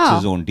 He fucks Oh.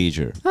 his own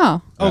teacher,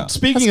 Oh, Oh,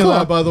 speaking That's of cool.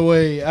 that, by the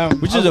way,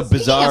 which is a speaking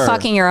bizarre. of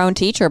fucking your own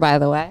teacher, by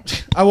the way.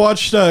 I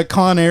watched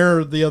Con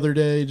Air the other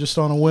day just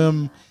on a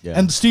whim, Yeah.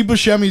 and Steve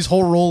Buscemi's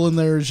whole role in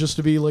there is just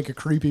to be like a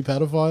creepy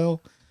pedophile.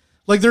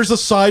 Like there's a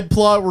side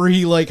plot where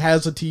he like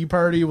has a tea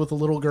party with a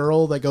little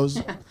girl that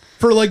goes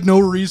for like no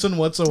reason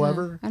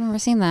whatsoever. I've never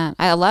seen that.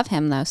 I love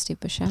him though,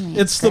 Steve Buscemi.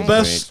 It's the great.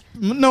 best.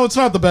 No, it's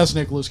not the best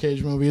Nicolas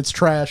Cage movie. It's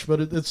trash,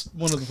 but it's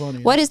one of the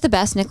funniest. What is the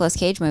best Nicolas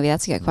Cage movie?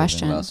 That's a good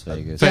question. Las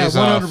Vegas. Yeah, Face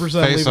Off, 100% Face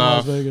leaving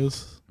Off. Las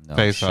Vegas. No,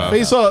 Face shut Off.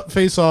 up.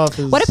 Face Off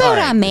is. What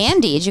about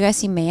Mandy? Did you guys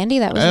see Mandy?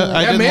 That was. Really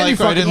I Yeah, didn't Mandy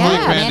like. I didn't fucking-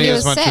 like Yeah, Mandy Mandy as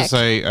was much as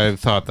sick. I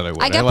thought that I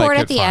would. I got liked bored it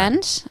at the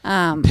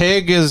fine. end.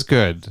 Pig is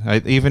good.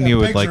 Even Yeah, you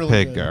would Pig's like really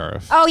Pig, good.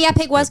 Gareth. Oh yeah,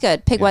 Pig was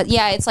good. Pig was.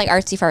 Yeah, it's like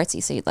artsy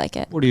fartsy, so you'd like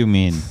it. What do you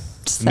mean?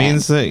 Just It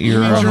means saying. that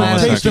you're a Means your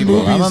taste in homosexual.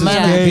 movies I'm a is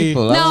man of gay.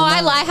 people. No,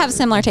 I have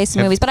similar taste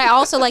in movies, but I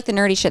also like the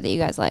nerdy shit that you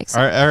guys like. So.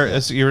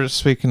 As you were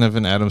speaking of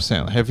an Adam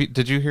Sandler.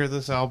 Did you hear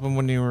this album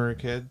when you were a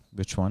kid?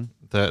 Which one?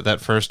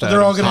 That first They're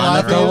Adam all gonna Sandler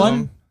laugh at you?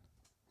 album?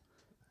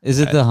 Is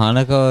it the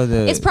Hanukkah?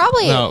 The It's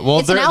probably No, well,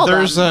 it's an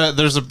album.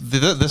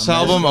 this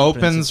album American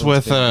opens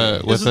with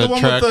Principles, with Is it the a one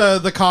track.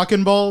 with the cock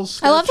and balls?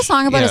 I love the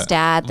song about his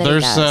dad. That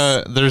there's he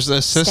does. there's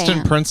assistant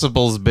Stan.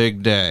 principal's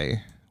big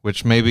day,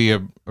 which may be a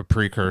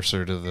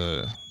precursor to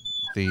the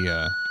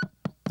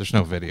there's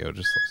no video,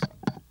 just listen.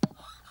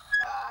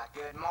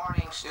 Good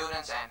morning,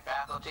 students and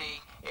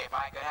faculty. If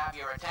I could have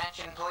your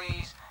attention,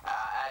 please.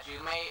 As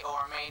you may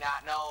or may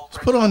not know,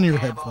 put on your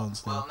Principal Campbell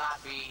headphones, though. will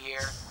not be here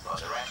for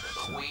the rest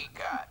of the week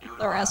due to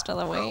The rest of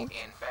the throat week.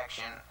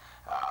 infection,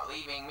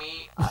 leaving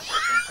me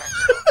assistant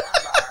principal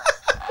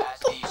Dunbar as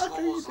the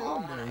school's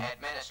lone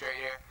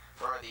administrator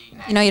for the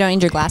next. You know, you don't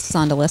need your glasses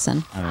on to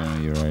listen. I don't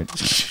know. You're right.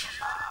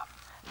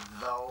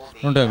 Though the,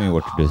 Don't tell me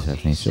what to do, policy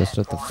Stephanie. Just set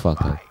shut the forth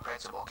fuck up. by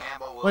Principal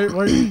Campbell will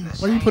Why are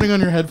you putting on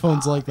your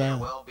headphones like that?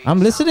 will be I'm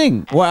some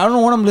listening. Well, I don't know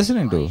what I'm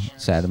listening to.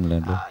 Saddam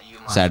Landler. you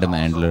must Saddam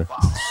also Andler.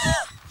 follow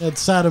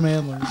It's Adam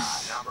Andler.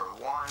 Number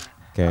one,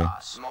 Okay.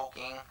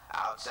 smoking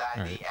outside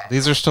All right. the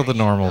These are still the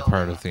normal administration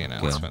part of the building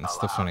announcements.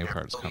 The funny allowed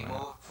part's to be coming.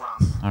 moved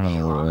from I don't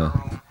know the what locker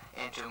room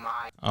into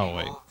my- Oh,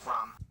 wait. moved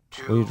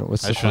from to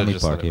What's I the should've funny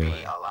just part let it here?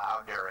 play.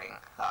 allowed during,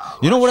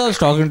 You know what I was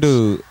talking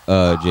lunch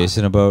to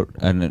Jason about,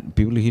 and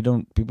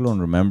people don't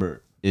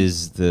remember,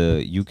 is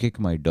the "You Kick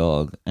My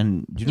Dog,"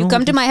 and You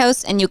come to my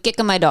house and you kick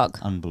my dog.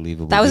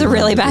 unbelievable. That was a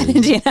really bad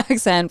Indian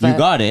accent. But You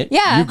got it.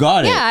 Yeah, You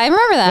got it. Yeah, I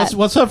remember that.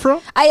 What's that from?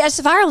 It's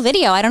a viral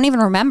video. I don't even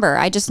remember.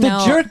 I just The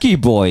know. Jerky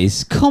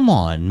Boys. Come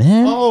on,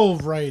 man. Oh,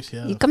 right,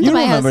 yeah. You come You to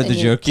my house remember and the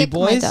you Jerky kick my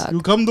Boys? dog.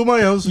 You come to my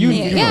house. And You,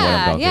 you you know what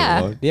I'm talking yeah.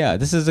 about. Yeah,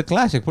 this is a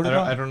classic. Put it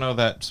on. I don't know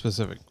that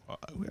specific.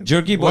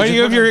 Jerky Boys. Why do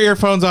you have your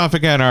earphones off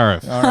again,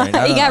 Arif? All right.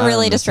 I He don't- got I really don't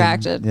listen.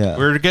 distracted. Yeah.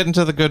 We're getting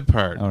to the good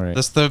part. All right.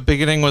 The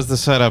beginning was the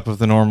setup of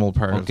the normal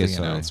part of Okay, the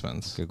sorry.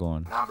 announcements. Okay, go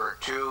on. Number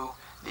two,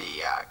 the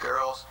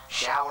girls'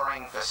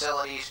 showering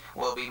facilities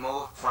will be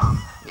moved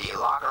from the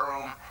locker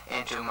room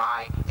into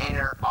my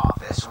inner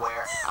office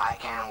where I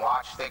can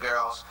watch the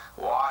girls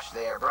wash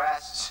their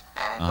breasts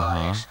and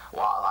buttocks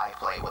while I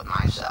play with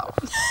myself.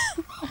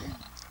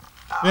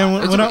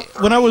 Man,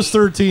 when I was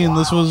 13,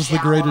 this was the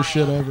greatest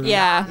shit ever.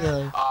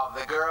 Yeah. Of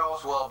the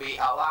girls will be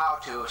allowed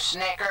to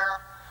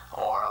snicker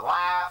or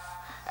laugh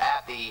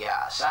at the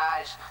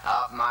size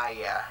of my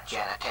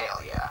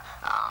genitalia.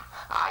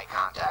 Eye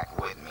contact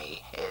with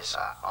me is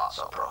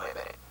also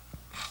prohibited.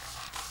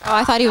 Oh,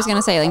 I thought he was going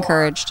to say Number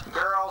encouraged. four,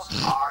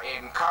 girls are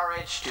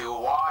encouraged to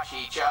wash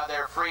each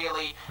other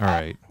freely. All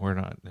right, we're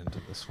not into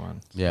this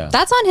one. Yeah.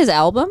 That's on his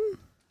album?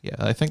 Yeah,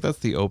 I think that's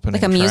the opening.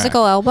 Like a track.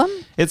 musical album?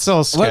 It's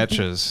all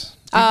sketches.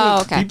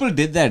 Oh, okay. People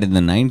did that in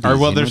the 90s. Or well, you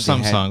know, there's they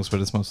some had- songs, but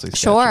it's mostly sketches.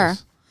 Sure.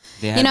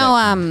 they had You know,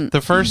 that-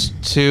 The first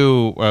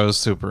two I was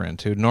super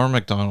into. Norm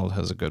Macdonald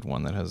has a good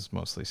one that has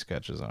mostly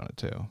sketches on it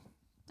too.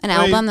 an Wait,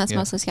 album that's yeah.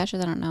 mostly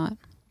sketches? I don't know it.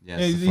 Yeah,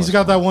 Yeah, it's the he's first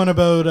got that one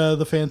about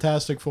the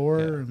Fantastic Four.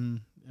 Yeah.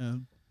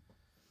 And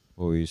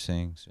What were you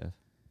saying, Steph?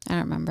 I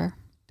don't remember.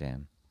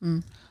 Damn.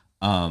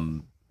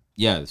 Mm.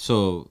 Yeah,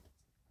 so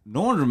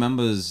no one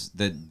remembers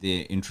that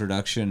the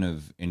introduction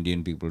of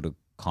Indian people to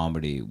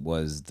comedy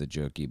was the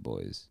Jerky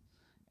Boys.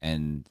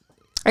 And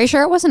Are you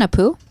sure it wasn't a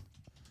poo?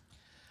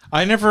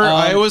 I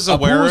was Apu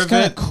aware was of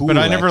kinda it, cool, but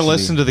I never actually.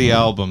 listened to the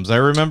albums. I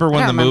remember when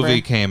I the don't remember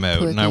movie came out,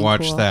 Apu and I being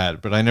watched cool.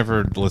 that, but I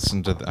never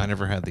listened to. I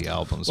never had the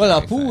albums. or well,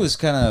 anything. Apu was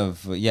kind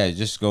of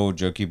just go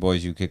Jerky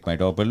Boys, you kick my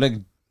dog. But like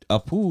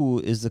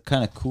Apu is the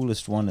kind of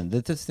coolest one, and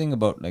that's the thing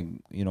about like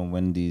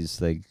when these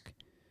like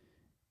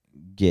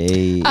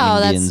gay Oh,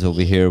 that's- Indians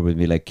over here would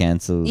be like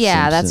cancel.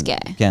 Yeah, that's gay.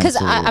 Because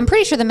I'm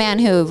pretty sure the man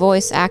who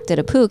voice acted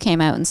a poo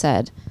came out and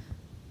said,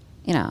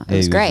 it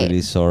was great.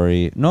 Really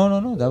sorry.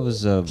 No, that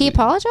was. He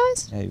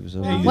apologized? Yeah, he was.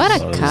 What a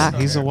sorry. cock.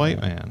 He's a white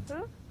man.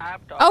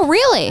 Oh,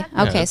 really?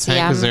 Okay, it's see,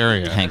 Hank I'm...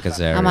 Azaria. Hank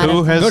Azaria. I'm on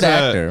Who it. has Good a-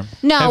 actor.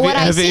 No, Have what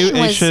you- I have you-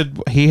 seen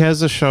was... He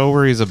has a show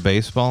where he's a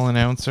baseball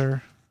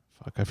announcer.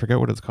 Fuck, I forget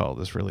what it's called.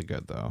 It's really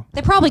good though.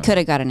 They probably could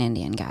have got an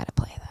Indian guy to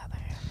play that.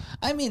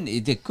 I mean,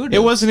 they could. It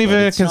wasn't even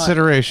but a it's not-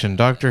 consideration.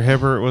 Dr.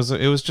 Hibbert was.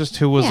 It was just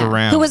who was Yeah,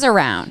 around. Who was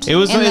around. It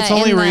was. In It's the-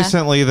 only in the-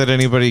 recently that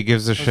anybody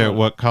gives a shit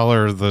what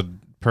color the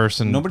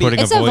person Nobody- putting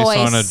a It's a voice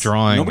on a voice.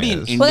 drawing Nobody in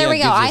is. India Well, there we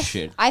go. gives a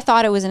shit. I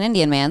thought it was an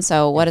Indian man,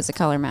 so what does the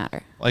color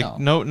matter? Like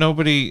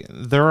nobody.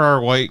 There are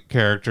white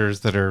characters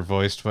that are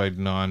voiced by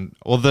non.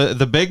 Well,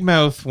 the Big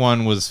Mouth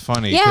one was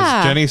funny because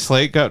Yeah. Jenny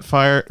Slate got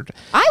fired.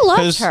 I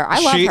loved her. I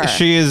love her.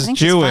 She I is think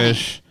she's funny.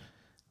 Jewish,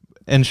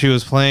 and she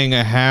was playing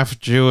a half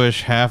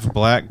Jewish, half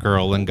black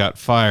girl, and got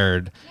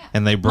fired.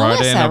 And they brought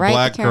in Melissa, a right,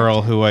 black the girl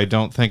character. who I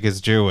don't think is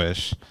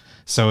Jewish.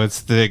 So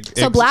it's the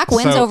So black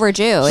wins over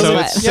Jew. Is so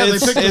what? it's, Yeah, they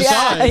it's, picked a it's,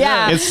 side.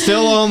 Yeah. it's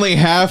still only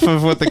half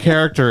of what the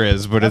character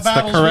is, but it's the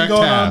Battle's been correct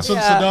going on half.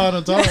 since the dawn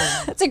of time.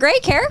 It's a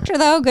great character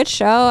though. Good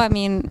show. I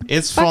mean,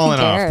 It's fucking fallen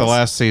off. cares? The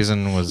last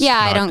season was Yeah,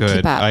 I not don't good.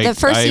 keep up. The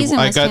first season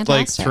I was got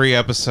fantastic. like 3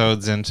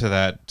 episodes into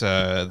that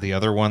the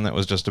other one that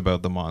was just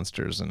about the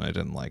monsters, and I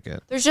didn't like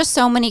it. There's just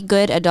so many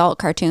good adult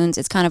cartoons.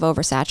 It's kind of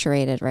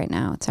oversaturated right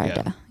now. It's hard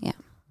to. Yeah.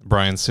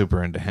 Brian's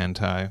super into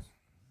hentai.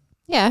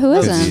 Yeah. Who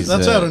isn't? he's-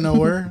 That's out of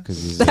nowhere.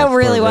 Because he's That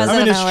really was I out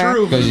mean, of it's nowhere.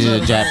 true. Because he's a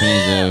It's out of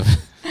nowhere.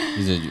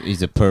 Japanese.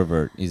 He's a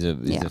pervert. He's a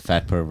Yeah.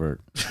 fat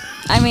pervert.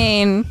 I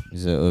mean,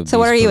 He's a so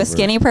what are obese you, a pervert.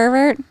 skinny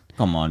pervert?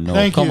 Come on, no.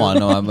 Thank Come you. on,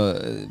 no. I'm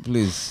a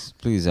please.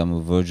 I'm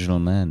a virginal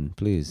man.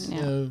 Please.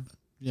 Yeah.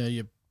 Yeah,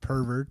 you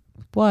pervert.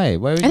 Why?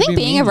 Why would I you think be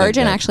being a mean like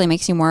virgin that? actually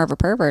makes you more of a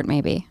pervert,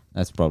 maybe.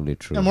 That's probably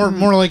true. Yeah,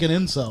 more like an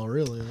incel,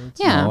 really. That's-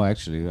 Yeah. No,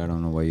 actually, I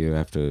don't know why you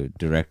have to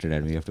direct it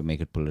at me. You have to make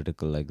it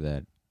political like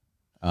that.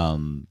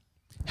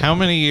 How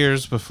many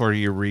years before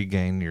you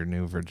regain your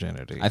new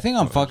virginity? I think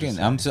I'm What would you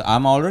fucking. say?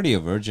 I'm already a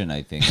virgin.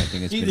 I think it's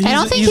been. I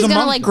don't think he's he's a gonna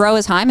monk, like though. grow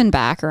his hymen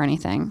back or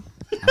anything.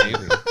 Maybe.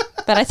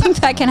 But I think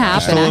that can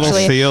happen. a little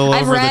Actually, feel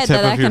I've over the read tip that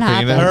of that your can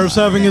happen. penis. Irv's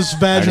having his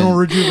vaginal I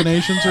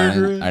rejuvenation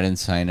surgery. I didn't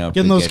sign up.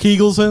 Getting to those get-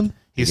 Kegels in.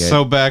 He's Yeah.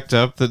 so backed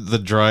up that the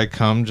dry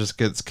cum just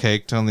gets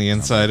caked on the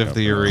inside of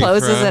the urethra.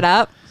 Closes it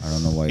up. I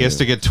don't know why. He has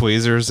to get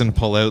tweezers and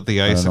pull out the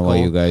I don't know icicle. why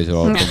you guys are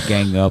all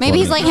gang up. Maybe on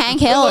he's me. like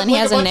Hank Hill and he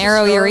has a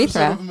narrow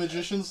urethra.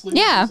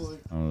 Yeah.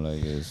 I don't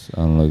like this.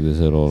 I don't like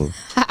this at all.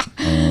 I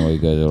don't know why you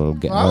guys are all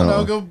getting. I don't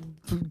know. Go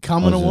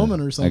come in a woman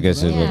or something. I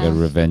guess it's like Yeah. a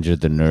revenge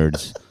of the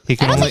nerds. He I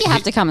can don't only think you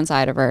have to come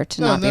inside of her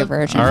to No, not be a no.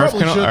 virgin. Our- RF Probably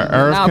can, shouldn't.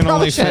 RF No, can probably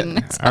only shouldn't.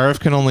 fit. RF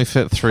can only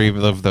fit 3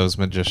 of those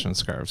magician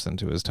scarves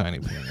into his tiny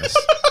penis.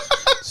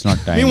 It's not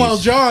tiny. Meanwhile,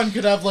 John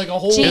could have like a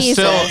whole. Jeez.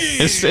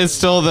 It's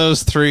still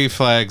those 3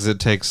 flags. It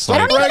takes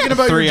like bragging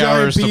about 3 your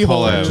giant hours to pee pull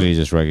hole. out. Actually,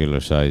 just regular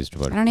sized,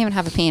 but I don't even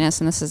have a penis,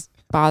 and this is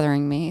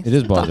bothering me. it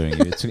is bothering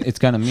you. It's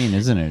kind of mean,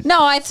 isn't it?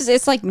 No,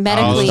 it's like Oh,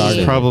 medically. this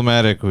is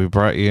problematic. We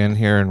brought you in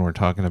here and we're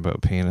talking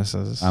about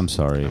penises. I'm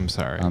sorry. I'm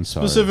sorry. I'm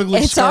sorry. Specifically,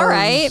 It's scarves. all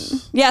right.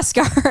 Yeah,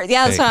 scar.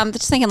 Yeah, that's Hey. what I'm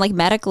just thinking. Like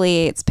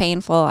medically, it's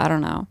painful. I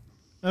don't know.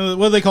 What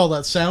do they call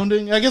that?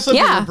 Sounding? I guess that's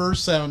Yeah.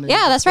 reverse sounding.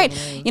 Yeah, that's right.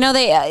 You know,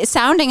 they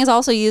sounding is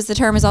also used. The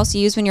term is also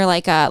used when you're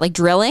like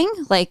drilling,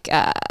 like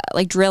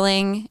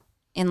drilling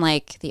in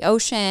like the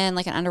ocean,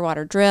 like an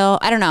underwater drill.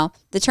 I don't know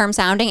the term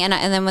sounding, and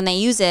then when they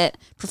use it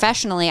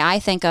professionally, I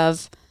think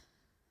of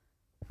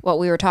what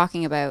we were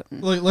talking about.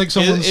 Like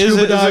someone Is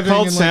scuba it diving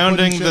called and, like,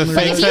 sounding? putting shit The in their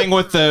thing,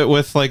 nose. thing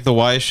with like the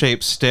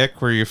Y-shaped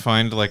stick where you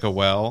find like a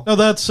well. No,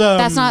 that's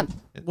That's not.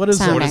 What is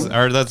sounding. What is?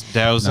 Or that's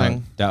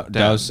dowsing. No,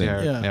 dowsing.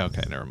 Yeah. Yeah.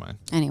 Okay, never mind.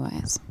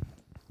 Anyways,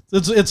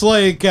 It's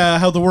like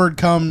how the word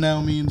 "cum" now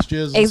means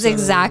jizz. it's instead of-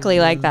 exactly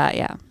like that.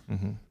 Yeah.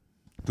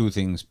 Two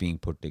things being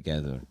put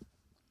together.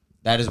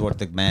 That is what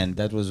the man.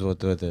 That was what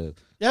the.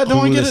 Yeah,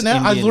 no, I get it coolest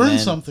now. I Indian learned man-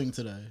 something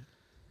today.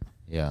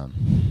 Yeah.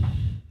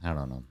 I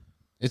don't know.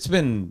 It's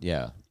been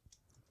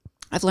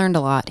I've learned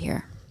a lot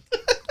here.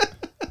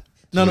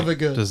 None of it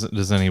good.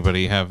 Does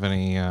anybody have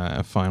any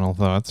final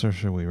thoughts, or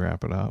should we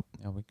wrap it up?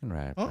 Yeah, we can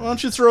wrap. Why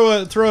don't you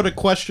throw out a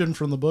question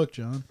from the book,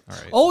 John? All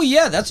right. Oh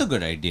yeah, that's a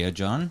good idea,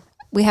 John.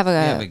 We have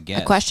have a a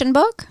guest. question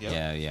book.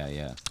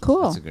 Yeah.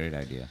 Cool. That's a great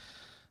idea.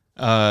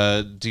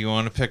 Do you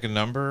want to pick a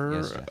number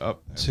Yes, sir.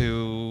 up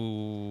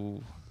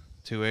to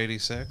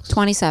 286?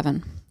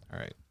 27. All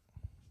right.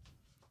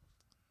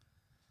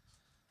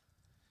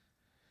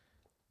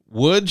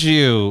 Would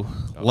you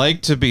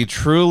like to be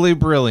truly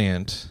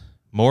brilliant,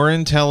 more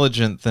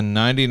intelligent than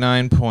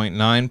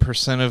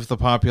 99.9% of the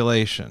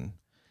population?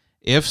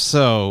 If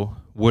so,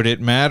 would it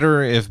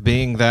matter if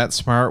being that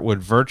smart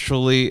would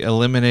virtually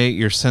eliminate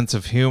your sense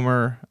of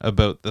humor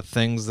about the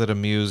things that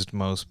amused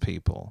most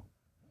people?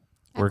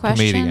 We're question?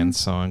 comedians,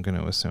 so I'm going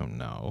to assume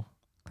no.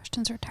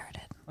 Questions retarded.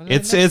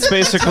 It's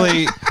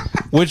basically,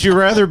 would you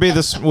rather be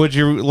would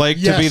you like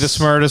to be the Yes.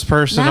 smartest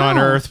person on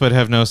No. earth but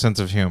have no sense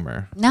of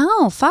humor?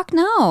 No, fuck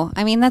no.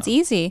 I mean, that's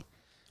easy.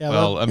 Yeah,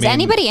 Well, I Is mean,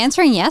 anybody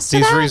answering yes to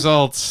these that?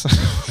 results.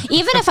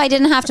 Even if I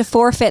didn't have to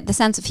forfeit the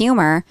sense of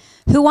humor,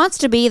 who wants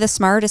to be the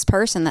smartest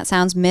person? That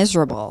sounds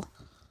miserable.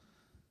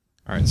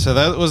 All right, so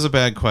that was a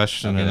bad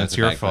question, Okay, and that's it's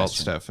a your bad fault,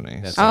 question. Stephanie.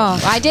 That's So Oh,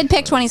 I did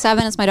pick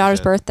 27. It's my daughter's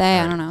birthday.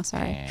 I don't know.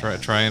 Sorry.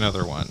 try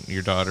another one.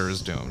 Your daughter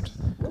is doomed.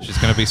 She's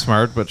going to be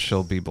smart, but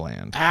she'll be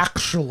bland.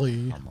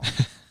 actually,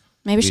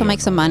 Maybe she'll make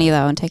some money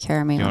though and take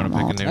care of me. You when want to I'm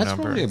pick a old. new That's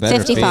number? probably a better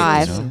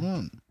 55. fate, you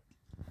know?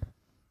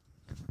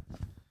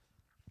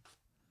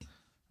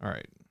 All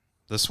right.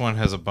 This one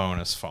has a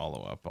bonus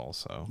follow-up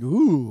also.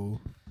 ooh,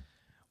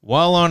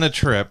 While on a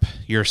trip,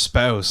 your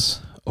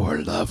spouse or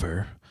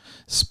lover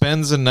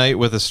spends a night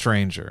with a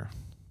stranger.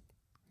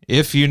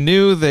 If you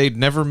knew they'd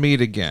never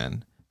meet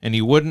again, and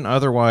you wouldn't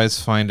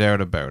otherwise find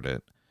out about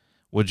it,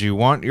 would you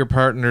want your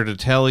partner to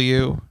tell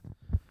you?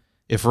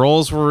 If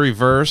roles were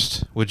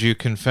reversed, would you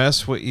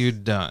confess what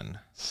you'd done?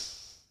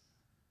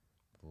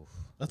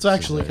 That's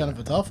actually kind of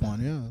a tough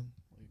one,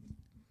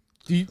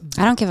 yeah.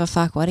 I don't give a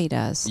fuck what he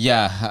does.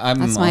 Yeah, I'm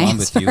That's my with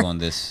answer. you on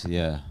this.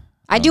 Yeah.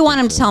 I do want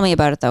him to tell me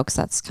about it though, because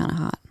that's kind of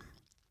hot.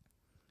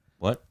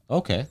 What?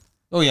 Okay.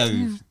 Oh yeah.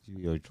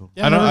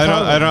 Yeah,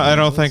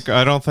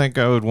 I don't think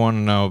I would want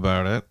to know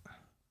about it.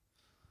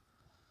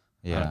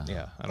 Yeah.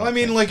 Yeah. Well, I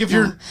mean, like if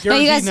you're No,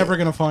 guaranteed you guys- never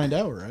gonna find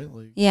out, right?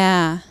 Like,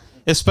 Yeah.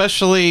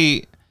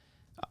 Especially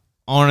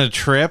on a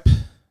trip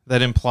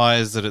that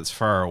implies that it's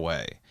far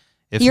away.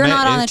 If You're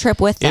not on the trip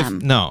with them.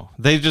 No,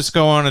 they just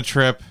go on a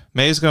trip.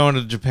 May's going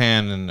to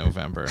Japan in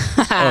November.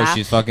 Oh,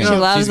 she's fucking. She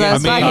loves she's gonna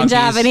those be fucking copies.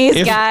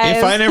 Japanese guys.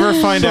 If I never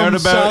find out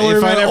about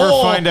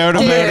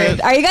Dude,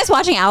 it, are you guys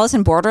watching Alice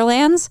in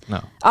Borderlands?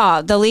 no.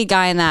 Oh, the lead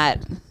guy in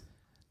that.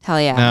 Hell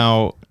yeah.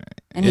 Now,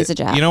 And he's a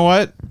Jap. You know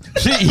what?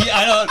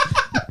 I don't.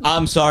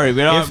 I'm sorry.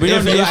 We don't.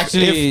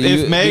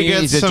 If May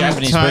gets some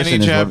tiny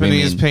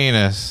Japanese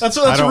penis, That's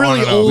I don't really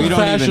wanna know. old We don't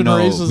even fashioned know.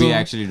 racism. We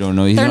actually don't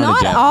know. He's They're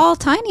not not a Jap. all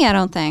tiny, I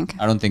don't think.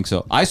 I don't think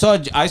so. I saw a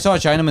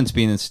Chinaman's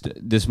penis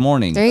this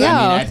morning. There you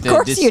go. Of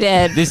course you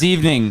did. This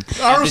evening.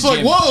 I at was the like,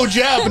 gym. whoa,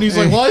 Jap. And he's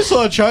like, well, I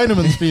saw a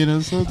Chinaman's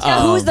penis. That's-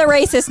 Yeah, who's the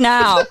racist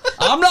now?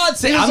 I'm not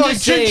saying. He was I'm like,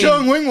 just "Ching saying.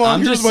 chong wing wong, I'm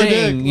here's just my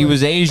saying dick." he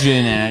was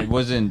Asian and it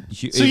wasn't.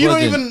 so you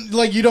don't even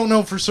like you don't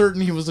know for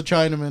certain he was a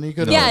Chinaman. He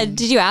could. Yeah,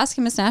 did you ask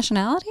him his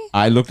nationality?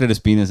 I looked at his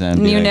penis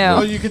and You know.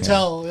 Oh, you could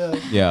tell. Yeah.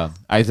 Yeah,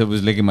 I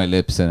was licking my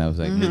lips and I was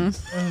like,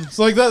 It's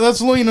like that.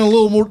 That's leaning a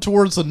little more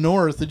towards the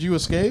north. Did you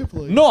escape?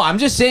 Like, no, I'm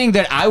just saying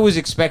that I was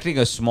expecting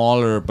a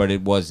smaller, but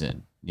it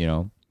wasn't. You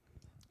know,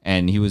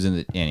 and he was in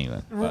the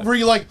anyway. but- Were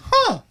you like,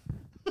 huh?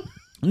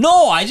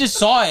 No, I just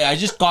saw it. I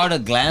just got a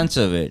glance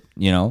of it.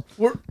 You know.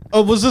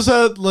 Was this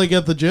at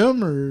the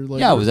gym or like?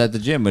 Yeah, I was at the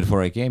gym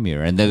before I came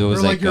here, and then it or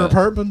was like your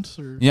apartment.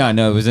 Or? Yeah,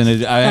 no, it was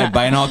in. I had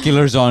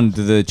binoculars on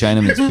to the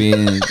Chinaman's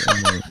penis.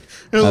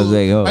 I was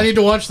like, oh. I need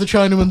to watch the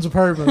Chinaman's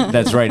apartment.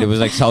 That's right. It was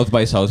like South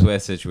by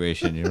Southwest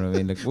situation. You know what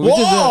I mean? Like,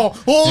 Whoa!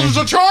 Well, there's a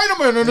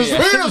Chinaman and his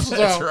penis is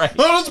that's out. right. And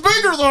it's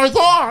bigger than I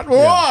thought.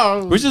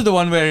 Wow! Which is the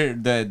one where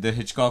the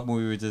Hitchcock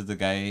movie, which is the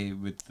guy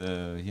with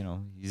the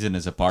he's in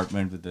his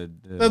apartment with the.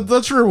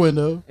 That's Rear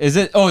Window. Is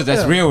it? Oh,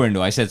 that's Yeah. Rear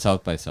Window. I said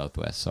South by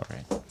Southwest. Sorry.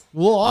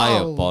 Wow. I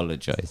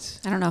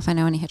apologize. I don't know if I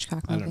know any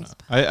Hitchcock movies.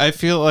 I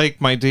feel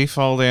like my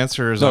default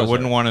answer is No, I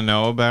wouldn't sorry. want to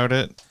know about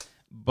it,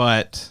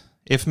 but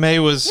if May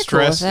was You're cool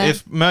with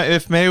stressed, it.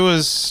 if May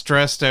was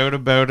stressed out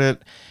about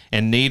it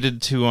and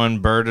needed to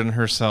unburden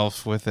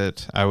herself with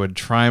it, I would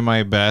try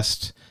my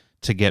best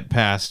to get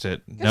past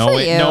it, for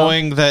knowing you.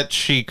 knowing that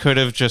she could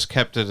have just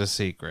kept it a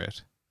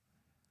secret.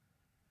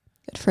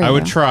 Good for I you.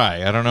 would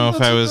try. I don't know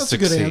if I was that's a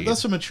good succeed. answer.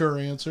 That's a mature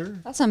answer.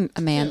 That's a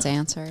man's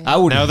answer. Yeah. I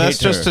would. Now, that's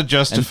hit her just to and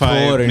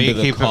justify throw her me into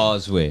the keeping-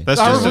 causeway. That's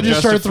I just would to just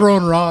start justify.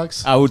 throwing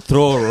rocks. I would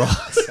throw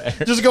rocks. at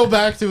her. Just go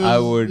back to his. I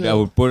would. yeah. I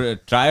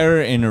would try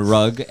her in a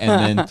rug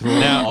and then throw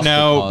her off the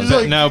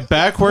causeway. Now Where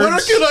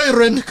backwards. can I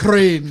rent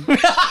crane?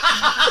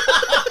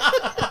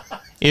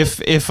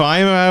 If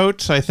I'm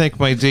out, I think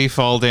my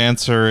default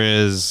answer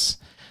is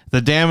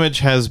the damage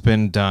has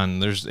been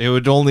done. It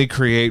would only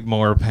create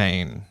more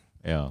pain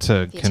Yeah.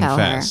 to you tell her,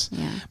 confess.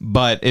 yeah.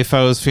 But if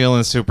I was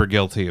feeling super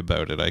guilty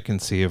about it, I can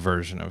see a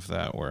version of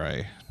that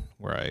where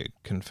I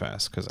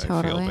confess because I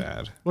feel Totally.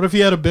 bad. What if he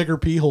had a bigger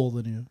pee hole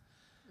than you?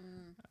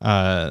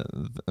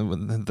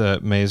 The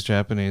May's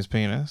Japanese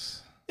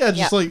penis. Yeah,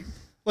 just Yeah.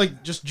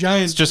 like just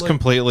giant. It's just like-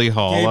 completely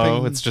hollow.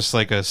 gaping- It's just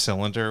like a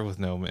cylinder with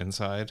no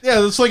inside.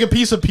 Yeah, it's like a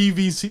piece of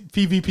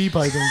PVP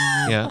piping.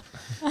 Yeah.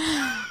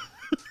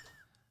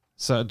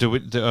 So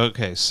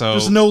okay, so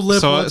There's no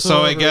lip So I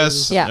whatsoever.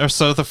 guess Yeah.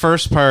 So the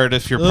first part,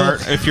 if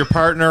your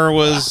partner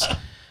was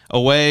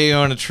away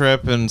on a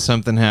trip and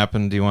something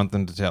happened, do you want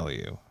them to tell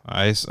you?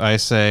 I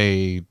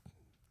say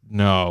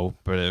no,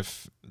 but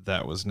if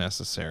that was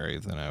necessary,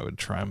 then I would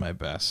try my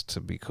best to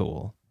be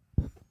cool.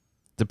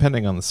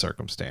 Depending on the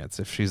circumstance.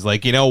 If she's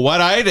like, you know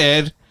what I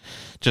did,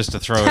 just to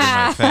throw it in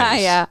my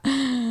face. Yeah.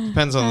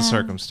 Depends on the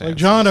circumstance. Like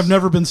John, I've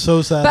never been so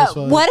But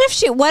satisfied. what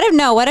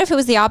if it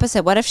was the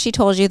opposite? What if she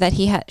told you that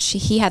he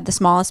had the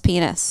smallest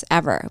penis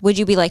ever? Would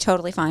you be like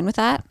totally fine with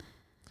that?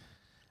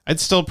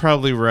 I'd still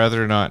probably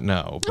rather not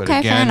know. But Okay, fair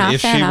again, enough,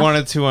 if fair she enough.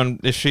 wanted to,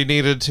 if she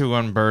needed to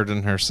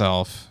unburden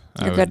herself,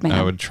 You're a good man.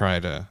 I would try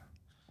to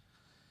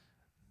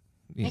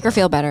Make her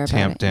feel better about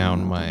tamp it.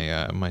 down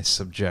my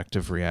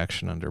subjective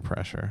reaction under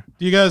pressure.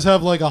 Do you guys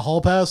have like a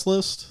hall pass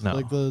list, No.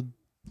 like the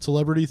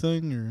celebrity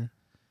thing, or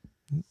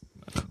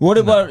What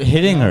about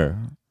hitting her?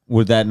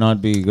 Would that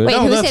not be good? Wait,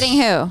 No, who's that's- hitting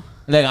who?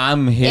 Like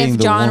I'm hitting If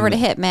the John woman. were to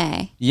hit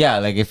May. Yeah,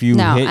 like if you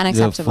No, hit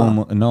unacceptable.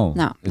 the full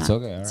No, it's no,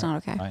 okay. it's all not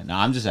okay. All right, no,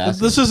 I'm just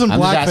asking. this isn't I'm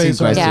just asking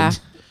blackface, right? questions.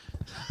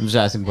 I'm just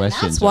asking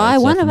questions. That's why right,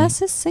 one of Stephanie?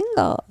 us is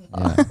single.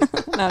 Yeah.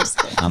 No, I'm just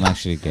kidding. I'm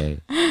actually gay.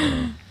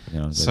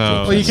 That's So,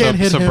 it. Well, you can't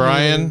hit so him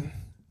Brian,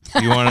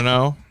 you want to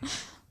know?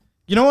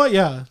 you know what?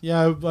 Yeah, I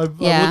Yeah.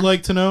 would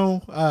like to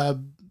know,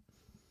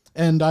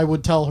 and I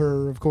would tell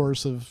her, of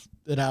course,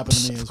 it happened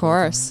to me. Of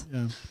course.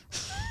 Yeah.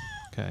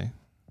 Okay.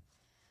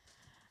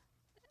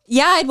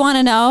 Yeah, I'd want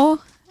to know.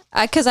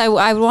 Because I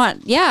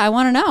want to know. I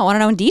want to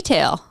know in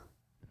detail.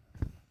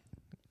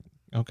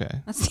 Okay.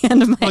 That's the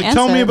end of my answer.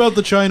 Tell me about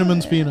the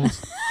Chinaman's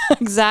penis.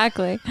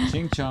 Exactly.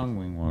 Ching chong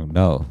wing wong.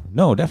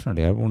 No,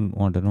 definitely. I wouldn't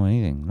want to know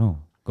anything. No,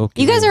 go.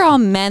 You guys are all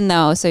men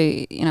though, so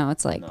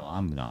it's like. No,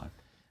 I'm not.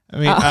 I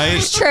mean,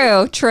 It's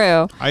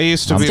true. I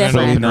used to I'm be in an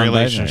different. open Non-binary.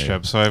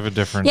 relationship, so I have a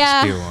different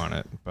skew on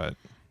it. But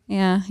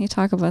Yeah, you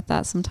talk about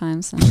that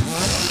sometimes.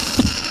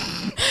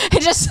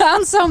 It just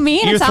sounds so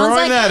mean. you're It sounds throwing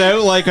like that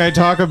out like I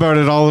talk about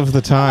it all of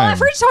the time. I've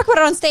heard you talk about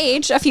it on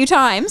stage a few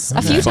times.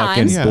 A few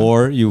times. Yeah.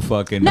 Bore, you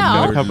fucking No.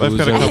 nerd I've got a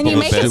loser. couple And you of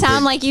make it bits.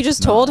 sound like you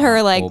just told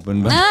her, like,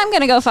 Open- I'm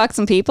going to go fuck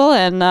some people,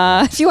 and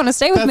if you want to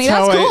stay with me,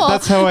 that's cool.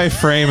 That's how I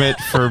frame it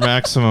for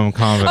maximum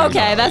comedy.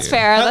 Okay, that's value.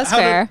 fair. That's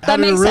fair. How That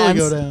did it makes really sense.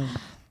 go down?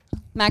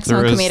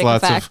 Maximum There is comedic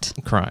lots effect.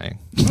 of crying.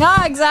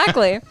 Ah,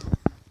 exactly.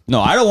 No,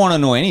 I don't want to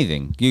know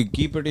anything. You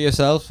keep it to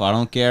yourself. I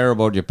don't care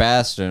about your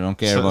past. I don't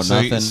care about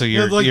nothing. So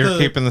you're Yeah, like you're the-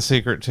 keeping the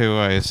secret too,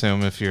 I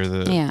assume, if you're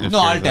the Yeah. if No,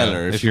 you're I'll the- tell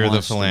her if she you're the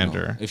wants to know.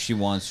 philanderer. If she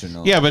wants to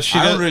know. Yeah, but she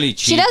I don't does- really.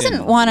 She cheat doesn't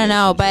in want to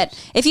know, but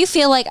relationships. if you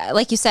feel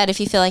like you said, if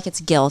you feel like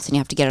it's guilt and you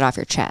have to get it off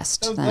your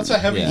chest, then, That's a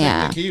heavy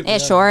yeah, thing to keep.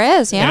 it sure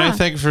is. And I Yeah,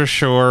 think for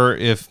sure,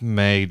 if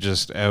May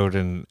just out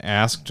and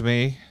asked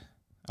me,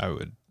 I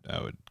would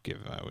give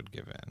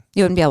in.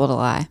 you wouldn't be able to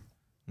lie.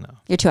 No.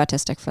 You're too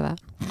autistic for that.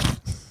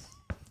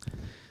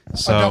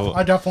 So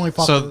I definitely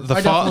fucked so her. the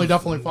I fo-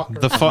 definitely fucked her.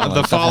 the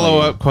Definitely follow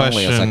up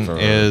only a question sec for her.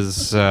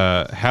 is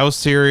how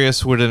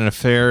serious would an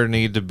affair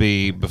need to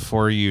be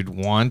before you'd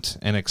want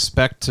and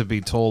expect to be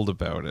told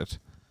about it?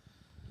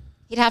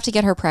 He'd have to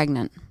get her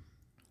pregnant,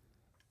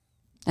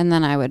 and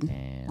then I would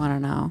want to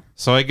know.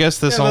 So I guess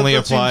this Yeah, only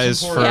that seems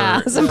applies for important.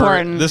 Yeah, it's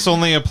important. This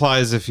only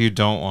applies if you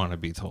don't want to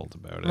be told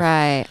about it.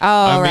 Right.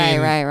 Oh,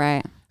 mean,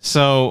 right.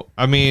 So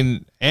I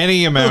mean,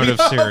 any amount of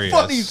serious.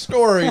 Funny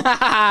story.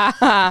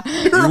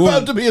 You're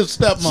about to be a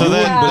stepmom. So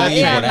then, believe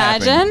Yeah, what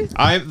happened.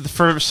 imagine.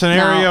 for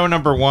scenario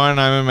number one,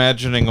 I'm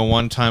imagining a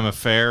one-time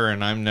affair,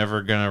 and I'm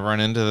never gonna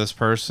run into this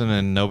person,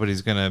 and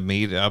nobody's gonna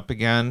meet up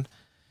again.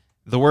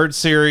 The word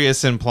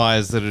 "serious"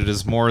 implies that it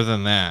is more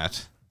than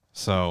that.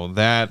 So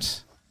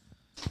that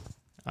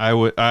I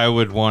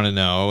would want to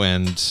know,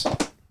 and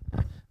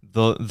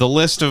the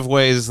list of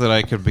ways that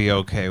I could be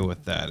okay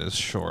with that is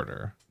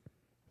shorter.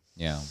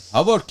 Yeah.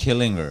 How about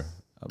killing her?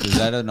 Is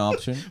that an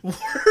option?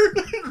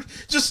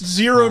 Just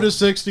 0 to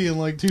 60 in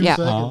like 2 Yeah.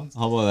 seconds.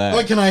 How about that?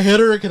 Like, can I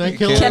hit her? Can I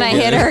kill her? Can I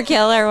hit her,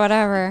 kill her,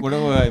 whatever? What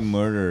if I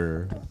murder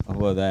her? How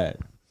about that?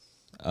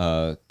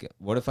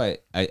 What if I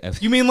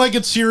You mean like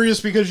it's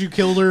serious because you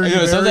killed her? And You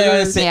know, you something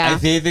buried I her? say, Yeah. I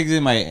say things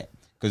in my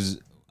because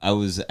I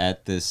was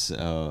at this.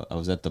 I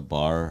was at the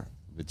bar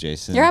with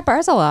Jason. You're at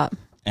bars a lot.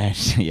 And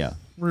yeah,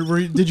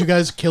 Did you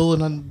guys kill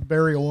and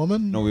bury a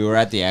woman? no, we were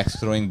at the axe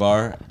throwing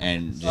bar,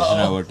 and Jason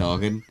and I were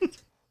talking,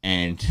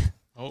 and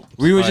Oh,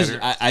 we were just.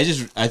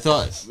 I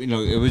thought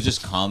it was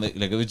just comic,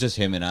 like it was just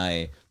him and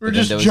I. We're But then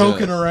just there was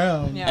joking a,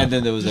 around. Yeah. And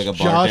then there was like a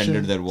Just bartender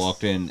joshing. that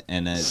walked in,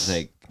 and it's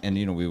like, and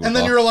we were. And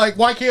then talk- you're like,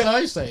 why can't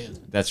I say it?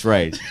 That's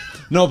right.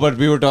 No, but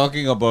we were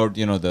talking about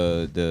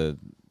the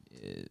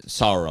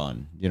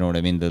Sauron. You know what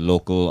I mean? The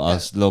local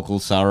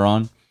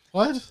Sauron.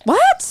 What?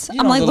 What?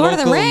 You I'm know, like the Lord of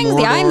the local Rings,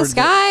 the eye in the Mordor,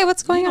 sky.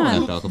 What's going what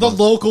I'm on? talking The about.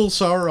 local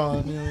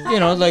Sauron. You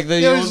know, like the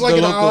Yeah, there's like the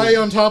an local, eye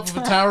on top of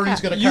a tower and he's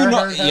got a You know,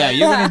 Carhartt hat. yeah,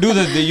 you're gonna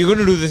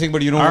do the thing,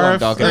 but you know what I'm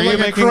talking Are about. you Like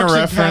a making a Crooks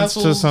and reference to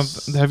Castles.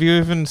 something? Have you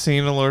even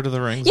seen a Lord of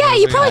the Rings? Yeah,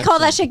 you movie? probably call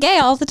that shit gay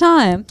all the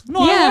time.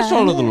 No, yeah. I watched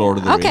all of the Lord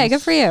of the Rings. Okay,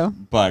 good for you.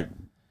 But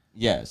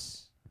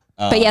yes,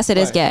 But yes, it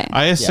is gay.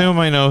 I assume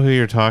I know who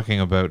you're talking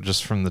about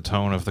just from the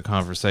tone of the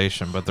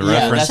conversation, but the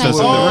Yeah, reference that's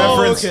doesn't. what we're- The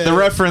Oh, reference, okay. the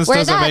reference Where'd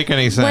doesn't that- make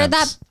any sense. Where'd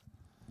that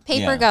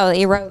paper Yeah. go that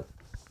you wrote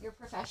your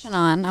profession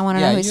on? I want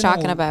to know who he's you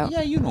talking know- about.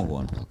 Yeah, you know who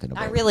I'm talking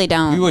about. I really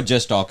don't. We were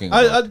just talking.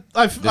 About,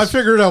 I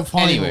figured it out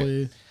finally.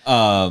 Anyway.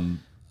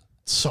 um,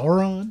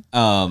 Sauron?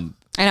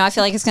 I know. I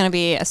feel like it's going to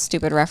be a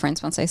stupid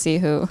reference once I see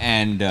who.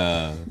 and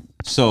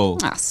so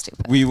Ah,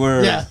 stupid. we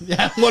were. Yeah,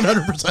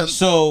 100%.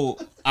 So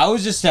I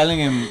was just telling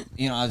him,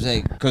 I was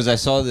like, because I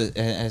saw the,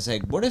 and I was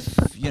like, what if,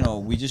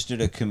 we just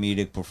did a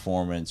comedic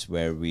performance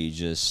where we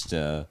just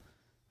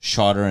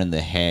shot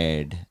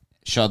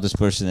this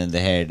person in the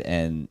head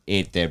and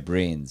ate their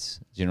brains.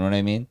 Do you know what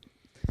I mean?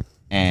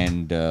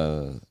 And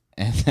then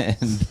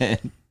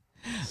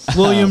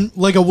William,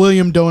 like a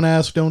William don't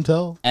ask, don't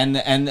tell. and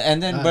then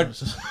and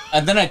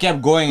then I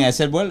kept going. I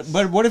said, well,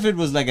 but what if it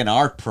was like an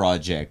art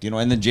project,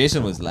 And then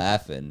Jason was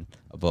laughing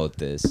about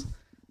this.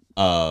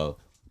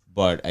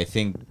 But I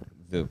think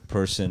the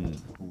person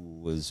who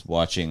was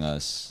watching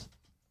us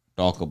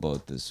talk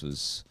about this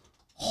was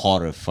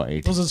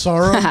horrified. Was it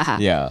Sauron?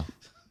 Yeah.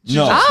 She's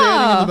No. just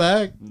standing in the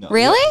back. No.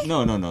 Really?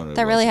 No.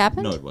 That really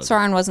happened? No, it wasn't.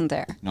 Soren wasn't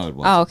there. No, it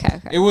wasn't. Oh,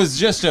 okay. It was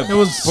just a. It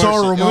was person.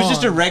 Saruman. It was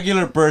just a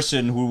regular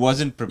person who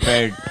wasn't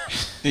prepared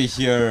to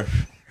hear.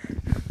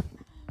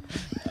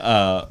 Who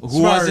Smart.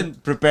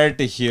 wasn't prepared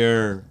to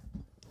hear,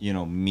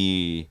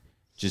 me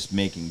just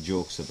making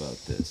jokes about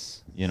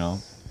this,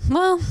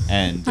 Well,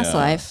 and that's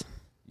life.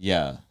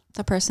 Yeah.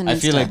 The person I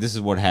needs feel to, like this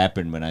is what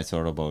happened when I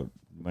talked about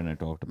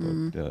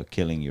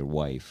killing your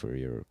wife or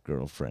your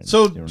girlfriend.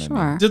 So, you know what I Sure.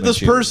 mean? Did When this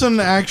she- person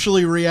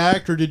actually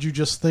react, or did you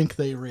just think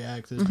they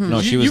reacted?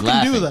 No, she was you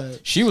laughing. can do that.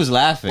 She was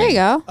laughing. There you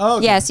go. Oh,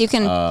 okay. Yes, you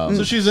can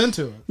So she's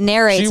into it.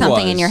 narrate She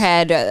something in was. your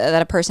head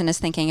that a person is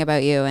thinking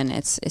about you, and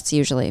it's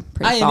usually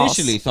pretty I false.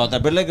 initially thought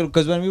that, but like,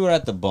 because when we were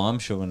at the bomb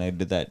show when I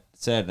did that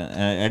set,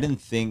 and I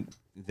didn't think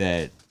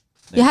that.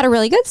 You had a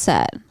really good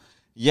set.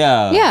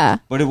 Yeah. Yeah.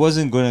 But it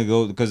wasn't gonna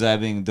go because I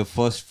mean the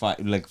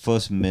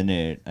first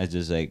minute I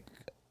just like,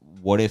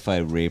 what if I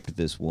raped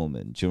this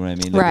woman? Do you know what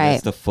I mean? Like, Right.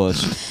 That's the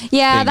first.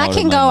 Yeah, thing that out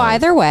can of go my mouth.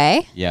 either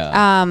way.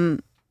 Yeah.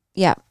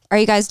 Yeah. Are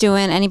you guys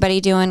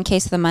anybody doing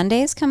Case of the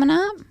Mondays coming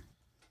up?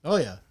 Oh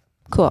yeah.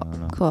 Cool.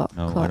 Cool.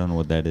 No, cool. I don't know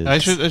what that is. I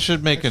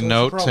should make Actually, a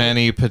note to probably-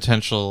 any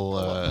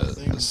potential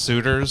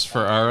suitors for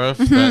Arif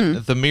Mm-hmm.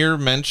 that the mere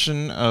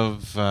mention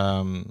of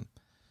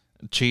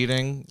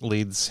cheating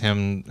leads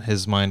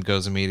his mind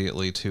goes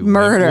immediately to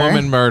Murder.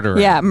 woman murder.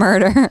 Yeah,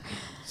 murder.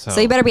 So,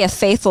 So you better be a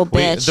faithful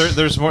bitch.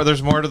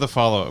 there's more to the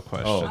follow-up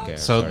question. Oh, okay,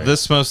 So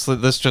sorry.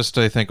 this just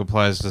I think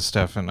applies to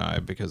Steph and I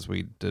because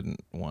we didn't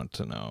want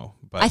to know.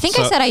 But I think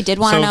I said I did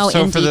want to know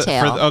in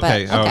detail.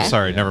 Okay. but, Oh,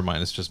 sorry. Never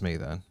mind. It's just me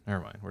then.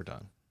 Never mind. We're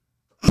done.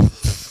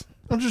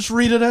 I'll just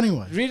read it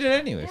anyway. Read it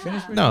anyway.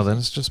 Finish. No, then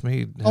it's just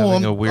me Oh,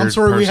 having a I'm weird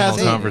sorry we personal had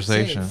to-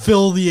 conversation.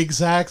 Fill the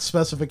exact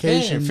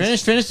specifications.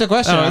 Finish the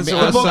question. Oh, I'm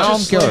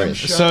just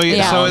curious. like- So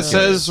Yeah. so it I'm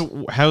says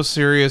how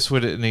serious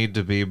would it need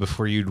to be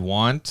before you'd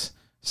want?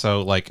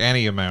 So like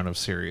any amount of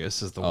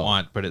serious is the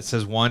want, but it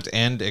says want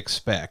and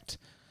expect.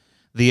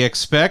 The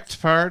expect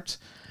part,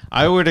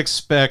 I would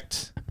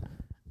expect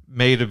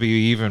May to be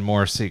even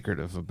more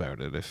secretive about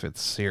it if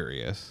it's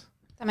serious.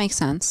 that makes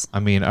sense. I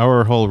mean,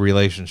 our whole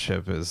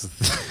relationship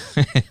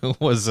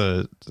was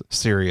a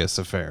serious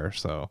affair,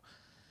 so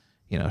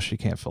she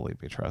can't fully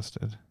be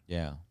trusted.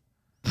 Yeah.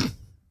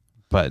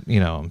 But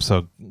I'm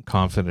so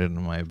confident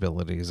in my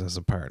abilities as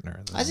a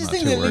partner. That I I'm just not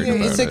think too that worried it's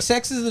about like it.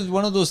 sex is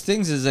one of those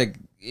things. Is like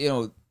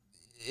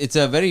it's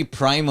a very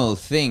primal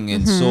thing,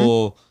 and Mm-hmm.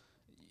 so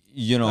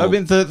I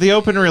mean, the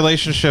open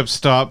relationship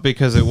stopped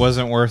because it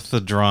wasn't worth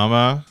the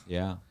drama.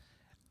 yeah.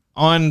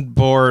 On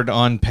board,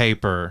 on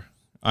paper,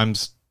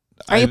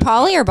 Are you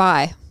poly or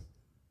bi?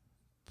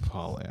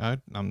 poly?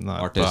 I'm not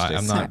Artistic. bi.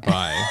 I'm not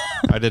bi.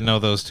 I didn't know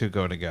those two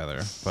go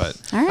together,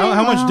 but All right.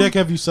 How much well, dick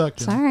have you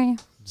sucked? In? Sorry.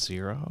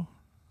 0.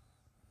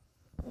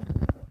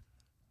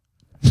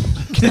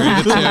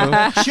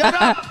 Shut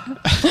up.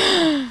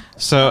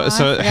 So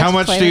forgot how to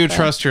much play do you with that.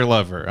 trust your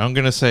lover? I'm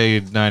gonna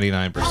say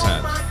 99%.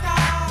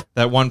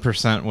 That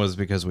 1% was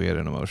because we had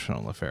an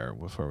emotional affair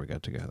before we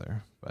got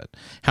together. But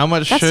how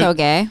much That's should so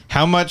gay.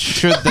 how much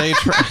should they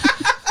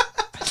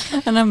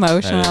An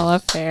emotional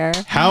affair.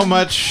 how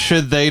much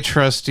should they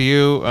trust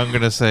you? I'm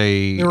gonna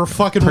say They were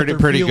fucking with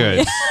pretty their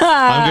good.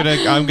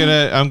 feelings. I'm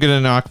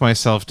gonna knock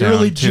myself You down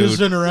really to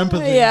jizzed in her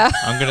empathy. Yeah.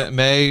 I'm gonna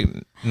May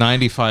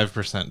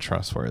 95%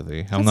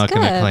 trustworthy. I'm That's not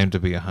gonna good. claim to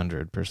be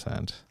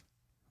 100%,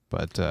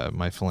 but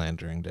my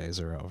philandering days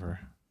are over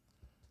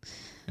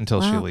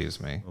until she Wow.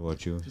 leaves me. What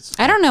about you?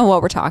 I don't know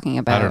what we're talking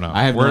about. I don't know.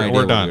 I have no we're, idea we're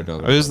what done. you're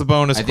talking It was the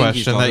bonus I think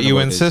he's question that talking you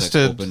about his, like,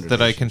 insisted open that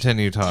I relationship.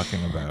 continue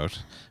talking about.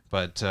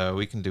 But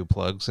we can do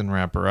plugs and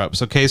wrap her up.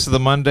 So, Case of the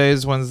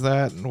Mondays, when's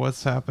that? And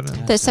what's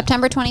happening? The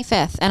September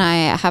 25th, and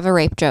I have a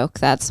rape joke.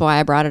 That's why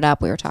I brought it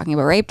up. We were talking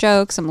about rape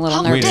jokes. I'm a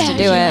little nervous to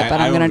do it, but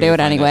I'm going to do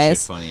it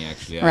anyways. Funny,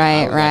 actually.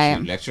 Right, I was right.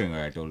 actually lecturing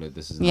her. I told her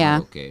this is Yeah.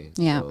 not okay.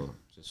 Yeah. So,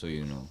 just so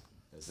you know,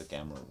 there's the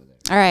camera over there.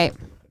 All right.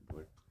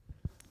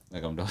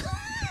 Like I'm done.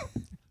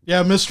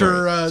 Yeah,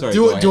 Mister. Sorry,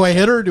 Do go do I ahead.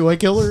 hit her? Do I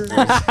kill her?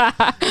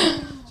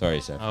 Sorry,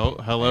 Seth. Oh,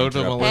 hello to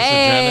interrupted. Melissa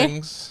Hey.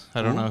 Jennings.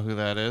 I don't know who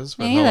that is,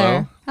 but Me hello.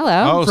 either.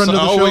 Hello. Oh, Friend of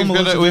the show, we've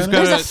Melissa got Jennings.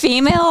 There's a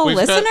female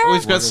listener?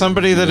 We've got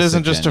somebody that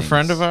isn't just a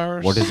friend of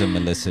ours. What is a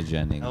Melissa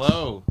Jennings?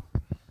 Hello.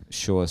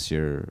 Show us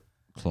your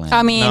plan.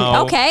 I mean,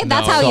 No, okay,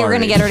 that's no. how you're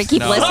going to Sorry. get her to keep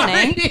No.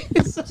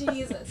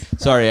 listening.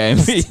 Sorry, I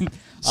mean,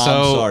 So,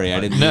 I'm sorry, I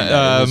didn't mean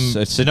that. It was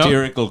a no-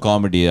 satirical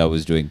comedy I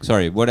was doing.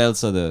 Sorry, what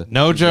else are the...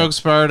 No Jokes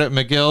Barred at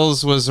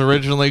McGill's was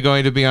originally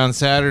going to be on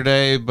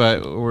Saturday,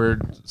 but we're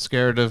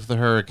scared of the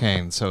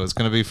hurricane, so it's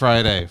going to be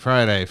Friday. You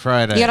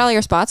got all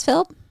your spots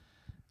filled?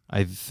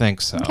 I think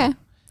so. Okay,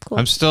 cool.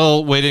 I'm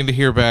still waiting to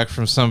hear back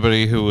from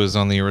somebody who was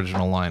on the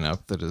original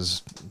lineup that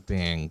is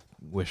being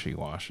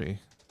wishy-washy.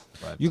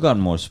 You got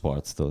more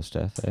spots, though,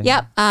 Steph. Eh?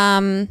 Yep.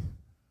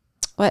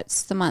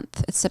 What's the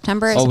month? It's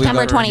September. Oh, we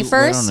September got- we went on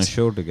a 21st.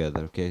 show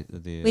together, okay?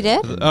 We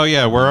did? Oh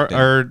yeah,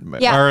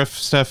 Yeah. RF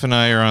Steph and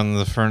I are on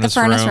the furnace,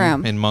 Furnace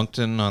Room. in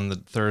Moncton on the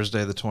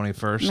Thursday the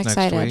 21st I'm next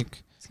excited.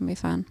 week. It's going to be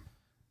fun.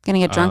 Gonna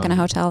get drunk in a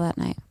hotel that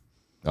night.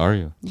 Are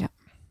you? Yeah.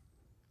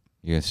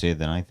 You gonna stay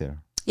the night there?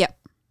 Yep.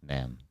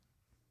 Damn.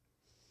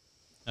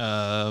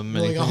 Like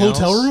Anything a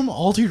hotel else? room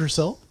all to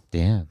yourself?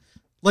 Damn.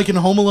 Like in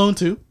Home Alone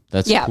too?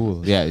 That's Yeah.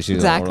 cool. Yeah, she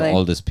Exactly.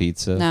 all this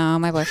pizza. No,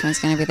 my boyfriend's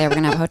going to be there. We're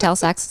going to have hotel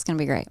sex. It's going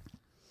to be great.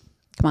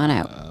 Come on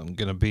out. I'm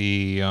gonna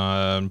be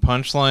on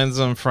Punchlines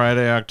on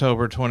Friday,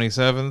 October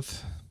 27th.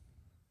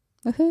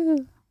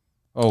 Woohoo.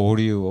 Oh, what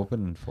are you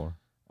opening for?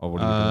 Or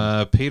what are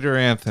you doing? Peter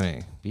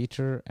Anthony.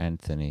 Peter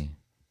Anthony.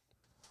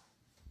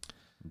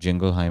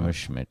 Jingleheimer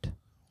Schmidt.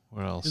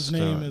 What else His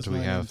name is do we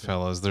my have, name.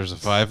 fellas? There's a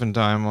 5 and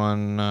Dime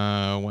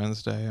on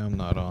Wednesday. I'm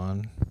not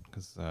on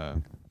because I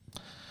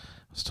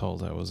was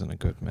told I was in a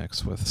good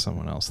mix with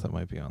someone else that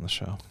might be on the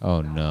show.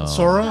 Oh no.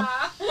 Sora?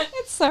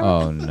 It's so.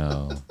 Oh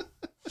no.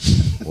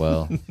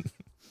 Well.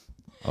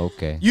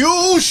 Okay.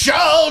 You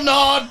shall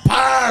not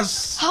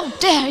pass! How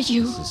dare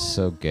you? This is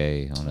so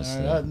gay,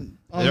 honestly.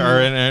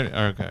 Are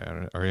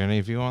any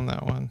of you on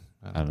that one?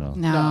 I don't know.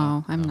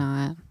 No, I'm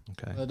not.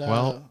 Okay. But,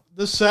 well,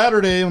 this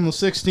Saturday on the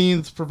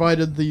 16th,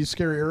 provided the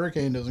scary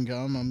hurricane doesn't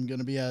come, I'm going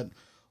to be at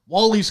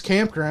Wally's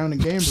Campground in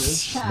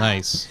Cambridge.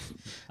 nice.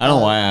 I don't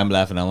know why I'm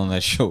laughing. I'm on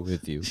that show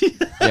with you. Yeah,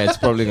 it's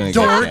probably gonna get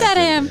Laughed at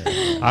him.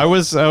 canceled. I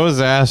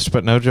was asked,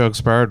 but No Jokes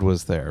Barred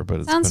was there, but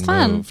it's Sounds been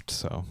fun. moved.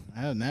 So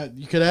Now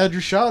you could add your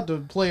shot to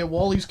play at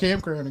Wally's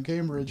Campground in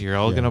Cambridge. you're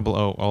all gonna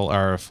blow. All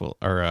RF will,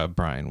 or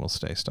Brian will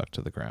stay stuck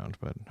to the ground,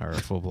 but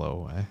RF will blow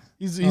away.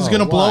 He's Oh, going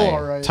to blow why?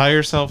 all right. Tie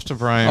yourself to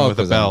Brian Oh, with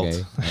a 'cause I'm belt.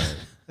 gay. Alright.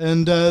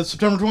 And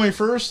September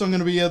 21st, I'm going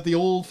to be at the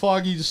Old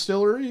Foggy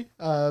Distillery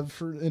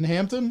in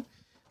Hampton.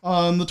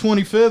 On the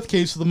 25th,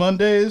 Case of the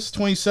Mondays.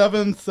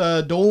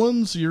 27th,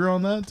 Dolan's. You're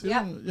on that too?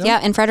 Yeah,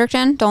 in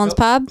Fredericton, Dolan's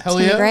Pub. Hell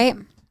it's gonna yeah. be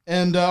great.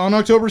 And on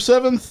October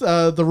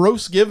 7th, the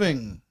Roast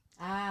Giving.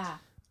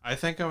 I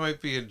think I might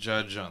be a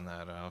judge on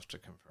that. I'll have to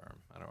confirm.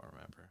 I don't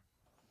remember.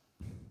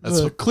 That's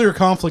a clear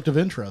conflict of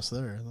interest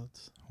there.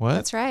 What?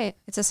 That's right.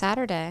 It's a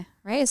Saturday,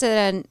 right? Is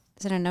it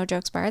a No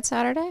Jokes Barred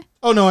Saturday?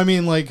 Oh, no, I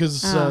mean, like,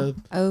 because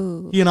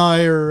Oh. he and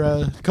I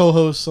are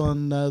co-hosts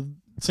on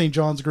St.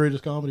 John's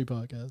Greatest Comedy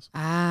Podcast.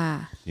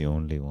 The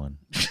only one.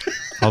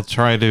 I'll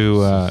try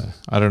to.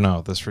 I don't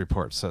know. This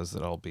report says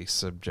that I'll be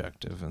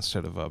subjective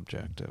instead of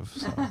objective.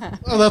 So.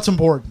 Oh, that's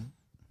important.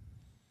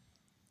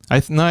 I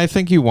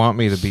think you want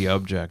me to be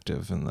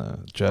objective in the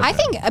judging. I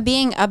think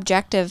being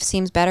objective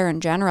seems better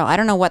in general. I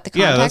don't know what the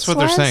context Yeah, that's what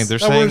they're was. saying. They're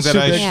That saying word's that too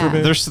I. big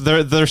for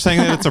me. They're saying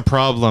that it's a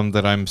problem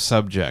that I'm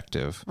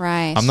subjective.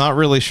 Right. I'm not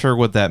really sure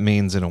what that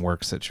means in a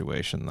work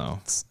situation, though.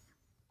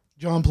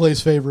 John plays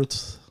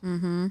favorites.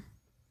 Mm-hmm.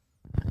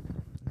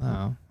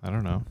 No, I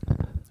don't know.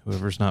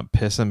 Whoever's not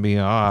pissing me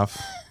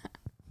off.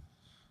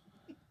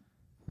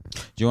 Do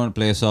you want to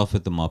play us off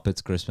with the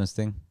Muppets Christmas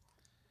thing?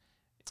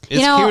 It's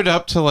You know- queued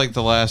up to like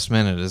the last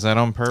minute. Is that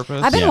on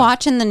purpose? I've been Yeah.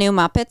 watching the new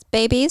Muppet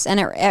Babies, and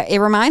it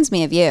reminds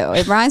me of you.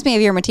 It reminds me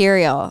of your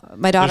material.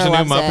 My daughter There's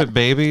a new loves Muppet it.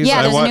 Babies? Yeah,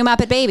 I there's wa- a new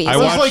Muppet Babies. I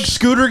Does watched- like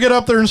Scooter get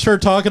up there and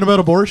start talking about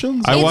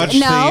abortions? I watched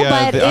but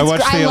I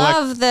watched I the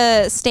love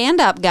the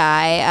stand-up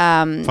guy,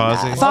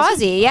 Fozzie?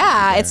 Fozzie.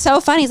 Yeah, it's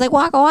so funny. He's like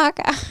waka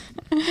waka.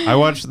 I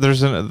watched.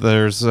 There's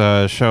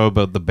a show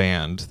about the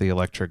band, the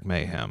Electric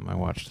Mayhem. I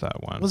watched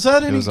that one. Was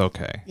that It any- was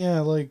okay.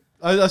 Yeah, like,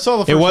 I saw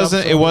the first It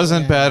wasn't. episode, It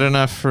wasn't yeah. bad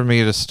enough for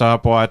me to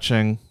stop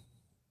watching.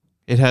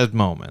 It had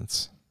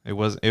moments. It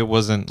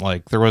wasn't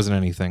like there wasn't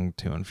anything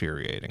too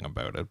infuriating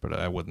about it, but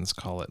I wouldn't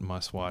call it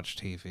must-watch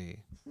TV.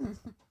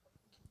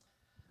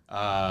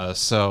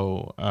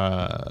 So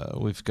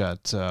we've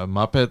got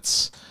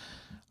Muppets.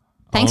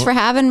 Thanks for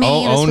having me.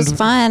 Oh, This was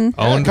fun.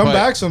 Yeah, come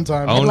back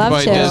sometime. Owned love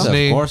by to.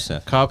 Disney. Of course.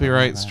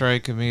 Copyright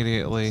strike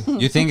immediately.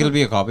 You think it'll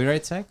be a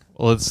copyright strike?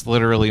 Well, it's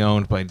literally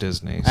owned by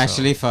Disney. so-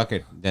 Actually, fuck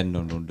it. Then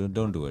don't do it.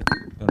 Don't do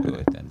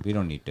it then. We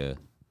don't need to.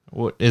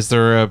 What, is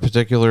there a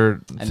particular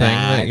thing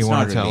that you it's want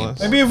not to tell really us?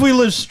 Maybe if we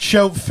just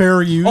shout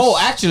fair use. Oh,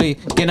 actually,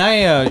 can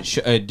I?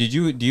 Do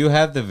you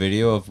have the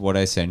video of what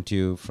I sent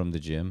you from the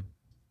gym?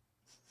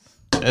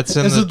 It's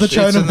in Is the, it the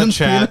it's in the Chinaman's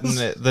chat. penis?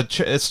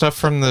 And it's stuff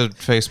from the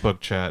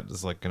Facebook chat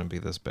is like going to be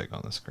this big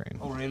on the screen.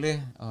 Oh,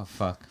 really? Oh,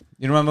 fuck.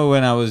 You remember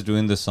when I was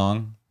doing the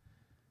song?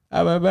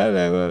 You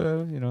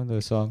know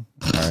the song.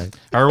 All right.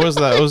 Or was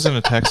that? It was in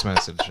a text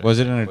message. Was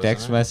it in a Wasn't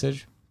text it?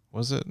 message?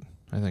 Was it?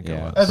 I think it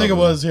Yeah. was. I think it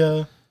was,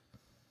 yeah.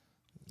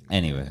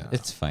 Anyway, Yeah.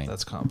 it's fine.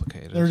 That's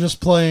complicated. They're just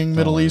playing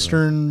Middle worry about it.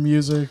 Eastern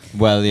music.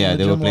 Well, yeah, in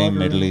the they were gym playing locker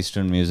Middle room.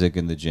 Eastern music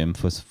in the gym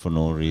for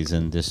no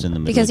reason, just in the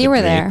middle. Because of the you were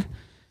break. there.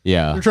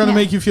 Yeah. They're trying to Yeah.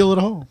 make you feel at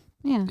home.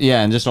 Yeah.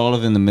 Yeah, and just all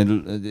of in the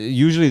middle.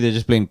 Usually they're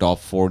just playing top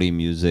 40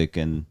 music,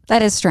 and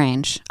That is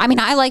strange. I mean,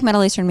 I like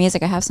Middle Eastern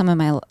music. I have some in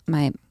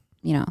my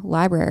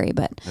library,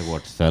 but like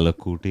what, Fela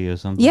Kuti or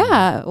something?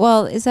 yeah.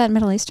 Well, is that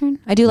Middle Eastern?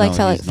 I do like No,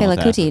 Fela, he's North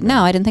Fela Kuti. African.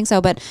 No, I didn't think so.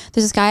 But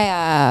there's this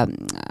guy,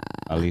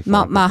 Ali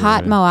Mahat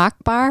Farka. Mo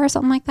Akbar or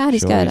something like that.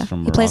 He's Sure, good. he's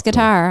from He plays Morocco.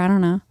 guitar. I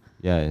don't know.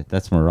 Yeah,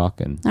 that's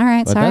Moroccan. All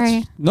right, But sorry.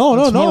 that's-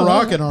 No, It's no, more no.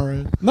 rocking, all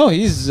right. No,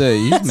 he's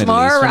Middle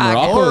more Eastern.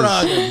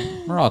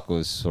 rockin'. Morocco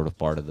is sort of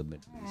part of the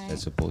Middle East, I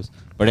suppose.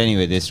 But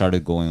anyway, they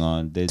started going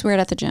on. It's weird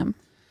at the gym.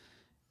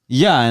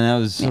 Yeah, and I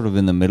was sort of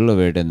in the middle of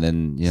it, and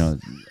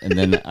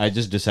then I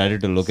just decided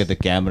to look at the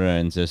camera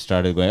and just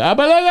started going.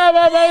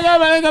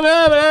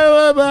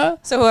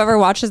 So whoever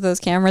watches those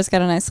cameras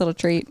got a nice little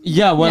treat.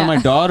 Yeah, well, Yeah. my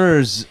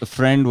daughter's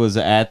friend was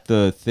at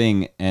the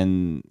thing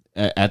and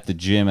at the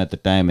gym at the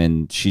time,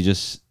 and he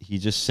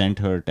just sent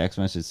her a text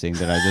message saying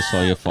that I just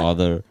saw your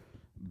father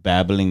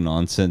babbling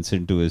nonsense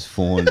into his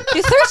phone. Do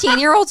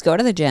 13-year-olds go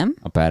to the gym?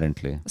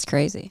 Apparently, That's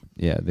crazy.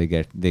 yeah,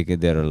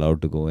 they're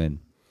allowed to go in.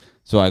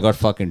 So I got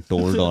fucking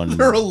told on.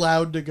 They're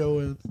allowed to go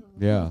in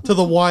Yeah. to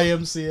the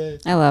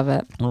YMCA. I love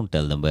it. Don't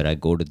tell them where I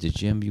go to the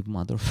gym, you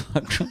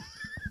motherfucker.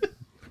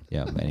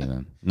 Yeah, but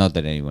anyway. Not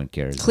that anyone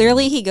cares.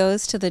 Clearly, he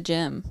goes to the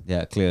gym.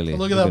 Yeah, clearly.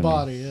 Look at that me.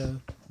 body. Yeah.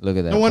 Look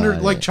at that. No wonder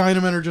body. like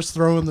Chinamen are just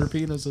throwing their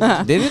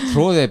penises. They didn't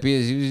throw their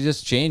penis. He was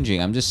just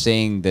changing. I'm just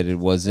saying that it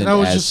wasn't I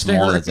was as just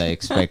small staring. as I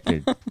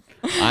expected.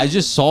 I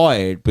just saw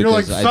it because You're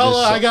like, I fella,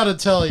 just saw, I gotta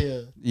tell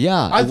you,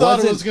 yeah. I thought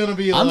it wasn't- was gonna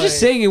be. I'm like, just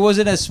saying it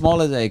wasn't as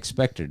small as I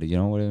expected. You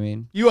know what I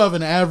mean? you have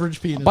an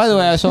average penis. By the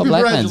way, I saw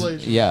Black Man's.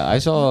 Congratulations. Yeah, I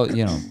saw.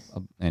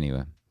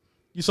 Anyway.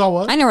 You saw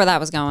what? I know where that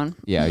was going.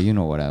 Yeah, you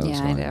know what I was.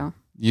 Yeah, I going. do.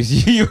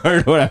 You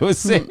heard what I was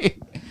saying.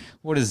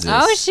 What is this?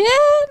 Oh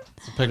shit!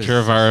 It's a picture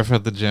of RF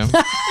at the gym.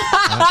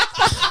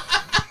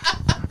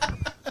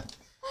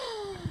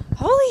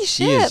 Holy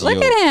shit! is Look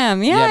yoked. at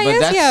him. Yeah, he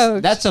is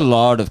yoked. that's a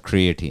lot of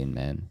creatine,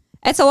 man.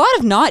 It's a lot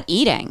of not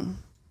eating.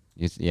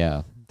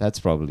 Yeah, that's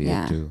probably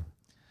Yeah. it too.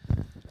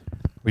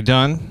 We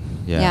done?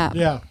 Yeah.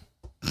 Yeah.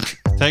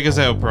 Take us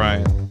out,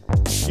 Brian.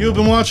 You've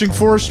been watching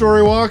Four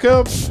Story Walk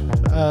Up.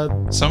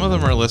 Some of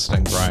them are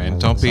listening, Brian.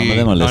 Don't Some be of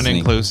them are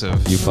listening.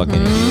 uninclusive. You fucking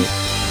idiot.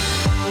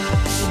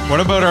 What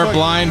about our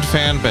blind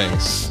fan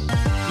base?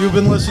 You've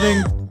been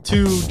listening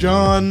to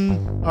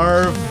John,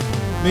 Arv,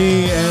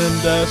 me,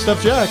 and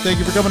Steph Jack. Thank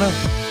you for coming out.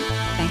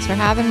 Thanks for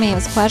having me. It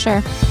was a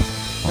pleasure.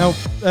 Now,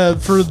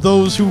 for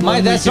those who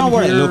only That's can not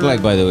what I hear- look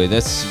like, by the way.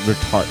 That's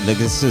retard. Like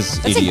this is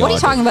That's like, idiotic. what are you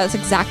talking about? It's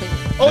exactly.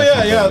 Oh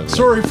yeah.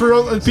 Sorry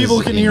for people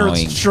who is can hear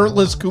annoying. it's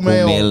shirtless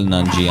Kumail Kumail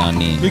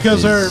Nanjiani.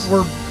 because is-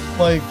 we're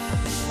like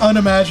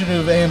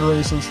unimaginative and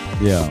racist.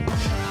 Yeah.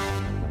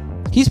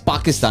 He's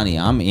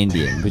Pakistani. I'm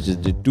Indian, which is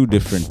the two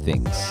different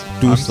things.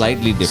 Two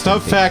slightly different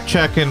Stop things. fact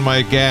checking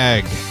my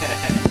gag.